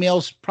like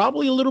emails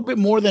probably a little bit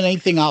more than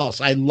anything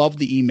else. I love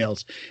the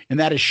emails. And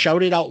that is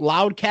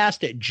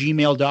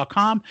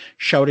shoutitoutloudcast@gmail.com,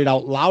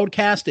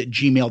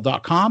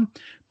 shoutitoutloudcast@gmail.com.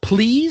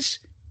 Please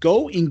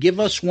go and give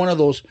us one of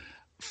those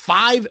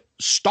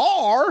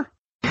 5-star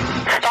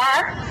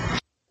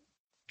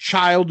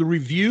child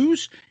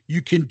reviews.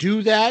 You can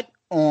do that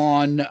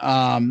on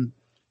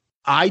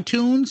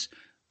iTunes.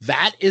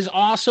 That is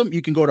awesome.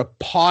 You can go to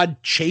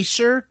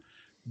podchaser.com,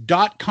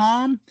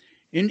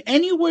 and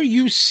anywhere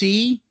you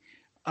see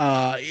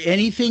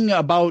anything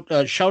about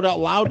Shout Out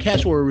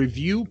Loudcast or a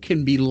review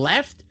can be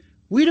left,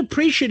 we'd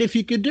appreciate if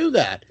you could do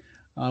that.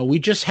 We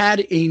just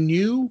had a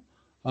new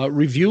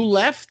review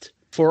left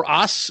for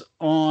us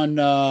on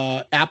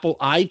Apple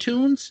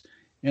iTunes,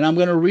 and I'm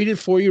going to read it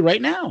for you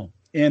right now.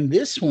 And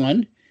this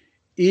one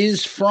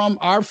is from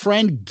our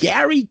friend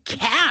Gary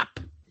Cap.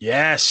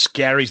 Yes,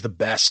 Gary's the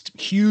best.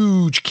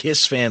 Huge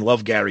Kiss fan.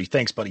 Love Gary.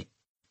 Thanks, buddy.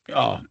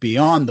 Oh,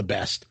 beyond the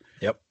best.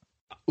 Yep.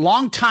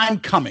 Long time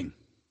coming.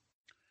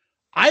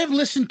 I have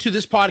listened to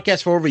this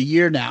podcast for over a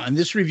year now, and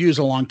this review is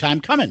a long time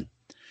coming.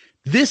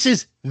 This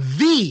is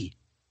the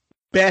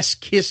best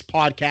Kiss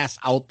podcast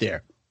out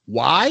there.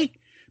 Why?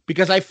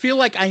 Because I feel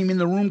like I'm in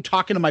the room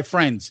talking to my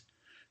friends,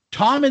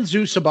 Tom and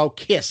Zeus, about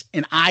Kiss,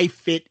 and I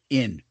fit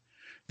in.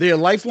 They are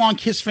lifelong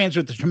Kiss fans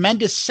with a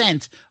tremendous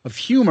sense of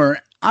humor,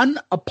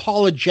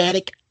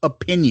 unapologetic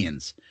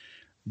opinions.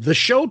 The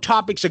show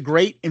topics are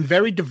great and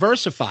very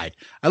diversified.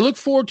 I look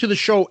forward to the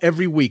show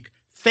every week.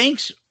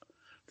 Thanks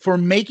for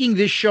making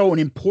this show an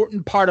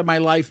important part of my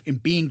life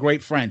and being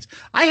great friends.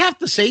 I have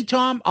to say,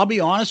 Tom, I'll be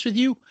honest with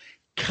you,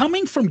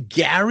 coming from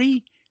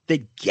Gary,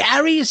 that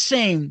Gary is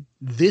saying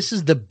this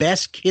is the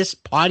best Kiss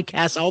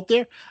podcast out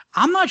there,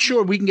 I'm not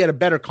sure we can get a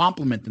better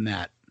compliment than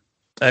that.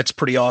 That's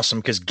pretty awesome,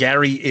 because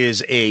Gary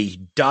is a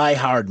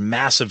diehard,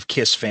 massive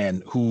Kiss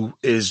fan who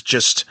is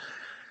just,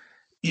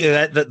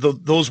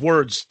 those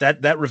words,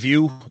 that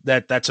review,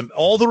 that's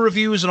all the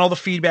reviews and all the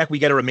feedback we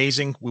get are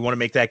amazing. We want to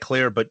make that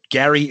clear, but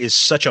Gary is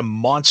such a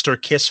monster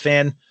Kiss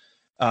fan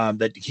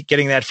that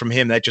getting that from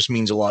him, that just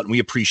means a lot. And we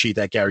appreciate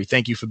that, Gary.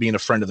 Thank you for being a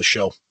friend of the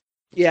show.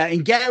 Yeah.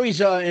 And Gary's,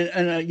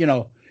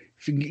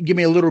 if you give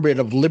me a little bit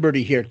of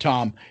liberty here,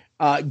 Tom,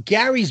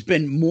 Gary's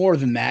been more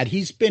than that.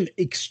 He's been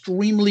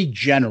extremely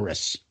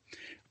generous.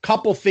 A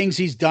couple things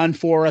he's done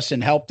for us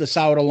and helped us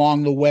out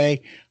along the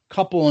way.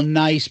 Couple of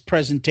nice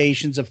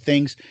presentations of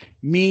things.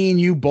 Me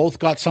and you both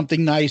got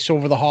something nice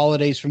over the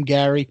holidays from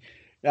Gary.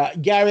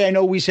 Gary, I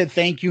know we said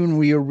thank you and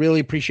we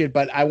really appreciate it,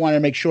 but I want to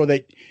make sure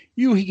that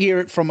you hear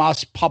it from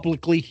us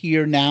publicly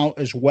here now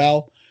as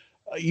well.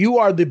 You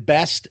are the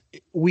best.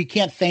 We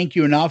can't thank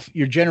you enough.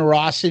 Your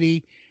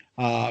generosity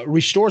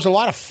restores a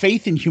lot of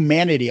faith in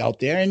humanity out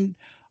there and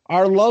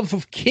our love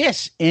of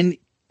Kiss and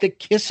the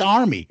Kiss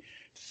Army.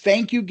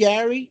 Thank you,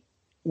 Gary.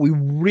 We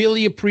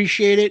really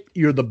appreciate it.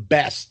 You're the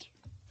best.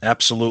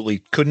 Absolutely.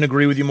 Couldn't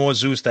agree with you more,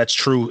 Zeus. That's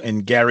true.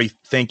 And Gary,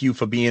 thank you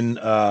for being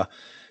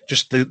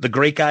just the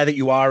great guy that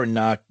you are,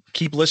 and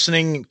keep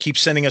listening, keep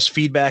sending us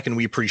feedback, and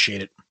we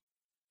appreciate it.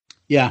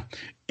 Yeah.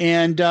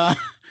 And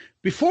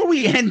before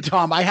we end,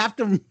 Tom, I have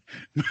to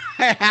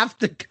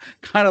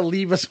kind of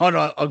leave us on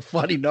a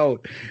funny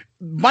note.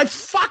 My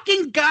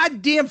fucking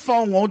goddamn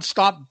phone won't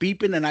stop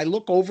beeping, and I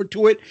look over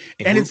to it,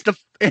 and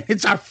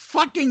it's our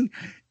fucking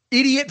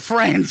idiot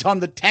friends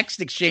on the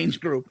text exchange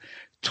group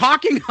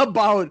talking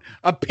about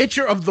a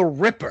picture of the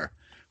Ripper,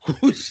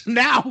 who's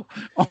now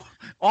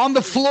on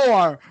the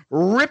floor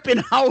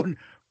ripping out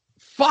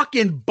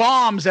fucking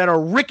bombs that are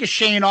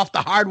ricocheting off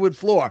the hardwood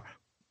floor.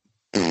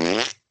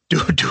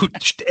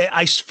 Dude,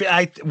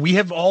 we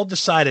have all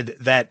decided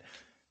that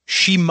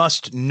she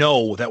must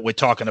know that we're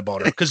talking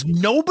about her, because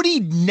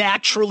nobody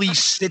naturally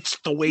sits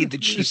the way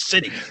that she's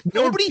sitting.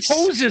 Nobody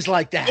poses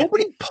like that.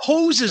 Nobody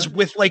poses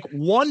with like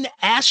one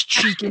ass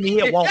cheek in the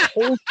air while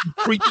holding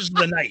Creatures of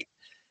the Night.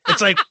 It's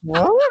like,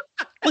 what?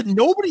 But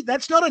nobody,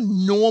 that's not a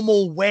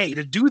normal way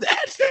to do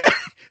that.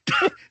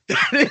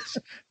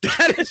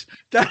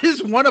 That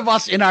is one of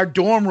us in our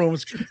dorm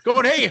rooms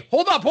going, hey,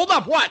 hold up,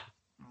 what?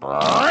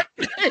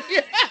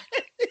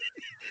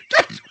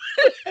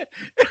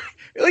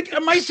 Like,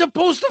 am I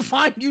supposed to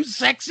find you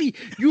sexy?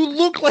 You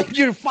look like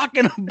you're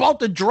fucking about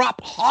to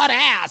drop hot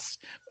ass.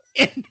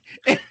 And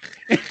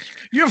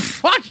you're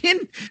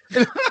fucking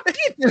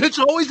it's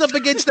always up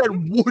against that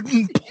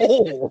wooden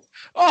pole.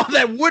 Oh,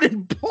 that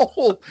wooden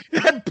pole.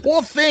 That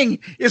poor thing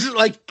is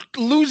like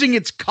losing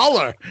its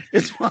color.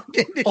 It's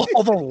fucking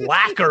all the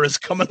lacquer is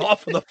coming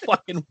off of the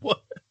fucking wood.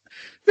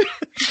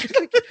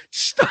 Like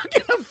stuck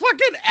in a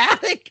fucking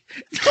attic.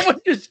 Someone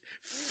just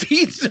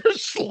feeds her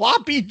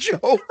sloppy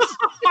jokes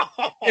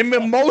and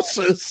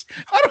mimosas.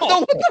 I don't know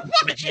what the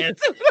fuck she's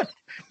doing.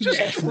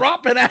 Just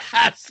dropping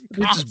ass.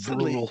 This is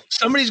brutal.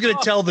 Somebody's gonna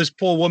tell this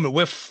poor woman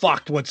we're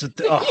fucked once it.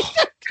 Oh.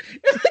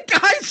 The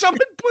guy,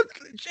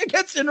 she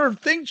gets in her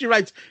thing. She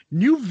writes,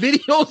 "New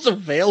videos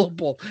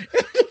available."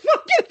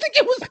 I think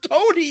it was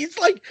Tony. He's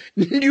like,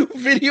 "New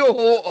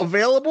video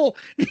available."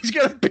 He's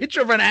got a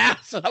picture of an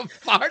ass and a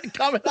fart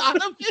coming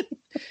out of it.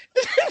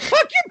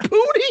 Fucking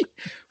Poonie.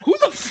 Who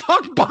the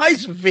fuck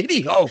buys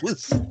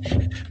videos?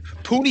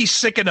 Pooney's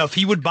sick enough.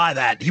 He would buy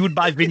that. He would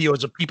buy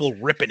videos of people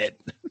ripping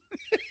it.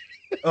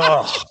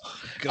 Oh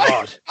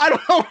God! I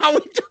don't know how we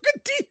took a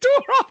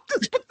detour off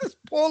this, but this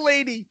poor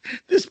lady.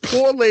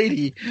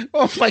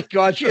 Oh my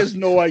God, she has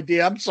no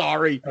idea. I'm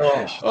sorry.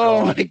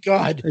 Oh my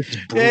God.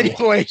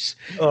 Anyways,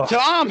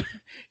 Tom.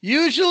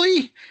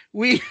 Usually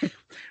we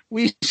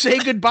say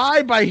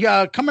goodbye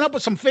by coming up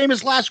with some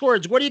famous last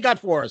words. What do you got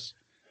for us?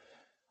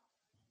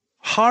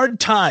 Hard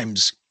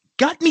times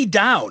got me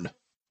down.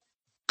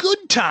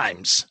 Good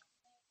times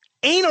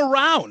ain't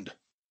around.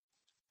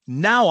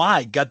 Now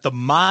I got the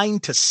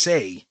mind to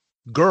say,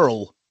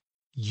 girl,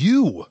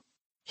 you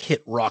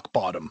hit rock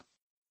bottom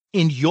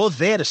and you're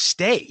there to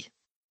stay.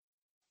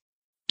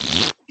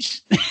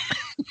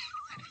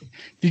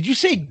 Did you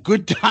say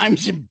Good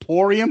Times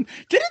Emporium?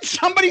 Didn't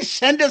somebody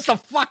send us a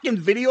fucking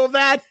video of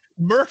that?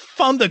 Murph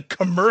found a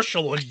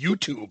commercial on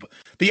YouTube,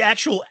 the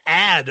actual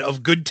ad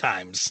of Good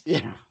Times.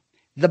 Yeah.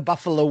 The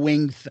buffalo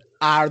wings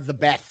are the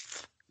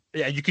best.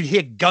 Yeah, you could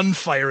hear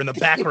gunfire in the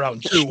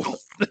background, too.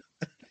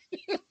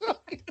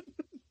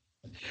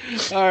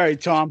 All right,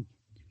 Tom.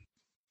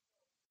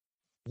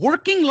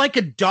 Working like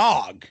a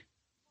dog.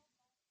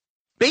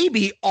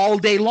 Baby all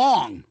day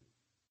long.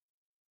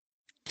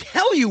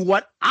 Tell you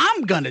what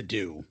I'm going to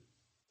do.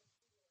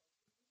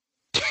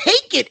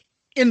 Take it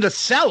in the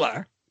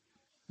cellar.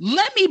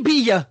 Let me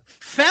be your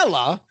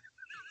fella.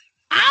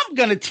 I'm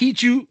going to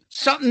teach you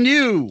something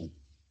new.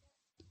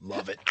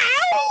 Love it.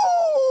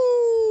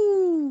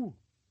 Ow!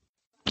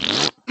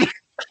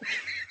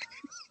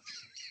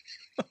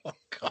 Oh,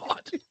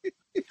 God.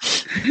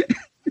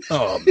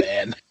 Oh,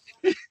 man.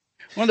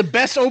 One of the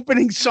best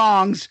opening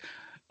songs,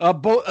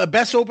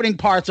 best opening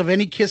parts of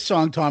any Kiss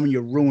song, Tom, and you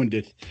ruined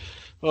it.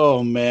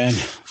 Oh, man.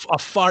 A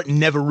fart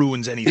never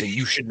ruins anything.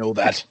 You should know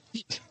that.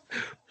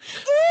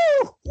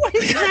 Oh, what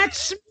is that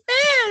smell?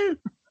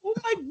 Oh,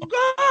 my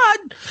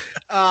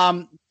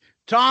God.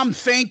 Tom,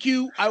 thank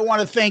you. I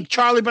want to thank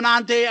Charlie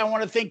Benante. I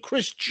want to thank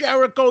Chris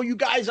Jericho. You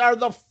guys are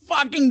the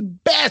fucking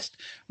best.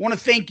 I want to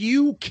thank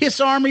you,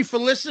 Kiss Army, for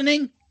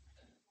listening.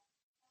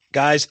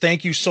 Guys,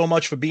 thank you so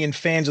much for being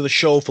fans of the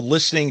show, for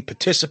listening,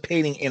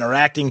 participating,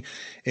 interacting.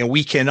 And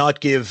we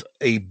cannot give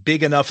a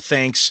big enough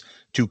thanks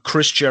to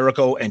Chris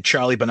Jericho and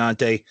Charlie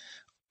Benante.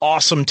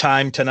 Awesome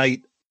time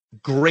tonight.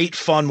 Great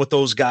fun with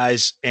those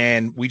guys.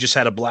 And we just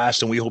had a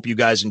blast. And we hope you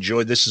guys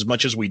enjoyed this as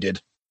much as we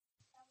did.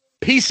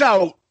 Peace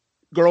out,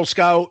 Girl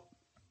Scout.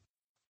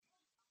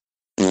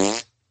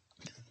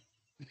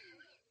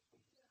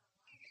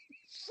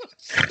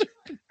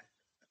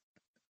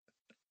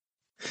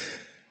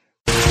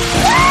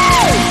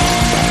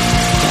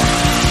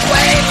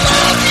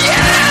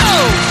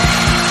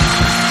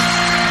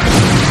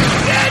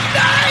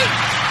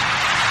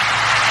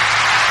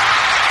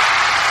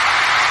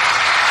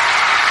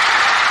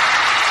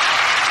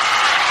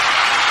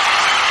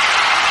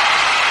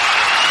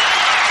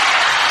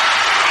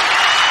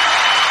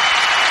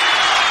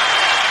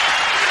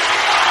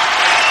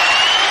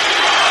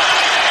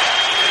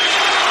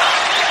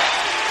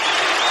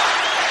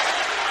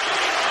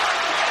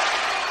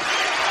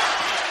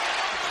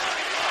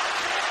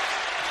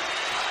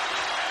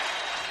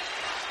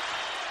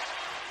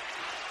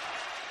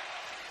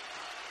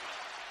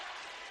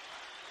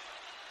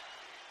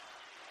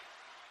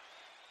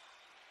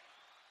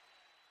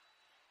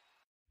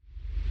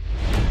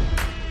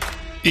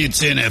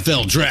 It's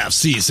NFL draft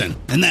season,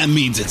 and that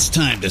means it's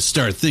time to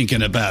start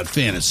thinking about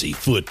fantasy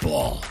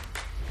football.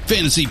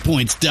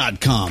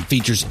 FantasyPoints.com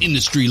features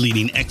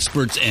industry-leading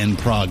experts and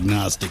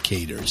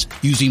prognosticators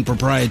using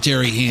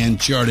proprietary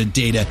hand-charted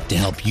data to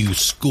help you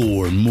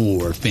score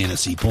more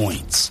fantasy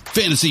points.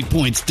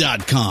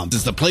 FantasyPoints.com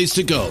is the place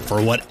to go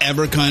for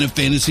whatever kind of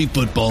fantasy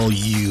football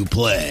you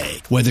play.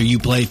 Whether you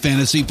play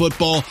fantasy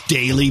football,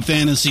 daily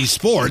fantasy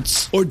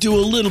sports, or do a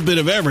little bit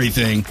of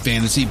everything,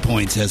 Fantasy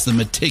Points has the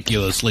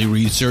meticulously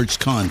researched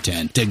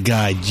content to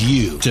guide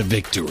you to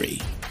victory.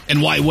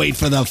 And why wait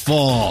for the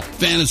fall?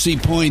 Fantasy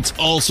Points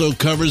also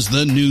covers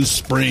the new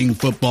spring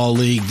football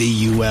league,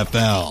 the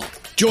UFL.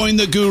 Join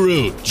the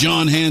guru,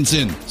 John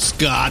Hansen,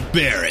 Scott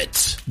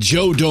Barrett,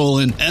 Joe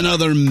Dolan, and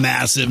other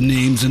massive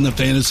names in the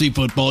fantasy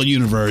football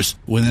universe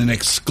with an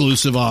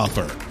exclusive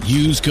offer.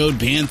 Use code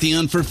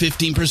Pantheon for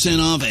 15%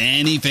 off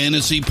any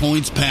Fantasy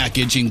Points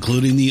package,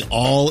 including the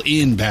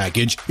all-in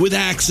package, with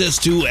access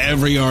to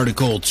every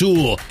article,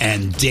 tool,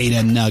 and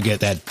data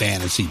nugget that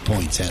Fantasy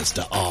Points has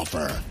to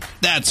offer.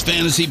 That's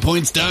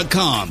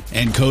FantasyPoints.com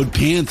and code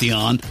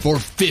Pantheon for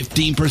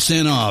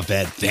 15% off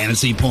at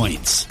Fantasy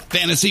Points.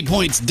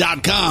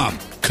 FantasyPoints.com,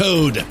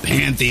 code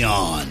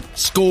Pantheon.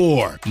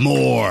 Score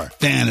more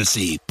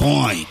fantasy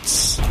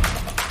points.